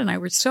Dad and I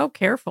were so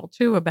careful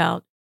too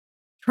about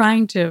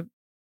trying to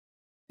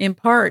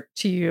impart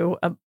to you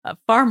a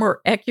far more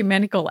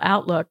ecumenical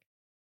outlook,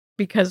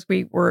 because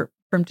we were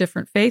from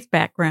different faith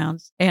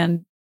backgrounds,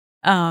 and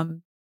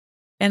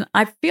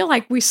I feel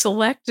like we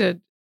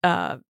selected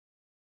a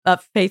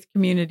faith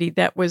community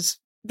that was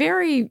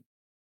very,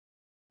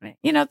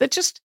 that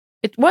just,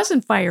 it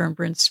wasn't fire and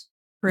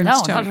Prince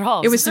No, Tony. not at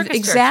all. It was a the circus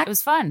church. exact. It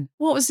was fun.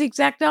 Well, it was the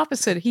exact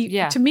opposite.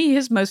 Yeah. To me,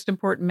 his most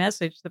important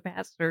message, the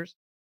pastors,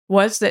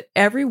 was that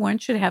everyone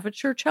should have a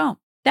church home.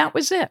 That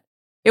was it.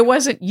 It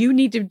wasn't, you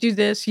need to do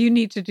this, you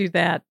need to do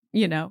that.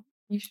 You know,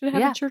 you should have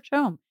Yeah. a church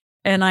home.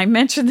 And I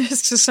mentioned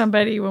this to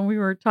somebody when we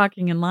were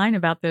talking in line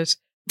about this.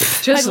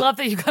 I love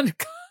that you got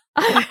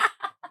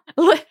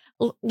to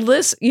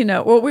listen, you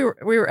know, well,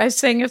 I was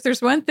saying, if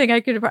there's one thing I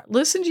could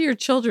listen to your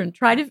children,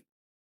 try to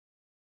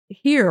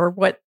hear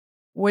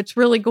what's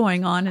really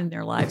going on in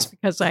their lives,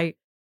 because I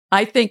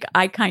think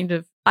I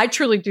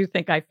truly do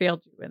think I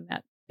failed you in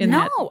that.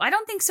 No, I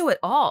don't think so at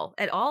all.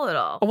 At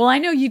all. Well, I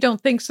know you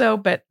don't think so,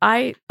 but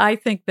I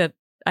think that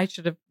I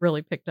should have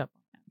really picked up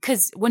on that.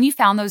 Because when you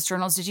found those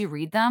journals, did you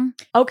read them?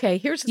 Okay,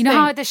 here's the thing. You know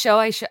how at the show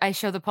I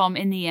show the poem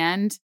In the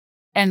End,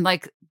 and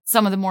like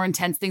some of the more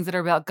intense things that are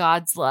about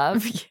God's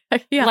love.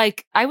 Yeah.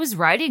 Like I was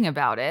writing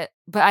about it,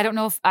 but I don't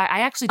know if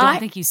I actually don't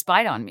think you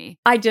spied on me.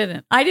 I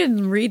didn't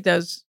read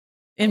those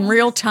in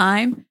real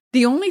time.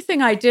 The only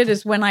thing I did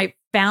is when I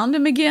found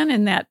them again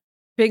in that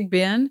big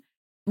bin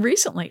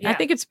recently. Yeah. I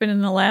think it's been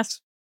in the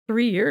last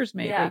 3 years,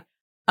 maybe. Yeah.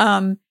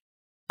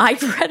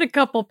 I've read a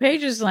couple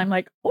pages and I'm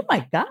like, oh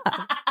my God,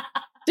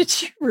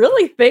 did you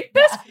really think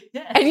this?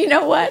 And you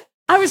know what?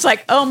 I was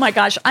like, oh my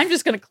gosh, I'm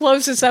just going to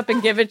close this up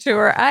and give it to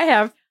her.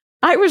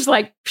 I was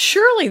like,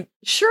 surely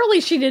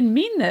she didn't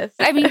mean this.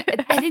 I mean,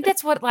 I think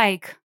that's what,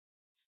 like,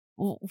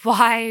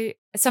 why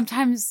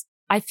sometimes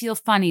I feel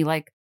funny.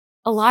 Like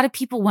a lot of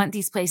people went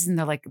these places and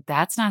they're like,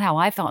 that's not how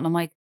I felt. And I'm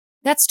like,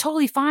 that's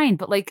totally fine.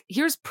 But like,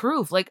 here's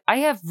proof. Like I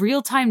have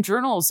real-time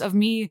journals of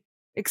me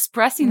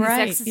expressing this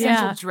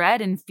existential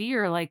dread and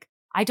fear. Like,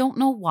 I don't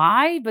know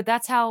why, but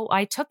that's how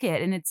I took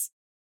it. And it's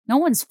no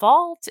one's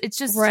fault. It's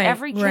just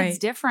every kid's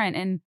different.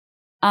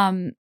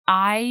 And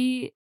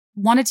I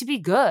wanted to be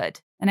good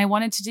and I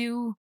wanted to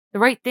do the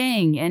right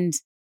thing. And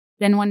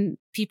then when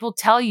people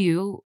tell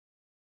you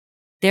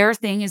their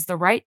thing is the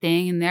right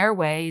thing and their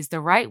way is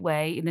the right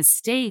way, and the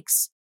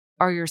stakes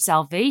are your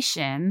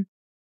salvation,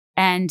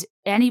 and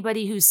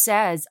anybody who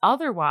says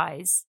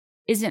otherwise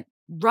isn't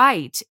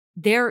right,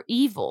 they're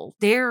evil.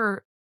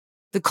 They're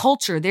the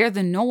culture. They're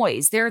the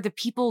noise. They're the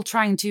people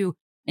trying to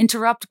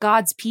interrupt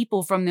God's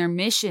people from their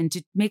mission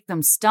to make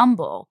them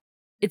stumble.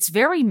 It's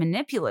very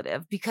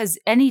manipulative because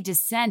any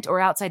dissent or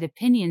outside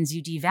opinions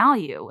you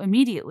devalue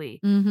immediately.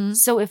 Mm-hmm.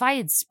 So if I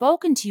had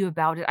spoken to you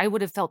about it, I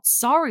would have felt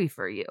sorry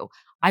for you.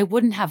 I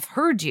wouldn't have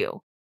heard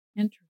you.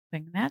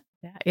 Interesting.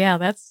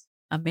 That's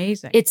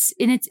amazing. It's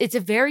a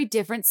very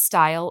different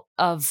style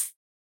of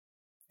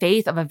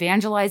faith, of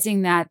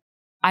evangelizing that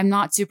I'm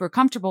not super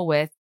comfortable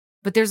with.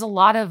 But there's a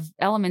lot of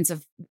elements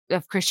of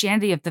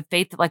Christianity, of the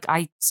faith that like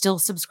I still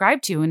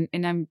subscribe to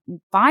and I'm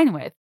fine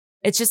with.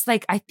 It's just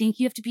like, I think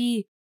you have to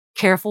be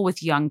careful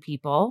with young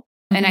people.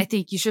 Mm-hmm. And I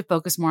think you should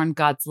focus more on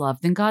God's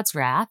love than God's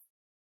wrath.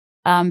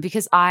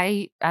 Because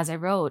as I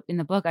wrote in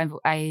the book,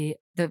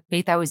 the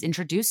faith I was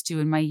introduced to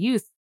in my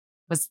youth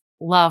was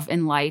love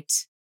and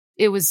light.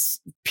 It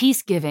was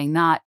peace giving,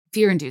 not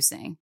fear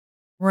inducing.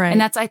 Right. And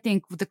that's, I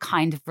think, the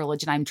kind of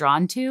religion I'm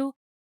drawn to.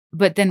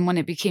 But then when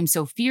it became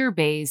so fear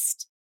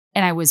based,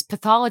 and I was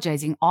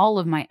pathologizing all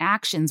of my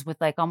actions with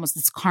like almost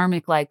this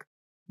karmic, like,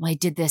 well, I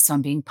did this, so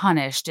I'm being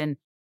punished. And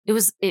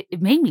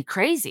it made me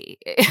crazy.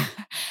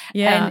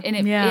 Yeah.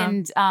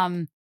 And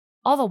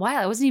all the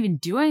while I wasn't even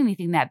doing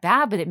anything that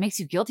bad, but it makes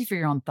you guilty for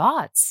your own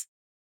thoughts.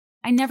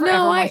 I never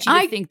ever want you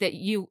to think that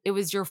it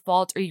was your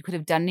fault or you could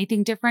have done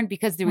anything different,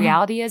 because the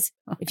reality is,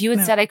 if you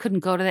had said I couldn't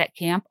go to that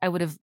camp, I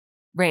would have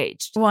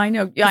raged. Well, I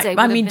know.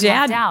 I mean,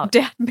 Dad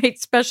made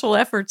special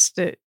efforts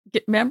to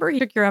get. Remember, he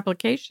took your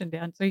application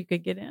down so you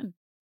could get in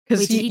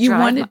because you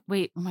wanted.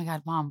 Wait, oh my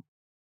God, Mom!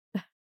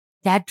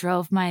 Dad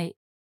drove my.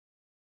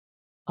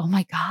 Oh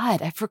my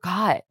God, I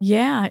forgot.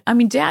 Yeah, I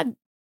mean, Dad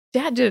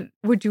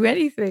would do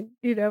anything,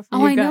 you know.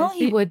 For you guys. Know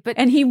he would, but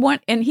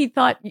he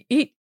thought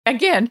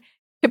again.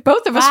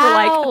 Both of us were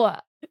like,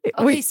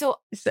 okay, so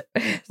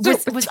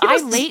was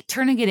I late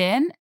turning it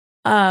in?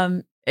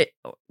 Well,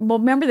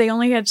 remember they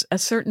only had a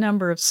certain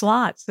number of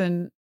slots,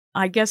 and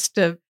I guess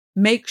to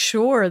make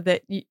sure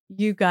that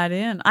you got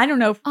in. I don't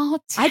know.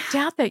 I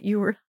doubt that you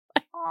were.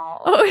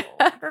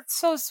 That's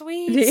so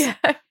sweet. Yeah,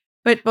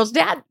 but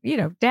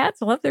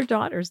dads love their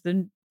daughters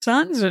and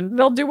sons, and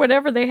they'll do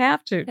whatever they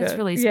have to. It's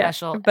really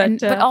special. Yeah,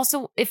 but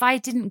also, if I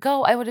didn't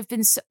go, I would have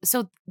been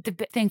so. The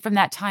big thing from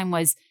that time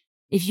was,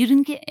 if you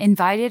didn't get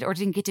invited or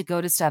didn't get to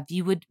go to stuff,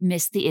 you would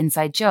miss the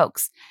inside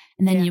jokes.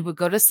 And then you would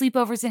go to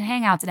sleepovers and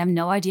hangouts and have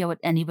no idea what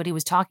anybody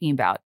was talking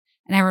about.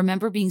 And I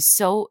remember being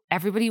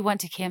everybody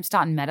went to Camp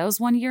Staunton Meadows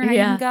one year and I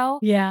didn't go.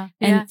 Yeah.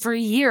 And for a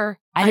year,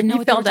 I didn't know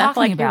what they were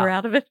talking about. You were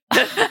out of it.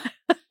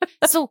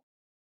 So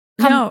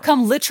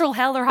come literal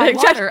hell or high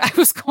water, I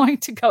was going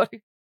to go to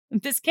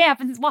this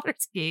camp and water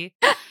ski.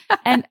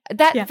 And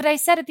but I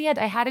said at the end,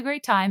 I had a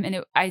great time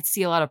and I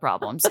see a lot of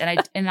problems and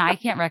I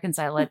can't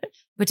reconcile it.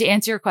 But to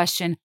answer your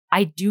question,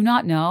 I do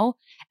not know.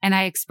 And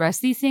I express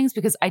these things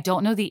because I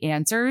don't know the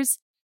answers,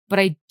 but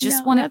I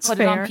just want to put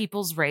it on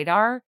people's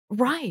radar.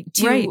 Right.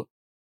 To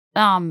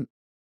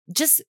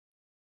just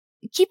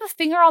keep a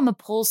finger on the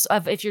pulse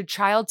of if your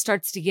child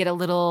starts to get a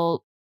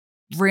little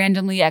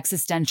randomly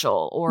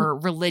existential or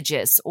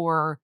religious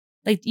or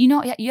like, you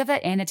have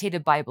that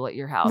annotated Bible at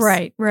your house.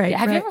 Right.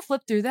 Have you ever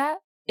flipped through that?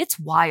 It's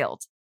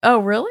wild. Oh,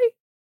 really?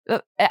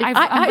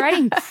 I'm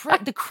writing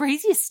the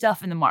craziest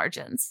stuff in the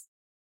margins.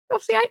 Well,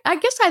 see, I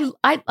guess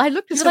I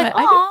looked at You're some. like,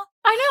 oh,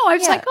 I know. I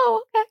was like,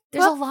 oh, okay.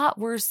 There's a lot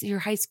worse your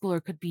high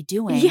schooler could be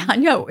doing. Yeah,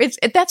 no,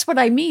 that's what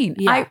I mean.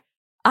 Yeah.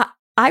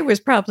 I was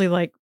probably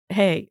like,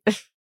 hey,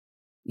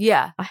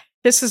 yeah,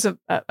 this is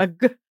a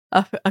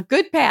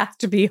good path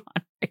to be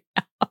on right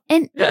now.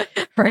 And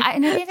right. I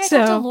think I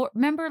talked to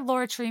remember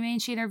Laura Tremaine?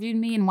 She interviewed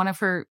me, and one of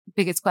her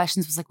biggest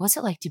questions was like, "What's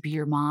it like to be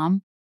your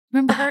mom?"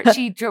 Remember her?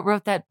 She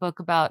wrote that book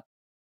about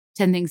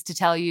 10 things to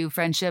tell you,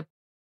 friendship.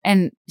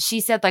 And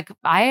she said, like,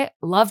 I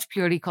loved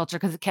purity culture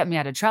because it kept me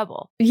out of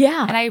trouble.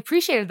 Yeah. And I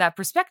appreciated that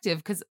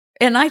perspective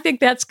and I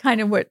think that's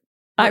kind of what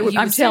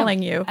I'm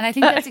telling you. And I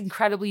think that's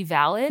incredibly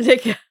valid.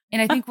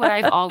 And I think what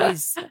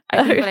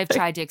I've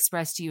tried to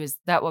express to you is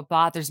that what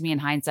bothers me in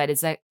hindsight is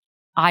that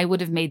I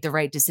would have made the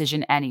right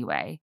decision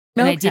anyway.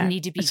 And I didn't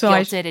need to be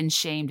guilted and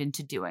shamed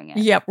into doing it.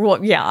 Yeah.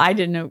 Well, yeah, I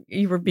didn't know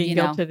you were being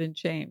guilted and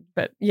shamed,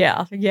 but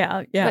yeah.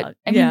 But,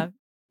 I mean,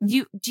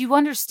 do you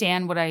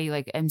understand what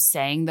I am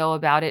saying though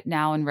about it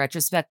now in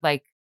retrospect?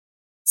 Like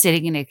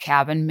sitting in a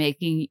cabin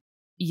making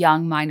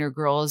young minor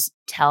girls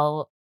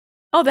tell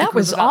that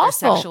was about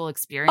awful. Their sexual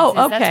experiences.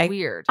 Oh, okay. That's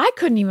weird. I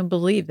couldn't even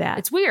believe that.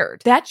 It's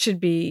weird. That should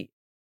be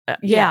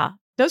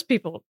those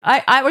people.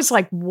 I was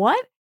like,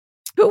 what?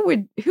 Who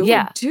would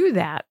do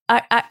that?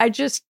 I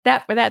just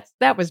that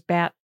was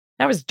bad.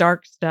 That was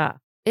dark stuff.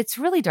 It's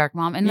really dark,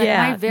 Mom. And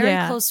my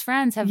very close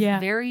friends have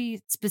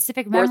very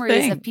specific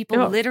memories of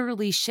people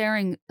literally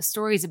sharing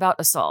stories about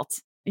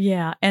assault.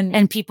 Yeah.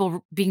 And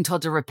people being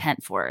told to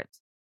repent for it.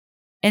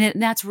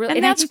 And that's really,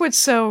 and that's what's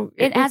so,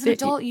 and as an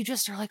adult, you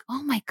just are like,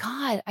 oh my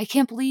God, I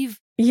can't believe.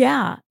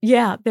 Yeah.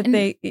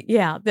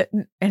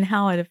 And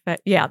how it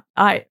affects. Yeah.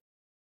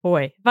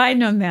 Boy, if I had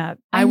known that,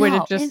 I would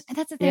have just. And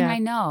that's the thing I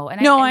know.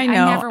 And I know. I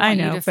never want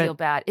you to feel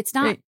bad. It's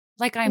not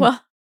like I'm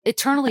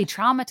eternally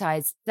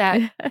traumatized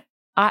that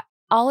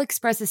I'll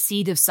express a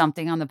seed of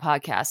something on the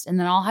podcast and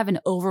then I'll have an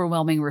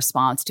overwhelming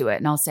response to it.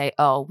 And I'll say,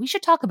 oh, we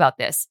should talk about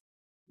this.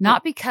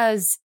 Not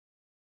because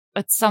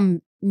it's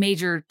some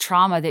major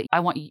trauma that I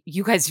want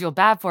you guys to feel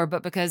bad for,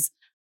 but because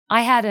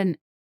I had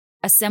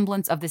a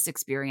semblance of this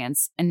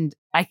experience and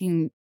I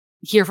can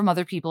hear from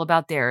other people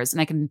about theirs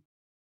and I can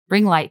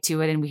bring light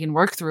to it and we can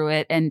work through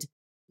it. And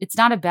it's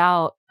not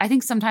about, I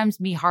think sometimes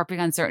me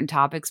harping on certain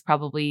topics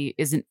probably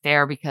isn't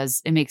fair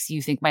because it makes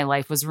you think my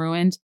life was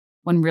ruined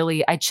when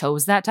really I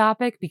chose that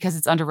topic because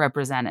it's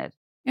underrepresented.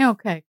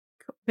 Okay.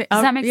 Does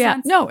that make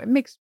sense? No, it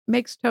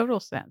makes total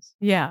sense.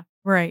 Yeah.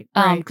 Right.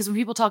 Because when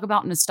people talk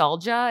about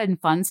nostalgia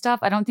and fun stuff,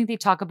 I don't think they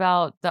talk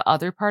about the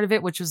other part of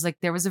it, which was like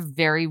there was a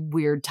very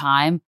weird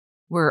time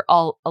where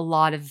a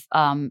lot of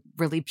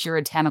really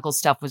puritanical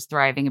stuff was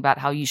thriving about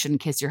how you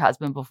shouldn't kiss your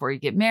husband before you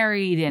get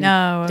married and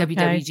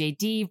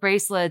WWJD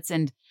bracelets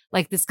and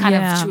like this kind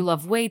of true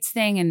love waits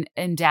thing.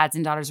 And dads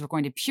and daughters were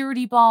going to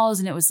purity balls.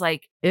 And it was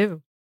like,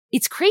 ew,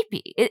 it's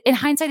creepy. In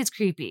hindsight, it's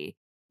creepy.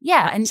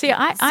 Yeah. And see,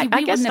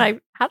 I guess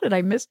how did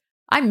I miss?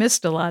 I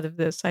missed a lot of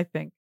this, I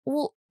think.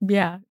 Well,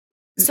 yeah.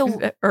 So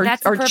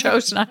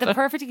chose not the to.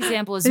 perfect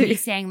example is me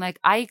saying like,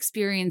 I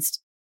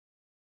experienced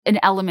an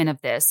element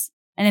of this.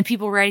 And then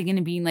people writing in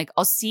and being like,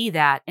 I'll see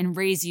that and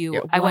raise you.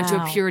 Wow. I went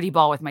to a purity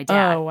ball with my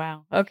dad. Oh,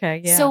 wow.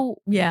 Okay. Yeah.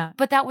 So,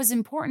 but that was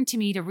important to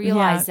me to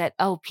realize that,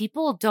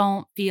 people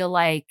don't feel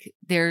like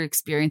their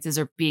experiences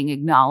are being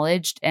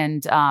acknowledged.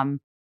 And I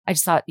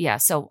just thought,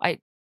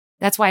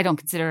 that's why I don't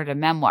consider it a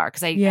memoir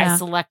because I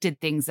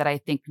selected things that I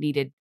think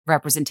needed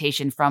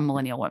representation from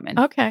millennial women.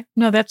 Okay.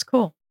 No, that's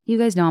cool. You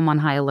guys know I'm on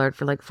high alert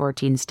for like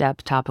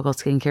 14-step topical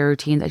skincare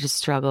routines. I just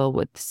struggle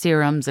with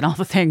serums and all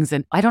the things.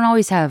 And I don't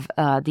always have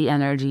the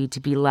energy to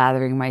be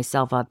lathering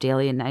myself up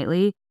daily and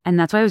nightly. And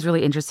that's why I was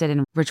really interested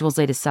in Ritual's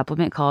latest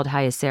supplement called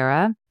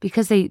Hyacera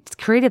because they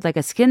created like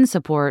a skin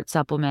support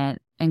supplement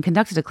and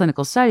conducted a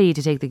clinical study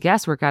to take the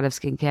guesswork out of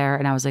skincare.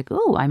 And I was like,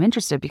 oh, I'm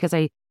interested because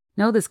I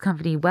know this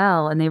company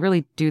well and they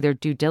really do their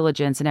due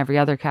diligence in every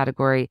other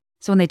category.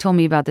 So when they told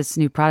me about this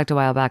new product a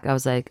while back, I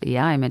was like,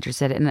 yeah, I'm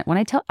interested. And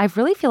when I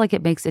really feel like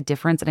it makes a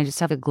difference and I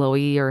just have a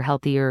glowy or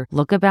healthier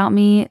look about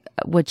me,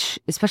 which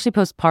especially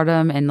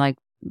postpartum and like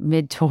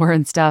mid-tour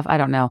and stuff, I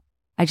don't know.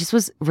 I just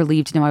was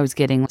relieved to know I was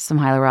getting some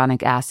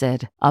hyaluronic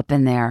acid up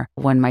in there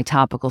when my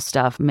topical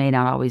stuff may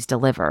not always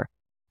deliver.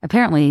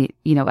 Apparently,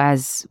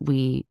 as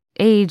we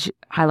age,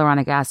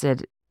 hyaluronic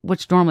acid,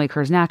 which normally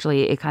occurs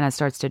naturally, it kind of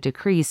starts to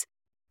decrease.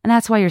 And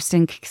that's why your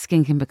skin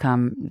can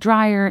become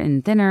drier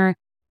and thinner.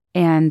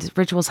 And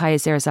Ritual's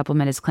Hyacera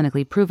supplement is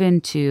clinically proven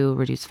to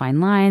reduce fine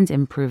lines,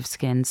 improve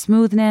skin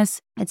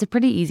smoothness. It's a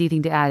pretty easy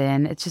thing to add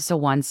in. It's just a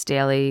once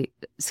daily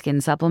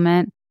skin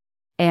supplement.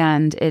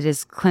 And it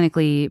is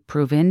clinically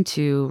proven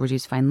to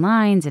reduce fine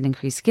lines and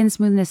increase skin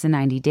smoothness in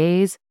 90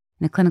 days.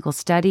 In a clinical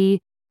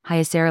study,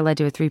 Hyacera led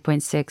to a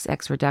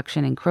 3.6x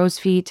reduction in crow's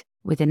feet,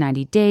 within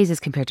 90 days as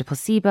compared to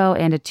placebo,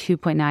 and a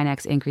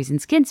 2.9x increase in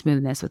skin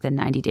smoothness within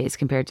 90 days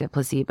compared to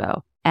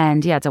placebo.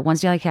 And yeah, it's a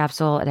once daily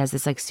capsule. It has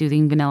this like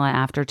soothing vanilla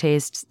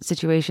aftertaste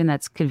situation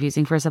that's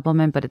confusing for a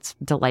supplement, but it's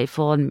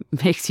delightful and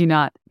makes you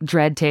not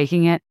dread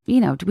taking it.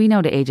 You know, we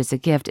know to age is a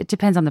gift. It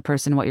depends on the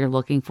person, what you're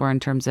looking for in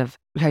terms of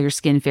how your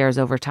skin fares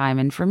over time.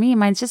 And for me,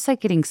 mine's just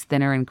like getting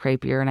thinner and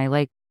crepeier. And I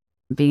like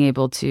being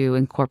able to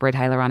incorporate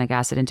hyaluronic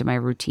acid into my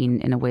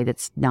routine in a way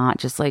that's not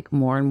just like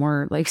more and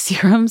more like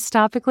serums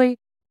topically.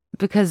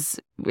 Because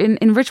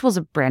in Ritual's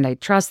a brand I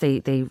trust,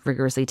 they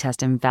rigorously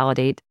test and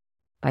validate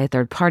by a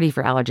third party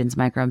for allergens,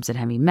 microbes, and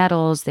heavy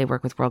metals. They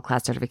work with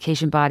world-class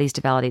certification bodies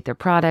to validate their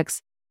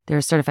products. They're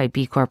a certified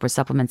B Corp with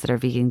supplements that are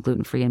vegan,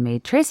 gluten-free, and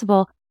made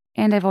traceable.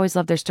 And I've always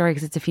loved their story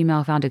because it's a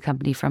female-founded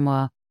company from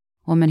a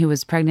woman who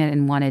was pregnant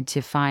and wanted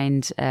to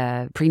find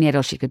a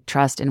prenatal she could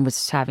trust and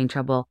was having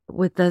trouble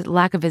with the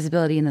lack of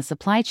visibility in the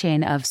supply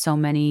chain of so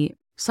many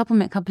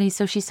supplement companies.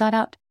 So she sought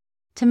out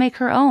to make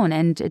her own.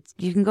 And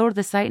you can go to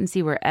the site and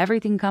see where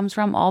everything comes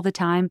from all the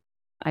time.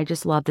 I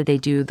just love that they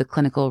do the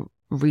clinical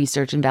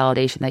research and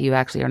validation that you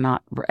actually are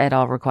not at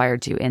all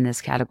required to in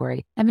this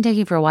category. I've been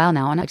taking for a while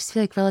now, and I just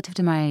feel like relative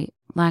to my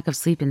lack of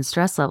sleep and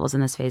stress levels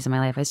in this phase of my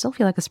life, I still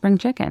feel like a spring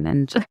chicken.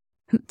 And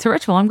to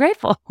Ritual, I'm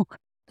grateful.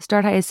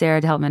 Start Hyacera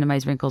to help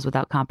minimize wrinkles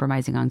without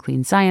compromising on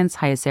clean science.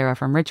 Hyacera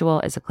from Ritual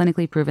is a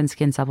clinically proven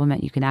skin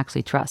supplement you can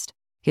actually trust.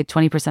 Get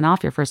 20%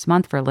 off your first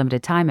month for a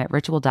limited time at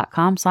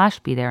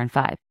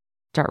ritual.com/BeThereIn5.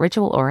 Start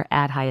Ritual or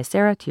add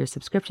Hyacera to your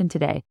subscription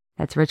today.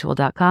 That's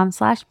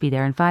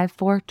ritual.com/BeThereIn5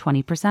 for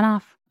 20%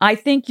 off. I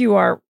think you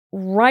are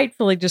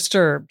rightfully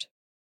disturbed,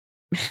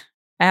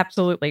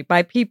 absolutely,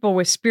 by people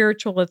with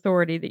spiritual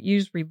authority that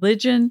use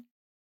religion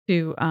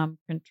to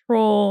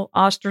control,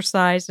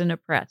 ostracize, and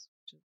oppress.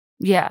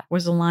 Yeah,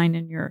 was a line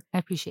in your. I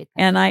appreciate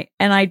that.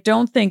 And I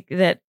don't think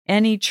that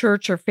any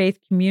church or faith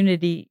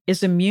community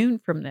is immune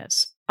from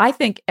this. I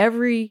think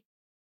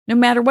no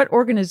matter what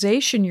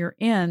organization you're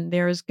in,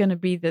 there is going to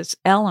be this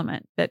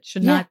element that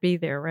should not be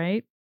there,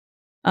 right?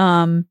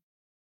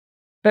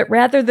 But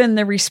rather than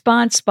the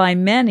response by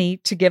many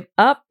to give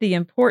up the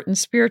important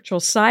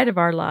spiritual side of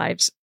our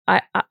lives,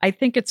 I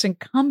think it's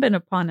incumbent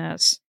upon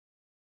us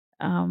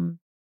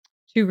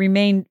to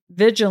remain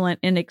vigilant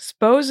in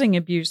exposing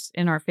abuse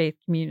in our faith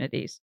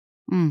communities.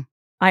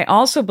 I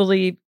also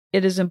believe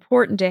it is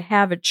important to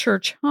have a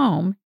church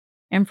home,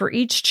 and for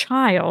each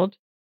child,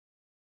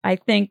 I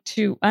think,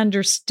 to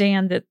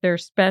understand that they're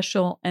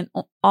special and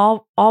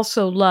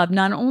also loved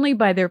not only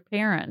by their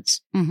parents,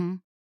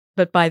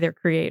 but by their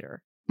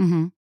Creator.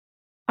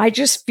 I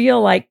just feel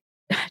like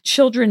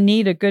children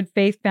need a good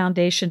faith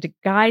foundation to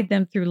guide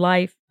them through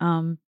life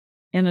in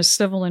a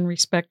civil and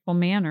respectful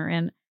manner.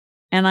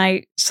 And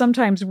I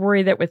sometimes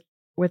worry that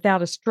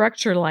without a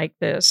structure like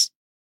this,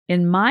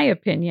 in my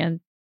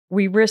opinion,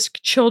 we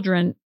risk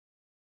children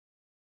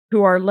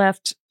who are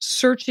left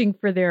searching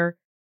for their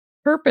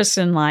purpose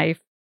in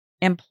life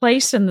and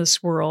place in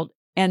this world,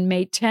 and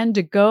may tend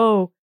to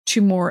go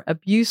to more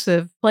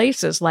abusive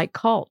places like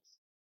cults.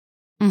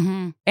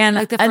 And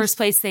like the first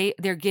place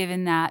they're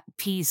given that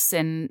peace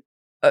and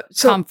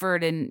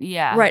comfort and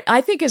right.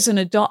 I think as an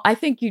adult, I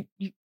think you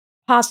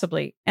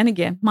possibly, and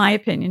again, my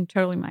opinion,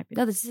 totally my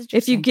opinion. No, this is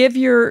interesting.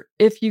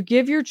 If you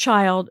give your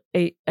child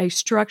a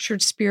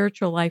structured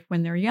spiritual life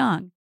when they're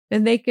young,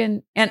 then they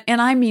can, and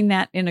I mean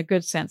that in a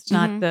good sense,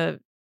 not the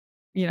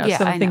some of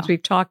the things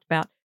we've talked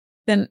about.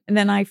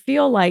 Then I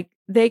feel like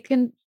they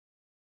can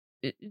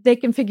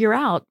figure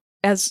out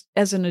as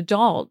an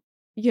adult,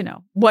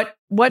 what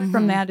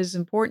from that is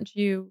important to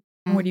you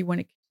and what do you want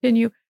to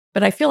continue.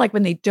 But I feel like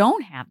when they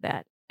don't have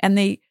that and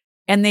they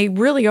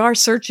really are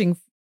searching,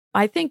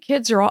 I think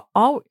kids are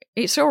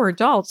so are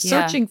adults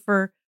searching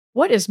for,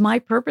 what is my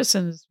purpose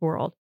in this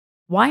world?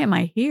 Why am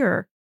I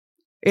here?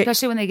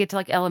 Especially when they get to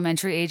like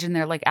elementary age and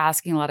they're like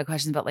asking a lot of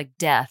questions about like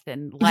death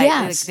and life.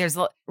 Yes. Like, there's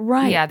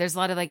right. Yeah, there's a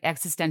lot of like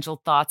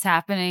existential thoughts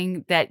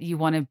happening that you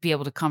want to be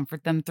able to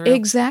comfort them through.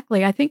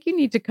 Exactly. I think you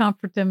need to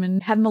comfort them,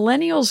 and have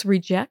millennials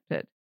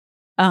rejected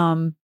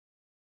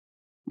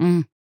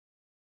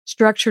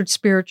structured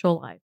spiritual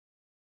life.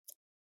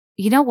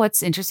 You know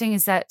what's interesting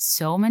is that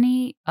so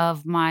many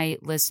of my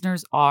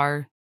listeners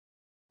are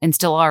and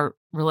still are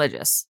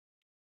religious.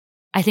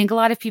 I think a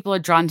lot of people are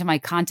drawn to my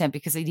content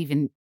because it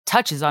even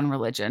touches on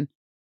religion,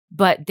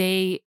 but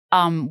they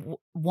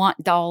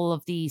want all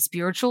of the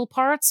spiritual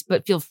parts,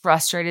 but feel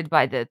frustrated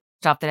by the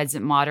stuff that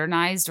isn't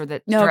modernized or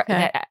that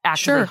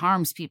actively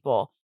harms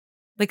people.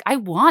 Like, I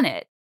want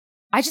it.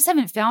 I just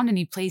haven't found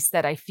any place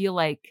that I feel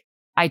like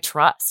I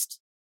trust.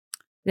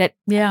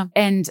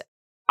 And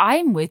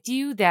I'm with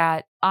you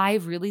that I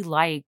really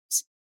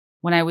liked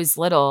when I was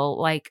little,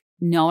 like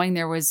knowing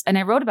there was, and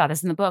I wrote about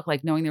this in the book,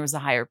 like knowing there was a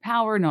higher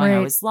power, knowing I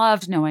was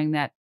loved, knowing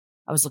that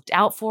I was looked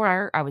out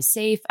for, I was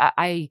safe.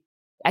 I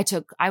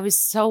was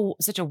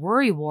such a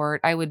worrywart.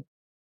 I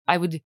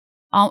would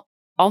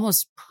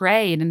almost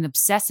pray in an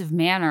obsessive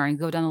manner and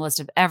go down the list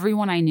of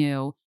everyone I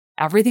knew,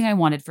 everything I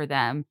wanted for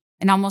them,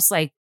 and almost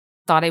like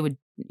thought I would,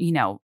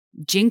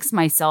 jinx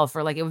myself,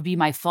 or like it would be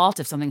my fault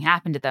if something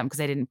happened to them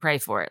because I didn't pray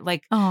for it.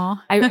 Like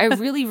Aw. I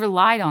really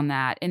relied on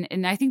that.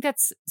 And I think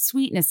that's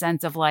sweet in a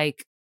sense of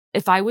like,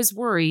 if I was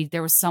worried,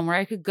 there was somewhere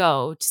I could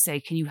go to say,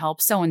 can you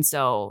help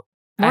so-and-so?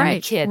 I'm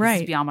a kid.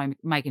 This is beyond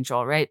my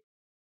control, right?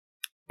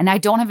 And I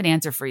don't have an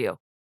answer for you.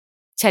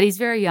 Teddy's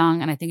very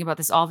young, and I think about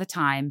this all the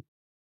time.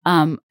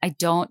 I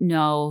don't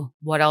know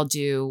what I'll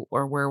do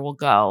or where we'll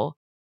go.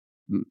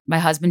 My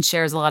husband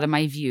shares a lot of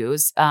my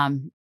views.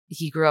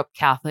 He grew up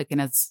Catholic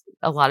and has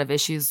a lot of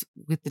issues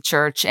with the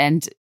church.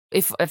 And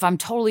if I'm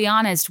totally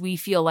honest, we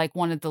feel like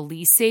one of the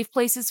least safe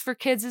places for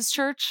kids is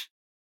church.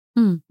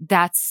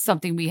 That's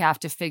something we have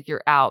to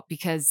figure out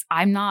because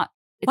I'm not.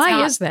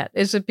 Why is that?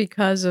 Is it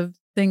because of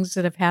things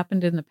that have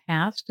happened in the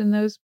past in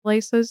those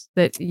places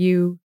that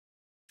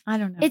I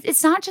don't know.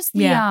 It's not just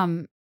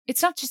the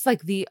it's not just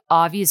like the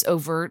obvious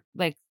overt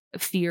like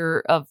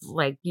fear of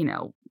like,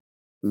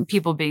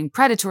 people being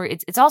predatory.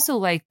 It's also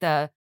like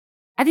I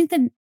think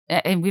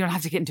and we don't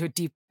have to get into a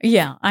deep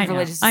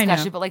religious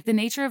discussion, but like the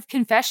nature of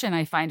confession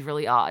I find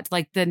really odd.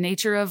 Like the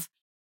nature of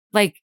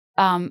like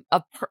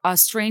a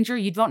stranger,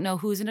 you don't know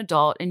who's an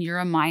adult and you're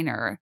a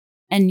minor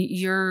and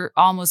you're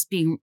almost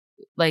being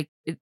like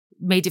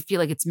made to feel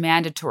like it's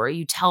mandatory.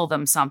 You tell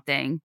them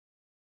something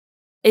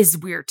is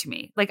weird to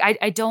me. Like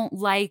I don't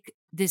like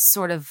this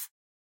sort of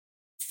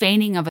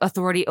feigning of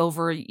authority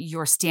over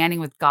your standing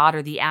with God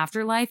or the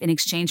afterlife in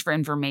exchange for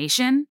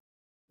information.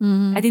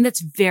 Mm-hmm. I think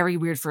that's very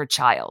weird for a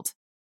child.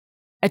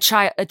 A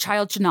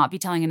child should not be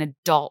telling an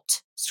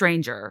adult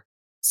stranger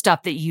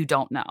stuff that you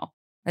don't know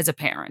as a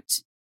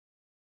parent.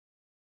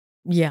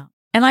 Yeah.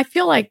 And I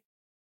feel like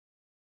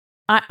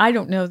I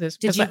don't know this.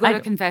 Did you go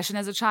to confession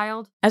as a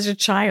child? As a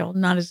child,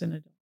 not as an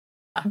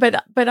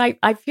adult. But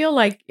I feel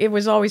like it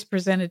was always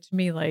presented to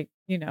me like,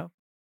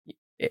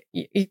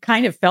 you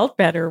kind of felt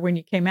better when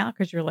you came out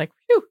because you're like,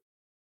 phew,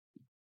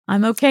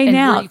 I'm okay and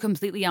now. Were you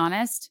completely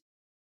honest?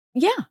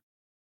 Yeah.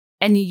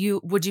 And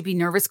would you be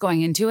nervous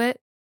going into it?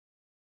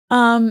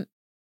 No,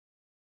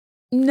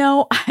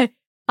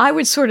 I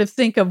would sort of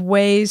think of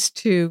ways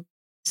to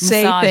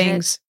say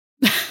things.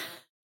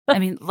 I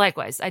mean,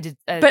 likewise, I did.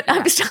 But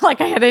it's not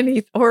like I had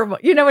any horrible,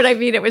 you know what I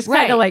mean? It was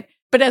kind of like,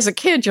 but as a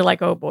kid, you're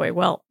like, oh boy,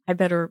 well,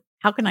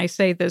 how can I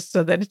say this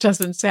so that it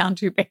doesn't sound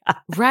too bad?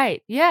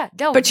 Right. Yeah.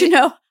 No, but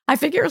I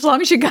figure as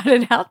long as you got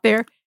it out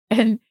there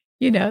and,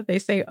 they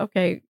say,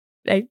 okay,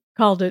 they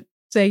called it,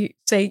 say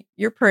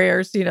your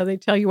prayers, they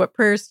tell you what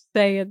prayers to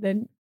say and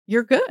then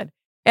you're good.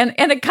 And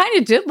it kind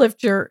of did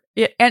lift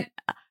and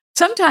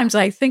sometimes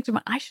I think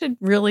I should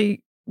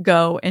really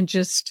go and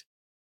just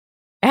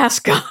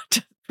ask God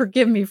to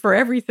forgive me for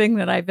everything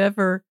that I've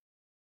ever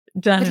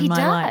done in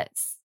my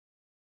life.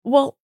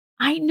 Well,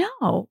 I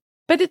know,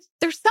 but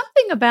there's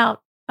something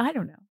about, I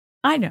don't know.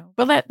 I know.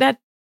 Well, that's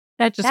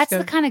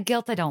the kind of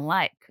guilt I don't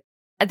like.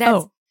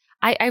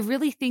 I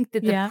really think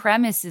that the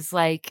premise is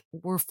like,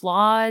 we're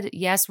flawed.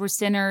 Yes, we're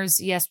sinners.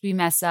 Yes, we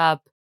mess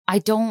up. I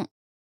don't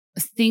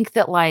think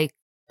that like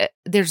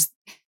there's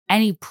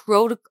any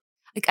protocol.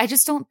 Like, I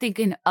just don't think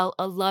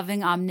a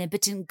loving,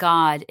 omnipotent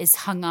God is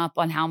hung up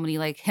on how many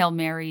like Hail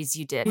Marys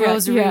you did,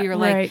 rosary, or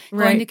like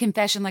going to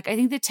confession. Like, I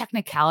think the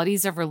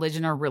technicalities of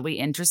religion are really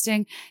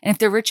interesting. And if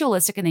they're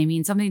ritualistic and they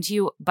mean something to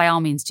you, by all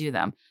means do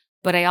them.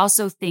 But I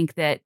also think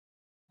that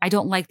I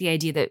don't like the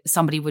idea that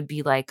somebody would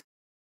be like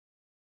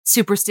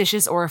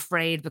superstitious or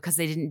afraid because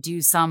they didn't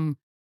do some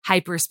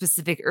hyper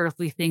specific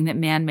earthly thing that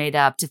man made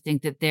up to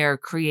think that their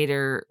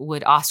creator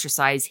would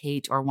ostracize,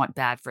 hate, or want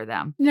bad for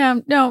them.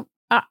 No,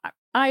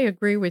 I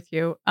agree with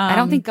you. I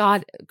don't think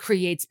God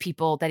creates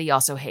people that he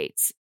also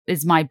hates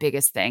is my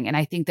biggest thing. And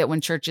I think that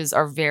when churches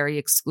are very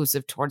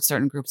exclusive towards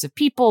certain groups of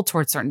people,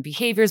 towards certain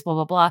behaviors, blah,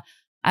 blah, blah,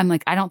 I'm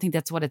like, I don't think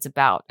that's what it's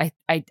about.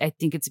 I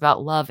think it's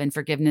about love and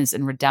forgiveness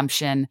and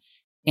redemption.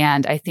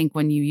 And I think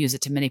when you use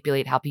it to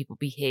manipulate how people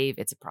behave,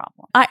 it's a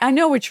problem. I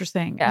know what you're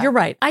saying. Yeah. You're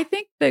right. I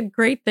think the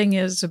great thing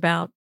is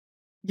about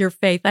your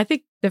faith. I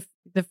think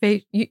the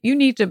faith, you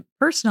need to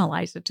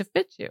personalize it to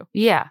fit you.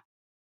 Yeah.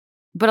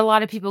 But a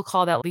lot of people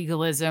call that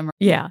legalism.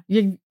 Yeah.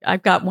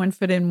 I've got one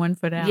foot in, one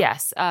foot out.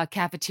 Yes.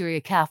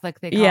 Cafeteria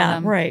Catholic, they call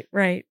them. Right.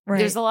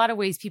 There's a lot of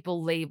ways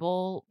people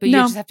label, but you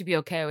just have to be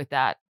okay with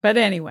that. But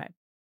anyway.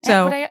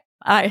 So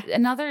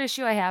another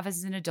issue I have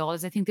as an adult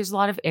is I think there's a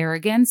lot of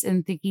arrogance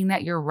in thinking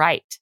that you're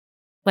right.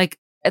 Like,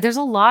 there's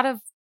a lot of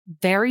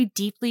very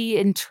deeply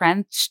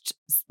entrenched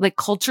like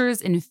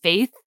cultures and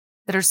faith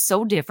that are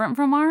so different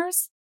from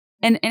ours.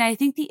 And I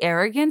think the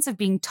arrogance of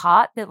being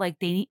taught that like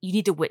you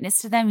need to witness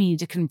to them, you need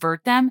to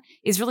convert them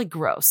is really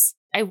gross.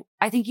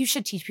 I think you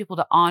should teach people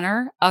to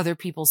honor other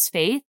people's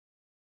faith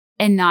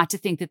and not to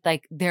think that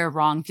like they're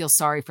wrong, feel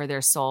sorry for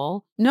their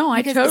soul. No,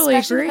 I totally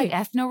agree.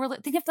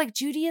 Like think of like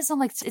Judaism,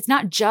 like it's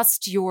not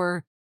just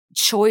your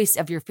choice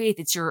of your faith,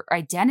 it's your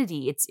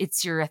identity,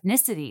 it's your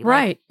ethnicity.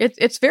 Right. Like,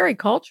 it's very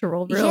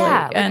cultural, really.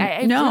 Yeah. And I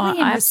really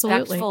am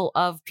respectful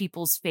of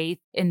people's faith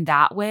in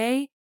that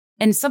way.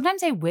 And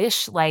sometimes I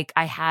wish like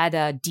I had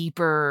a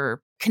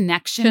deeper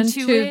connection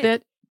to it.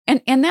 That.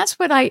 And that's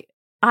what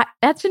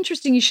that's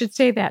interesting you should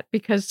say that,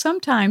 because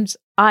sometimes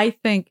I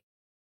think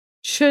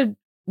should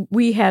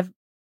we have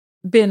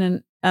been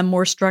in a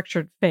more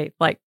structured faith,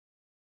 like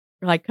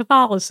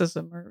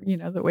Catholicism, or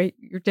the way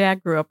your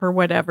dad grew up or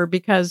whatever,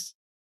 because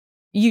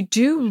you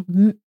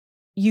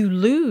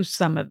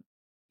lose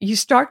you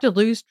start to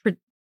lose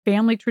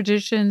family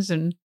traditions,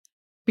 and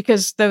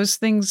because those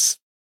things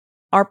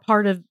are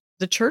part of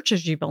the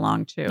churches you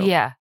belong to.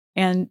 Yeah.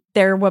 And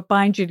they're what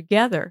binds you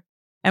together.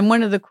 And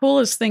one of the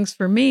coolest things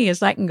for me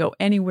is I can go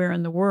anywhere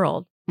in the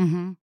world,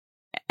 Mm-hmm.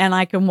 and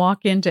I can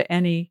walk into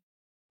any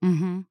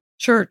Mm-hmm.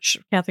 church,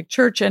 Catholic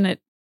church, and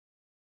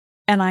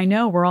I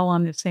know we're all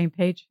on the same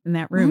page in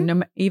that room,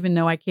 Mm-hmm. even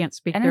though I can't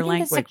speak And their I think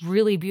language. that's like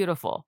really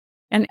beautiful.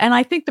 And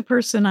I think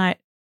the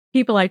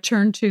people I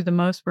turned to the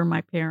most were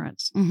my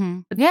parents. Mm-hmm.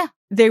 Yeah.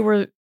 They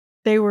were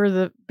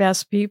the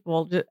best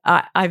people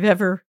I've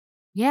ever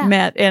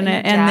met, and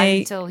your dad, they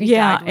until he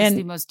died, was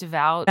the most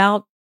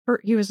devout.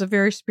 He was a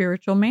very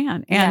spiritual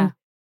man, and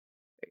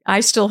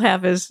I still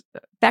have his.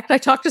 In fact, I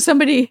talked to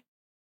somebody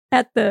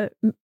at the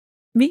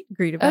meet and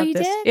greet about you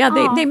this. did? Yeah,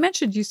 Aw. they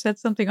mentioned you said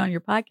something on your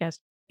podcast.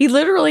 He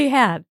literally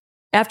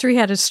after he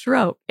had a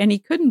stroke and he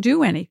couldn't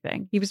do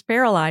anything. He was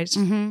paralyzed.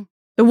 Mm-hmm.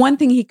 The one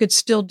thing he could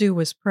still do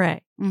was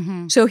pray.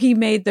 Mm-hmm. So he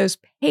made those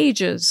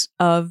pages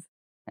of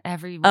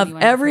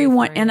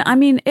everyone, and I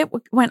mean, it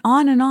went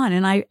on, and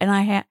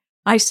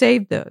I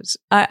saved those.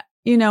 And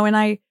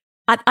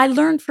I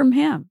learned from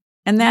him,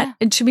 and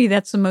and to me,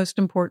 that's the most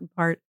important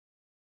part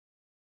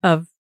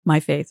of my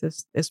faith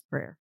is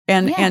prayer,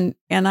 and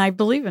I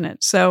believe in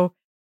it. So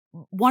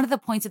one of the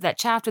points of that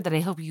chapter that I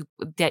hope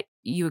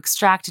you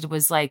extracted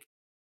was like,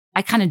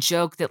 I kind of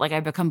joke that like I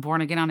become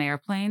born again on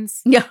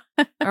airplanes,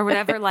 or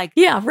whatever. Like,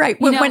 yeah, right.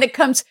 When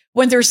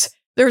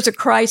there's a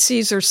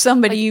crisis, or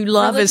somebody you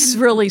love is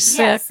really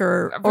sick,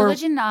 or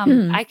religion.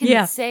 I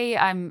can say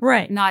I'm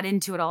not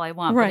into it all I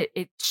want, but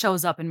it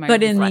shows up in my.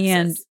 But reflexes. In the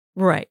end,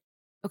 right.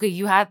 Okay,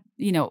 you had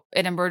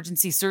an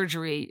emergency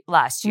surgery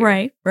last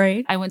year,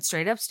 right. I went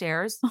straight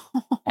upstairs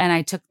and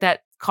I took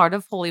that cart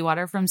of holy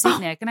water from St.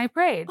 Nick and I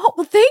prayed. Oh,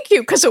 well, thank you,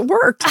 because it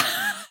worked.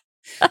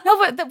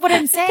 No, but what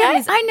I'm saying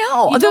is, I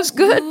know those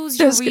good. Lose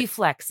your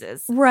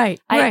reflexes, right?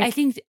 I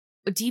think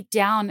deep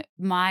down,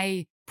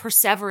 my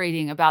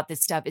perseverating about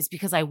this stuff is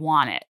because I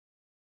want it,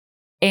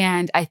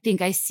 and I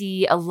think I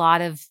see a lot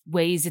of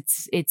ways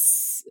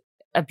it's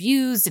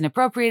abused and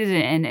appropriated,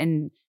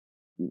 and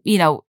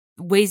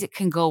ways it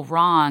can go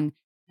wrong,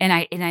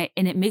 and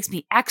it makes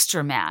me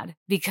extra mad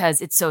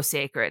because it's so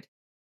sacred.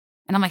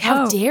 And I'm like,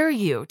 how dare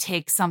you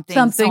take something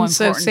so important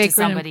sacred to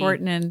somebody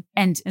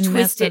and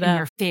twist it in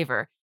your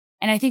favor?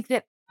 And I think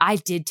that I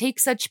did take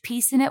such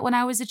peace in it when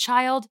I was a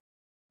child.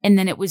 And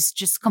then it was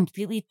just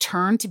completely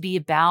turned to be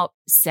about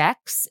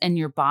sex and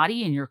your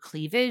body and your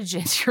cleavage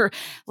and your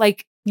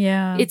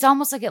it's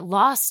almost like it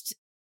lost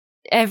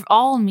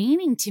all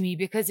meaning to me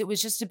because it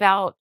was just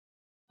about,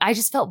 I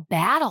just felt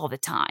bad all the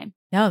time.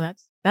 No,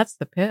 that's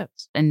the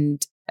pits.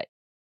 And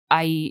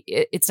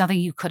it's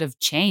nothing you could have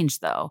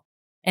changed though.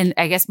 And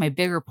I guess my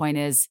bigger point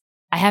is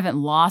I haven't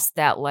lost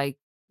that like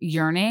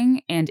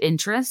yearning and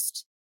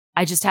interest.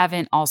 I just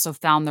haven't also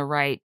found the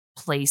right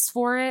place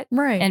for it.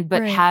 Right.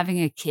 But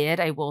having a kid,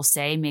 I will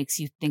say, makes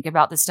you think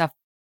about this stuff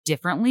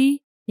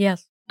differently.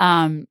 Yes.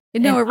 No,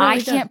 it really I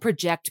does. can't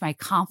project my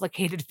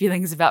complicated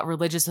feelings about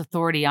religious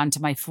authority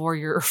onto my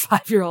 4-year or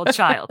 5-year-old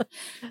child.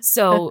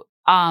 So,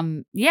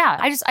 I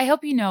hope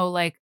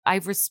like I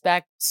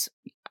respect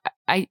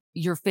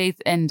your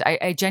faith, and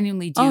I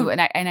genuinely do, and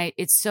I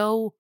it's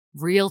so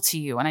real to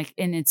you, and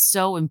it's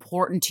so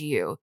important to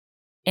you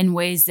in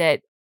ways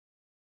that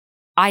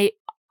I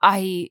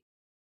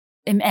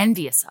am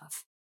envious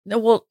of.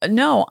 Well,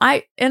 no,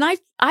 I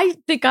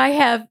think I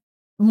have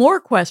more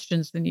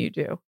questions than you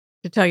do,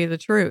 to tell you the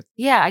truth.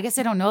 Yeah, I guess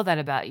I don't know that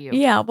about you.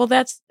 Yeah, well,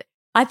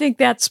 I think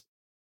that's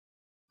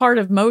part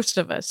of most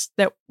of us,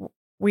 that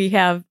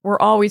we're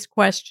always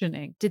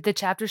questioning. Did the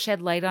chapter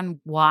shed light on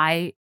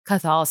why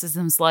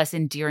Catholicism's less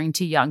endearing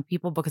to young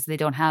people because they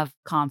don't have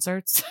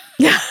concerts?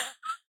 Yeah.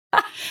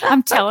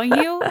 I'm telling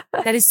you,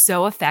 that is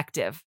so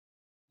effective.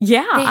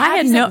 Yeah,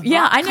 I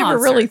never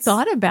really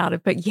thought about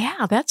it, but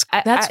yeah, that's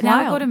wild. Now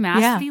I go to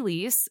Mass at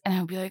Elise, and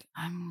I'll be like,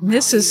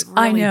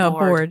 I know,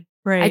 bored.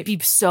 Right. I'd be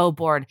so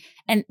bored.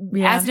 And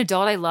as an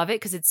adult, I love it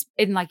because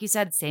and like you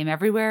said, same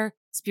everywhere,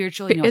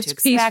 spiritual, you know what to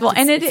expect. Peaceful.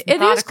 And it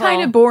is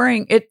kind of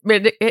boring.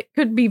 It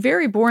could be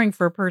very boring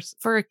for a person.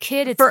 For a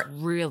kid, it's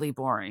really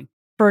boring.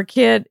 For a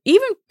kid,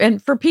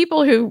 and for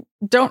people who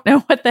don't know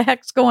what the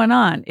heck's going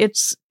on,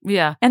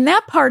 and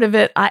that part of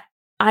it,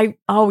 I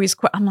always,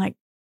 I'm like,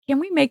 can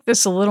we make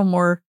this a little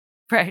more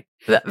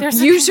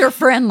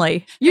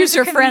user-friendly?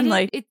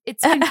 User-friendly.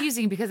 It's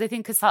confusing because I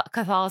think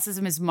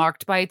Catholicism is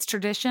marked by its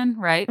tradition,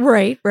 right?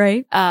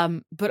 Right.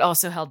 But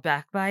also held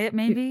back by it,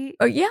 maybe.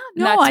 Oh, yeah.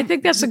 No, I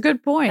think that's a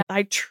good point.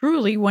 I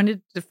truly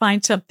wanted to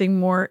find something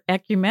more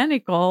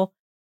ecumenical,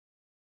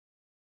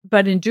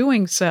 but in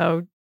doing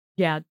so,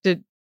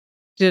 did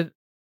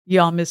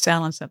y'all miss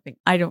out on something?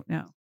 I don't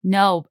know.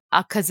 No,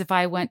 because if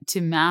I went to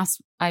Mass,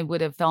 I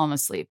would have fallen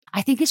asleep.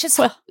 I think it's just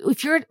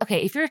if you're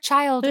a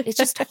child, it's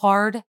just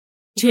hard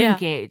to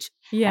engage.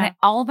 Yeah, and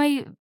all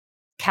my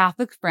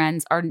Catholic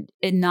friends are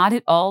not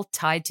at all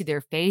tied to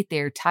their faith.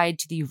 They're tied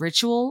to the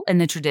ritual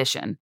and the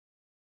tradition.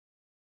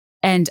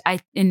 And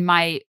in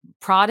my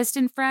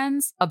Protestant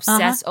friends,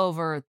 obsess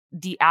over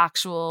the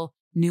actual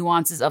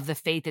nuances of the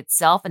faith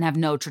itself and have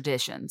no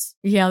traditions.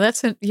 Yeah, that's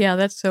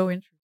so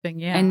interesting.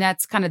 Yeah. And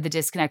that's kind of the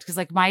disconnect. Because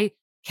like my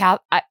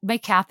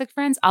Catholic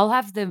friends, I'll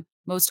have the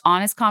most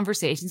honest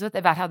conversations with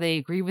about how they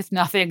agree with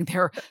nothing.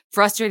 They're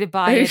frustrated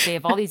by it. They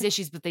have all these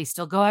issues, but they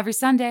still go every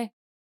Sunday.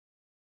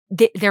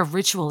 They're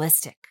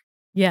ritualistic.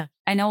 Yeah.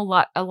 I know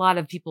a lot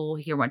of people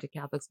here went to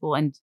Catholic school,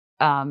 and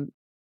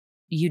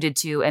you did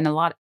too. And a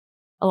lot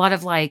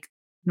of like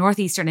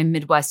Northeastern and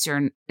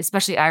Midwestern,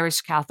 especially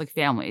Irish Catholic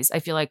families, I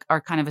feel like are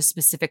kind of a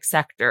specific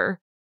sector.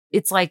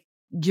 It's like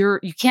you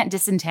can't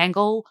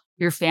disentangle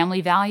your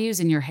family values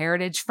and your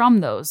heritage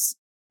from those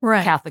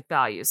Catholic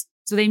values.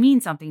 So they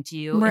mean something to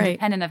you,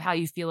 independent of how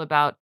you feel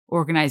about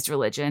organized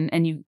religion,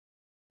 and you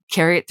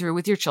carry it through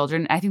with your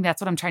children. I think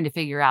that's what I'm trying to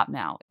figure out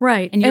now.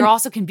 Right. And you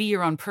also can be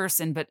your own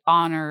person, but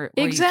honor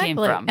where you came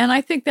from. And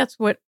I think that's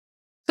what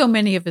so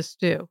many of us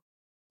do.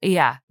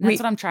 Yeah. That's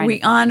what I'm trying to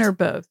We honor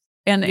both.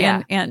 And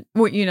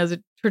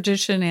the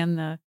tradition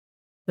and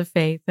the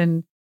faith.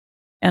 And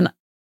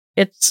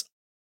it's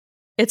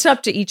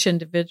up to each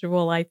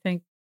individual, I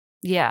think.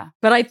 Yeah.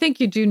 But I think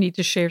you do need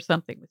to share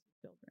something with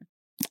your children.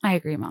 I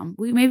agree, Mom.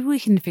 Maybe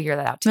we can figure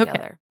that out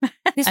together. Okay.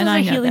 This was a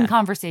healing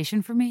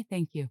conversation for me.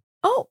 Thank you.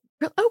 Oh,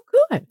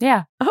 good.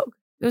 Yeah. Oh,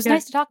 it was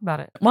nice to talk about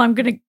it. Well, I'm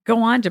going to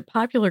go on to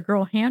popular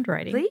girl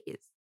handwriting. Please.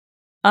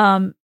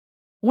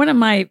 One of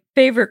my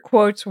favorite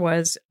quotes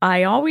was,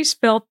 "I always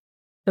felt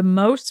the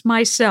most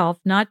myself,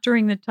 not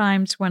during the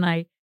times when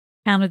I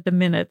counted the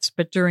minutes,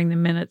 but during the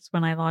minutes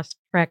when I lost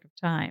track of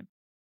time."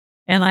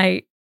 And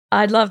I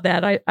love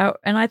that.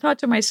 I thought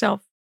to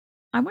myself,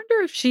 I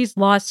wonder if she's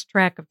lost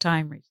track of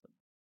time recently.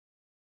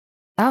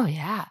 Oh,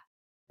 yeah.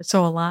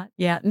 So a lot.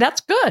 Yeah. And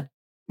that's good.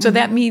 So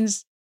that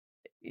means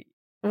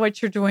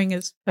what you're doing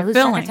is fulfilling.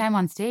 I lose track of time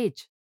on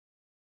stage.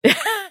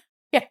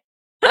 Yeah.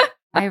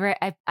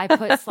 I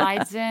put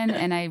slides in,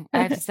 and I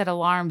have to set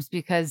alarms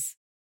because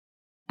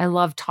I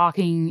love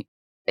talking.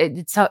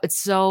 It's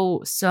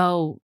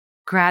so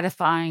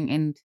gratifying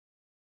and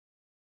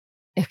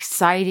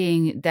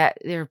exciting that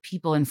there are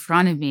people in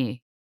front of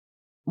me.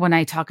 When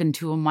I talk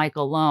into a mic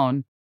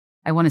alone,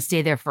 I want to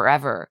stay there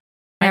forever.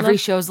 Every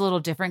show's a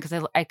little different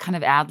because I kind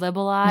of ad lib a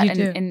lot,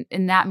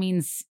 and that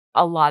means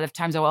a lot of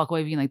times I walk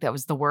away being like, that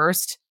was the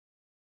worst.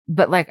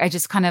 But like, I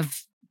just kind of,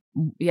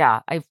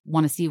 I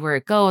want to see where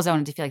it goes. I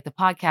want it to feel like the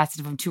podcast. And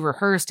if I'm too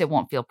rehearsed, it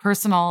won't feel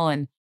personal.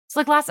 And it's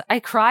like I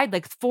cried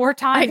like 4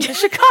 times at the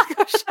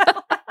Chicago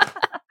show,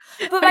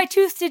 but my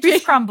tooth did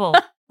just crumble.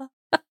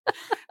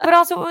 But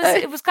also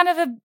it was kind of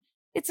a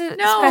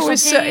special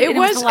day.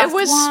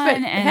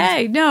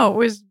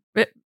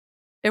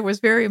 It was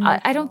very emotional.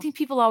 I don't think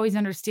people always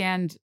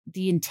understand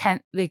the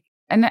intent, like,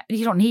 and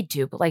you don't need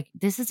to, but like,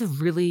 this is a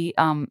really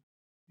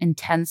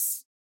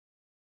intense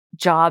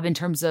job in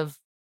terms of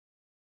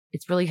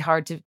it's really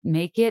hard to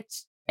make it,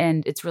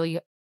 and it's really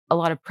a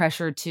lot of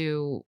pressure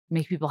to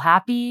make people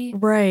happy.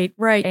 Right.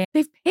 And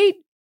they've paid,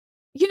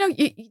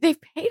 they've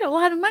paid a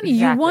lot of money.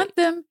 Exactly. You want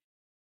them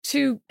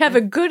to have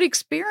a good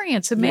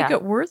experience and make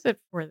it worth it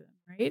for them,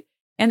 right?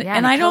 And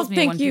I don't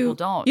think you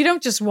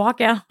don't just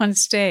walk out on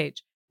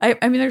stage. I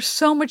mean, there's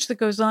so much that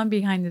goes on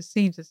behind the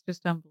scenes. It's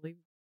just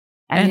unbelievable.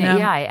 And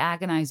I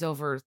agonize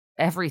over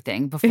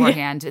everything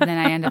beforehand, and then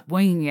I end up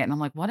winging it, and I'm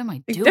like, what am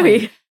I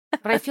doing?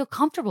 But I feel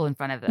comfortable in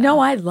front of them. No,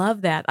 I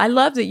love that. I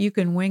love that you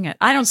can wing it.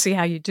 I don't see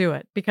how you do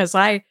it, because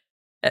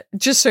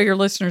just so your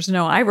listeners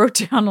know, I wrote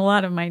down a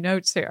lot of my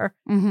notes here,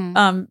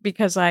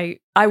 because I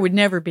would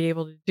never be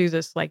able to do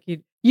this like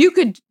you. You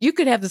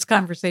could have this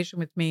conversation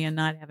with me and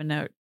not have a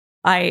note.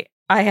 I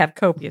have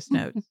copious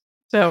notes.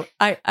 So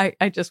I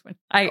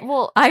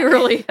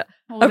really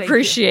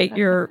appreciate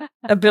your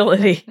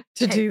ability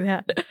to do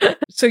that.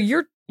 So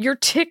your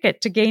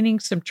ticket to gaining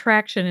some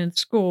traction in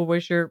school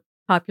was your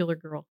popular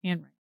girl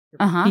handwriting,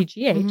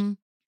 PGH.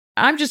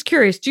 I'm just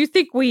curious, do you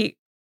think we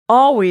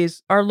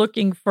always are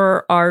looking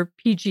for our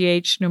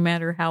PGH no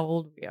matter how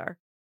old we are?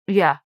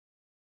 Yeah,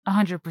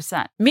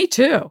 100%. Me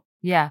too.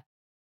 Yeah.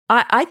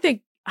 I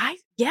think,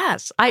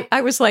 yes.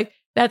 I was like,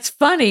 that's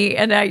funny.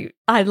 And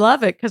I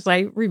love it because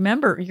I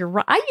remember you're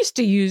right. I used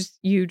to use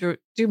you to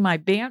do my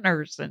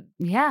banners and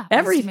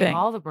everything.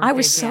 I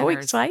was so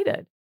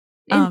excited.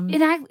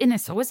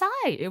 And so was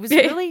I. It was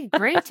really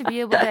great to be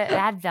able to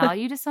add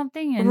value to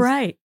something. And,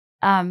 right.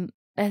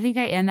 I think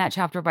I end that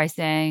chapter by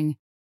saying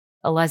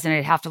a lesson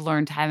I'd have to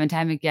learn time and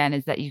time again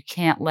is that you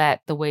can't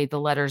let the way the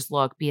letters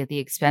look be at the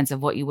expense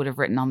of what you would have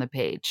written on the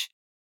page.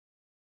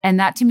 And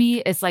that to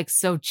me is like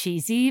so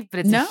cheesy,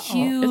 but it's a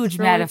huge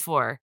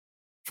metaphor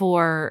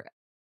for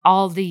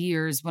all the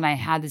years when I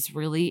had this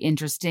really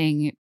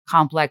interesting,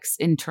 complex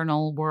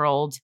internal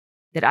world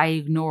that I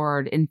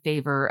ignored in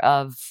favor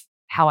of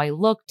how I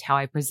looked, how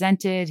I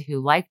presented, who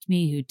liked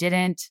me, who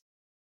didn't.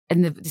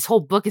 And this whole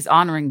book is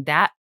honoring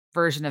that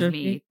version of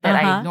me that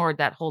I ignored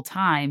that whole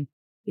time.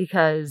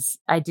 because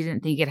I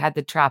didn't think it had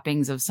the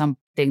trappings of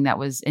something that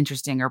was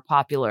interesting or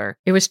popular.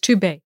 It was too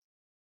big.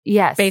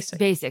 Yes.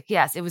 Basic.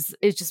 Yes.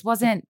 It just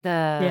wasn't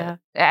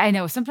I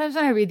know. Sometimes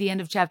when I read the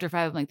end of chapter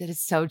 5, I'm like, that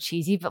is so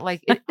cheesy, but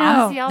like it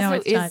honestly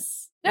also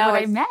is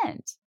what I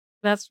meant.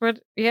 That's what,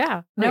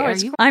 yeah.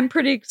 Wait, I'm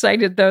pretty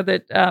excited though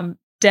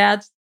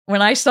that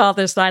when I saw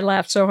this, I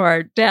laughed so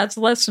hard. Dad's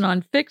lesson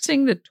on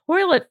fixing the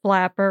toilet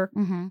flapper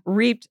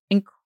reaped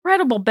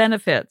incredible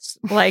benefits,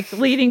 like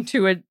leading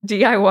to a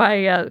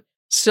DIY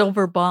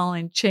silver ball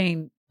and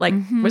chain. Like,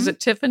 was it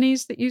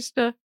Tiffany's that used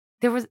to?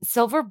 There was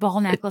silver ball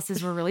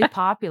necklaces were really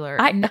popular.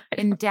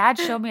 And Dad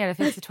showed me how to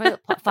fix the toilet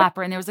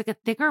flapper, and there was like a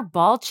thicker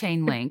ball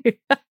chain link.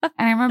 And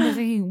I remember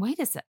thinking, wait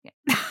a second.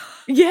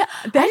 Yeah,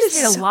 that is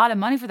paid a lot of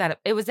money for that.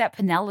 It was at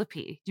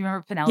Penelope. Do you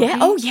remember Penelope? Yeah.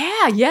 Oh,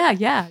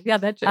 yeah.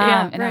 That's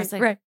and right, I was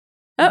like, right.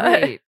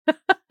 Wait.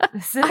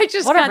 I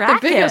just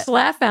got the biggest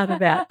laugh out of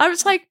that. I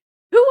was like,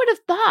 who would have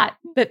thought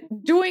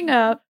that doing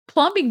a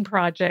plumbing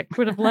project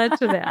would have led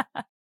to that?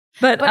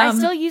 But I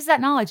still use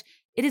that knowledge.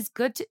 It is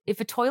good to, if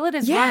a toilet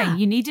is running,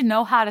 you need to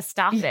know how to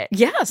stop it.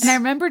 Yes. And I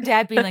remember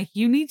Dad being like,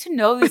 you need to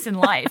know this in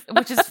life,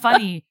 which is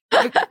funny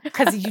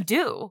because you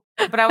do.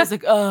 But I was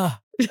like,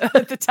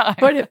 at the time.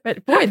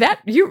 But boy,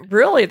 that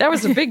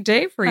was a big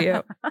day for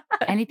you.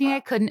 Anything I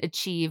couldn't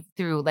achieve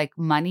through like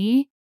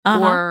money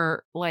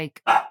or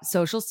like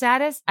social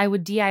status, I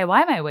would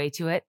DIY my way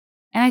to it.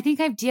 And I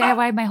think I've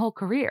DIY'd my whole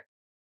career.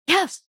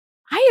 Yes,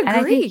 I agree.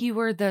 And I think you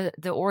were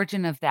the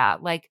origin of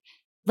that. Like,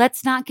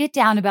 let's not get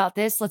down about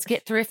this. Let's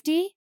get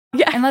thrifty.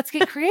 Yeah. And let's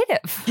get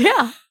creative.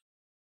 Yeah.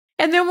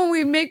 And then when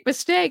we make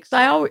mistakes,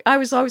 I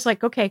was always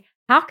like, okay,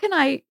 how can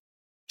I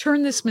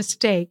turn this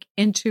mistake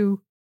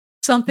into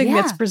something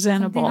that's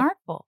presentable? Something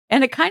artful.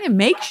 And it kind of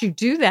makes you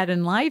do that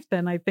in life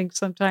then, I think,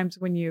 sometimes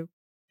when you...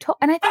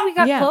 And I think we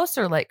got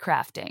closer like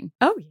crafting.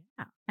 Oh,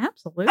 yeah.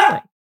 Absolutely.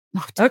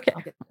 Okay.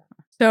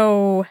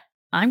 So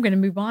I'm going to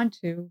move on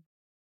to,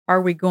 are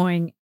we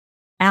going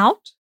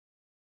out?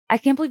 I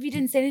can't believe you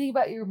didn't say anything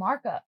about your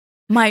markup.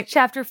 My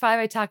chapter 5,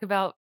 I talk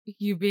about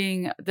you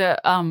being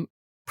the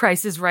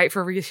Price is Right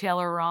for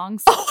retailer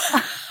wrongs.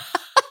 Oh.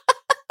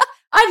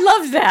 I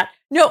love that.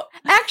 No,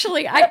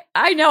 actually,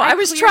 I know. I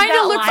was trying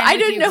to look. I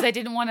didn't know. I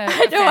didn't want to.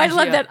 I know. I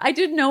love that. I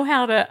didn't know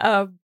how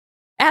to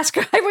ask.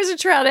 I wasn't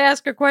trying to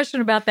ask a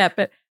question about that,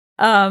 but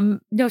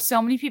no.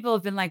 So many people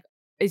have been like,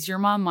 "Is your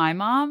mom my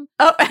mom?"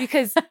 Oh,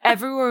 because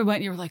everywhere we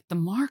went, you were like, "The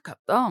markup."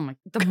 Oh my,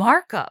 the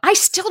markup. I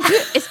still do.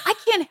 I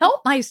can't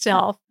help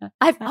myself.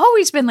 I've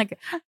always been like.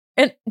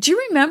 And do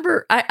you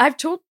remember? I've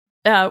told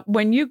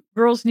when you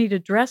girls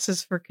needed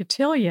dresses for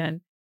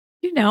cotillion.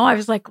 I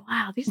was like,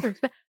 "Wow, these are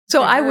expensive."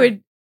 So I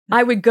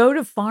would go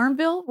to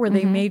Farmville where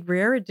they made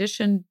rare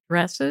edition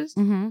dresses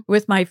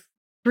with my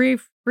three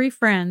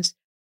friends.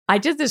 I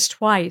did this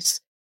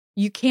twice.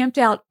 You camped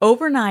out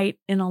overnight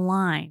in a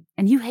line.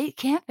 And you hate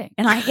camping.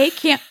 And I hate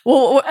camp.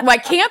 Well, by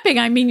camping,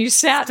 I mean you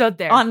sat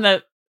there on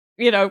the,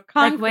 concrete.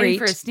 Like waiting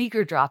for a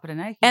sneaker drop at a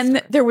Nike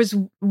store. There was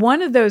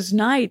one of those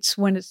nights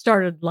when it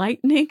started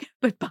lightning,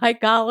 but by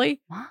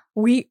golly,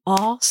 we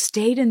all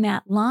stayed in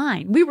that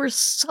line. We were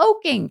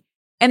soaking.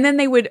 And then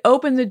they would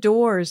open the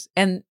doors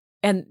and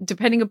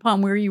depending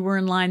upon where you were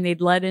in line,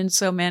 they'd let in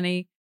so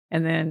many,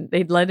 and then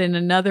they'd let in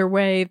another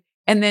wave.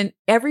 And then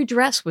every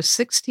dress was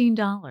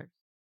 $16.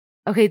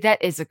 Okay,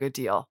 that is a good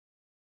deal.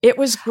 It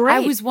was great. I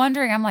was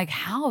wondering, I'm like,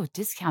 how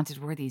discounted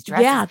were these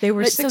dresses? Yeah, they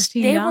were $16. So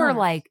they were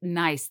like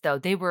nice though.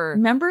 They were.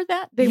 Remember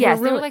that? They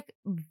were like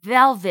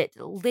velvet,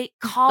 late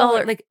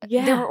collar,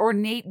 they were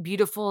ornate,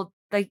 beautiful,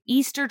 like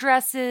Easter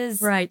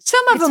dresses. Right.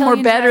 Some of them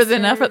were better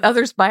than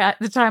others by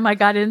the time I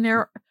got in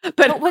there.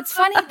 But what's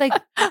funny, like,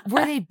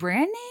 were they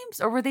brand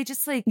names or were they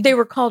just like? They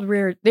were called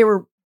rare. They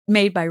were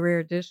made by Rare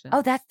Edition.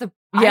 Oh, that's the.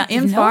 Yeah,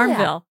 in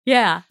Farmville.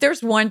 Yeah.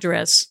 There's one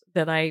dress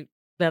that I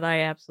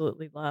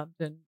absolutely loved.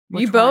 And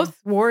you both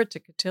wore it to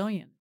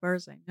cotillion, as far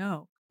as I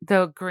know.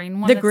 The green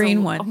one? The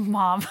green one. Oh,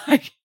 Mom.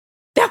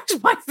 That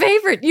was my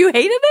favorite. You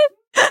hated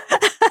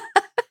it?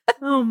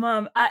 Oh,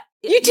 Mom.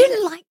 You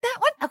didn't like that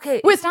one? Okay.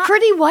 With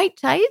pretty white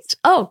tights?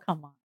 Oh,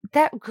 come on.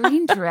 That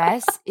green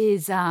dress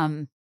is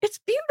it's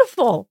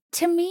beautiful.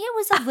 To me, it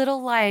was a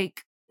little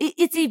like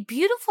it's a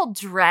beautiful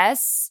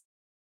dress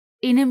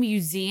in a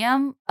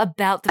museum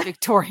about the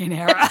Victorian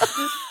era.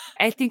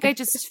 I think I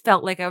just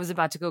felt like I was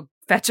about to go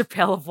fetch a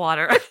pail of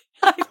water.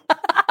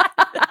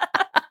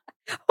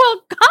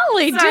 Well,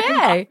 golly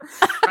day.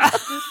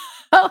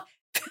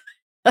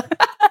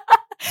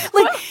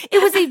 Like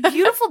it was a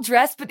beautiful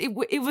dress, but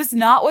it was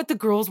not what the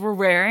girls were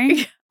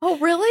wearing. Oh,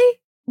 really?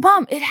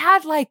 Mom, it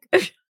had like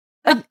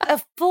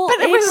a full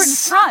apron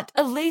front,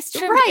 a lace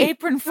trimmed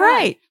apron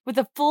front with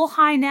a full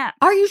high neck.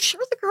 Are you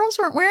sure the girls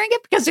weren't wearing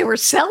it because they were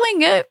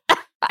selling it?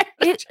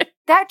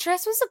 That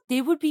dress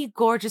they would be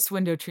gorgeous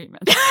window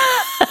treatments.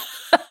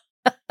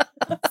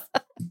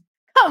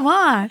 Come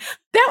on.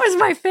 That was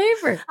my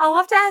favorite. I'll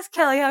have to ask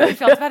Kelly how she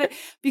felt about it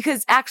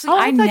because actually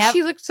I thought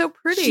she looked so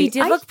pretty. She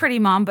did look pretty,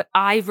 Mom, but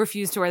I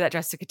refused to wear that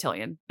dress to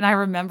cotillion. And I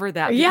remember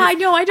that. Yeah, I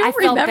know. I don't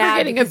remember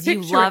getting a picture.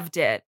 You loved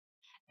it.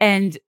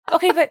 And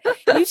okay, but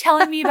you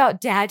telling me about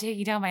dad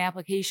taking down my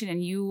application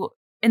and you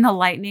in the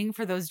lightning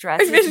for those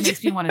dresses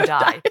makes me want to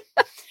die.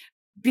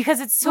 Because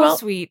it's so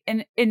sweet.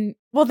 And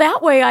well,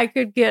 that way I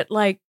could get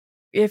like,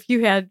 if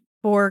you had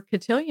 4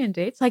 cotillion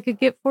dates, I could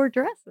get 4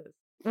 dresses,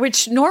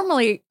 which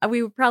normally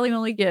we would probably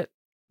only get,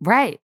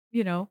 right.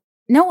 you know.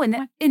 No,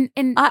 and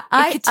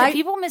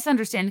people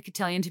misunderstand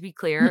cotillion, to be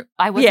clear.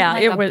 I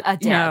wasn't a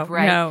deb,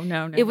 right?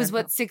 No. It was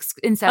what 6th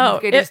and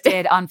 7th graders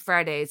did on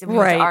Fridays. And we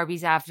went to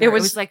Arby's after. It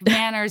was like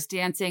manners,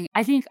 dancing.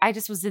 I think I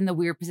just was in the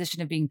weird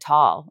position of being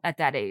tall at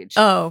that age.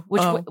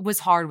 Which was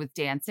hard with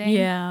dancing.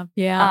 Yeah.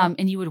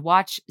 And you would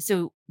watch,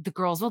 so the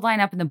girls would line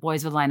up and the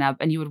boys would line up,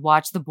 and you would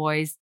watch the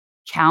boys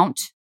count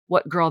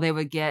what girl they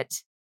would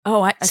get.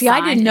 I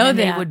didn't know that.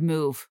 They would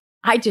move.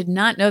 I did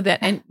not know that.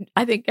 And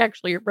I think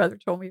actually your brother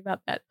told me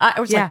about that.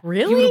 I was like,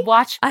 really? You would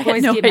watch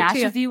boys get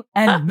matched with you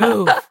and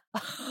move.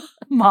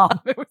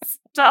 Mom, it was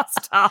tough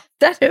stuff.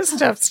 That is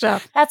tough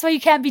stuff. That's why you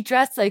can't be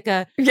dressed like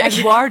a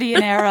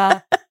Edwardian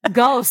era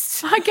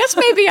ghost. I guess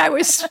maybe I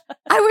was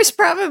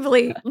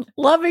probably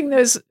loving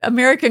those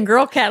American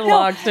Girl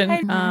catalogs.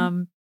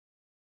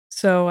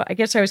 So I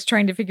guess I was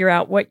trying to figure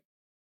out what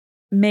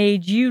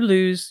made you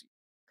lose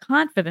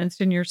confidence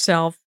in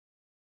yourself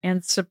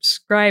and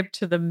subscribe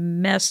to the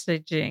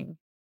messaging.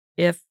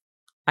 If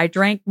I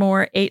drank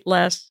more, ate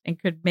less, and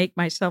could make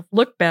myself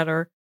look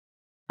better,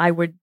 I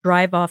would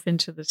drive off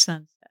into the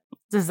sunset.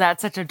 Is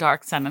that such a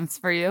dark sentence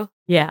for you?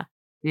 Yeah.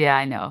 Yeah,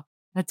 I know.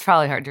 That's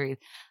probably hard to read.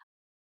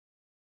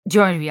 Do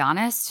you want me to be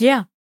honest?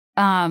 Yeah.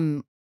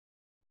 All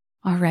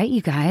right,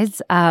 you guys.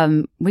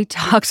 We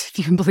talked, if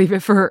you can believe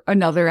it, for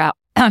another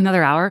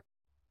hour.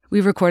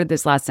 We recorded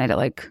this last night at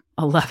like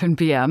 11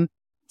 p.m.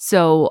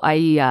 So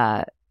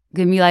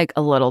give me like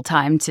a little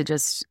time to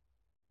just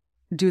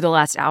do the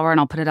last hour, and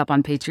I'll put it up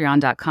on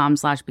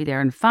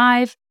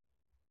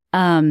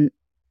patreon.com/BeThereIn5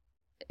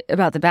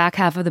 about the back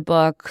half of the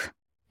book.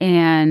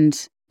 And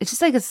it's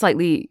just like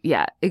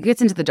it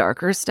gets into the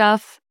darker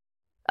stuff.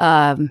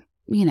 Diet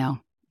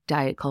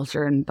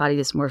culture and body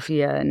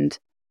dysmorphia. And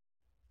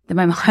then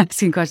my mom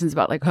asking questions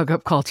about like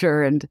hookup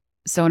culture and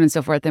so on and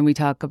so forth. Then we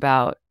talk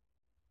about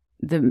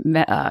the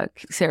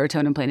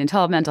serotonin playing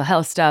into mental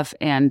health stuff,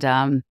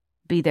 and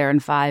Be There in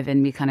 5,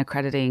 and me kind of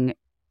crediting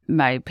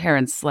my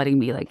parents letting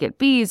me like get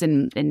B's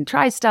and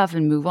try stuff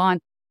and move on,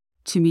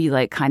 to me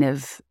like kind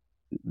of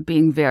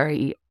being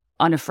very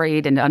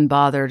unafraid and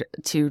unbothered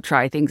to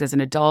try things as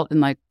an adult and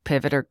like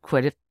pivot or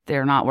quit if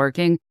they're not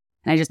working.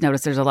 And I just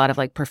noticed there's a lot of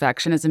like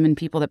perfectionism in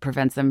people that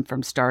prevents them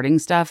from starting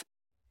stuff.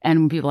 And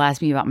when people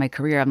ask me about my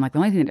career, I'm like, the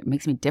only thing that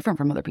makes me different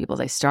from other people is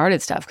I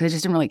started stuff because I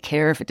just didn't really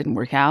care if it didn't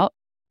work out.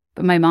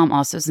 But my mom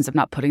also, since I'm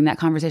not putting that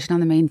conversation on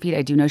the main feed,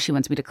 I do know she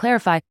wants me to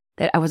clarify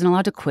that I wasn't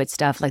allowed to quit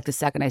stuff like the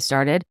second I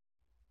started.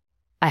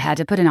 I had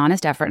to put an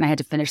honest effort and I had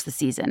to finish the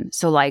season.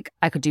 So like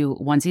I could do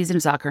 1 season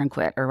of soccer and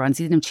quit, or 1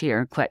 season of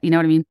cheer and quit. You know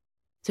what I mean?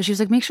 So she was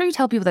like, make sure you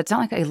tell people that's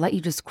not like I let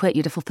you just quit. You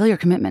have to fulfill your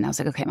commitment. I was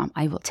like, okay, Mom,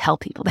 I will tell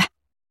people that.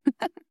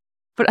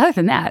 But other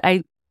than that,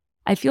 I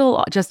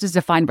feel just as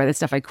defined by the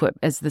stuff I quit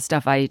as the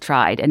stuff I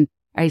tried. And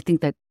I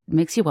think that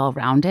makes you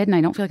well-rounded. And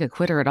I don't feel like a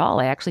quitter at all.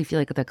 I actually feel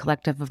like the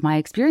collective of my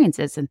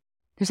experiences. And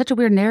there's such a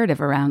weird narrative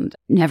around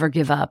never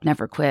give up,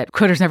 never quit.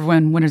 Quitters never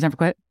win, winners never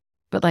quit.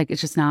 But like,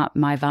 it's just not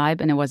my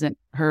vibe, and it wasn't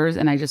hers.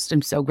 And I just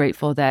am so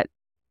grateful that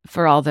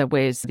for all the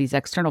ways these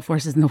external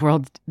forces in the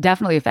world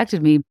definitely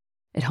affected me.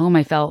 At home,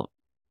 I felt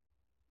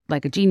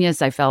like a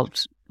genius. I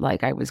felt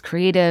like I was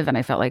creative, and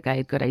I felt like I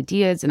had good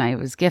ideas, and I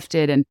was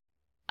gifted. And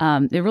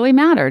it really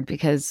mattered,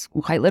 because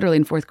quite literally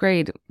in 4th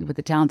grade with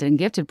the talented and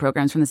gifted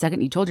programs, from the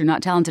second you told you're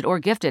not talented or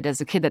gifted as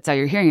a kid, that's how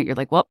you're hearing it. You're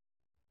like, well,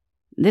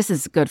 this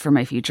is good for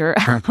my future.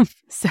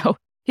 So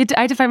I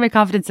had to find my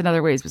confidence in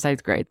other ways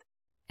besides grades.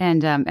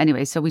 And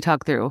anyway, so we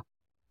talked through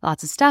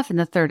lots of stuff in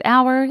the 3rd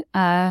hour,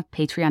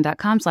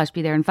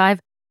 patreon.com/BeThereIn5.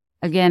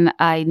 Again,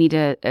 I need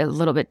a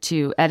little bit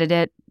to edit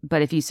it,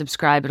 but if you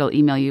subscribe, it'll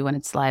email you when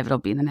it's live. It'll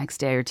be in the next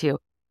day or two.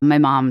 My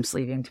mom's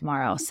leaving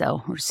tomorrow,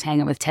 so we're just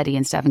hanging with Teddy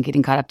and stuff and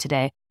getting caught up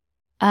today.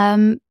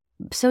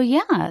 So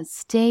yeah,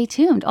 stay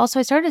tuned. Also,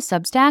 I started a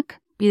Substack,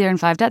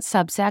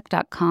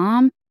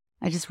 BeThereIn5.substack.com.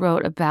 I just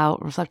wrote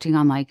about reflecting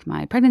on like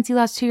my pregnancy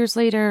loss 2 years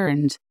later,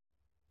 and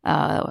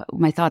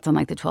my thoughts on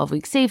like the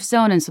 12-week safe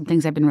zone and some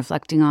things I've been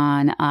reflecting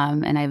on.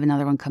 And I have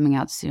another one coming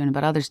out soon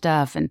about other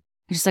stuff, and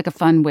it's just like a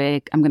fun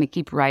way. I'm going to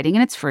keep writing,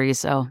 and it's free,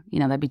 so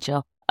that'd be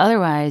chill.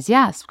 Otherwise,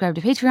 yeah, subscribe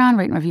to Patreon,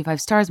 rate and review 5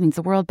 stars, means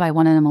the world. Buy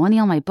One in a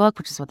Millennial, my book,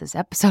 which is what this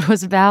episode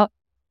was about.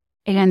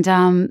 And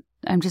I'm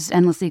just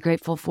endlessly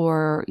grateful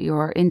for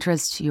your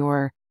interest,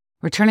 your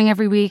returning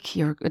every week,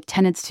 your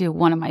attendance to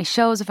one of my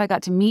shows if I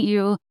got to meet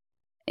you,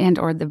 and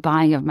or the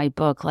buying of my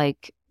book.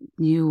 Like,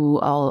 you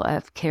all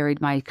have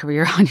carried my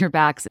career on your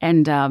backs.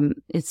 And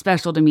it's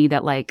special to me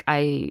that like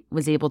I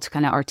was able to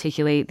kind of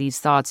articulate these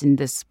thoughts in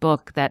this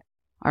book that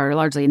are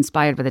largely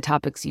inspired by the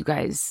topics you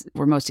guys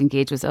were most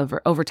engaged with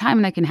over time.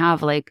 And I can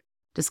have like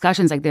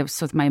discussions like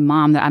this with my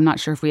mom that I'm not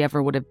sure if we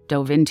ever would have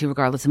dove into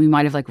regardless. And we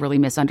might have like really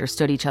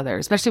misunderstood each other,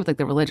 especially with like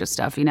the religious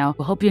stuff, you know.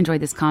 I hope you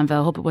enjoyed this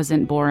convo. Hope it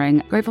wasn't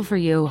boring. Grateful for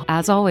you.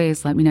 As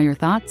always, let me know your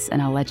thoughts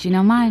and I'll let you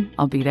know mine.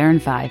 I'll be there in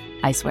 5.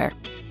 I swear.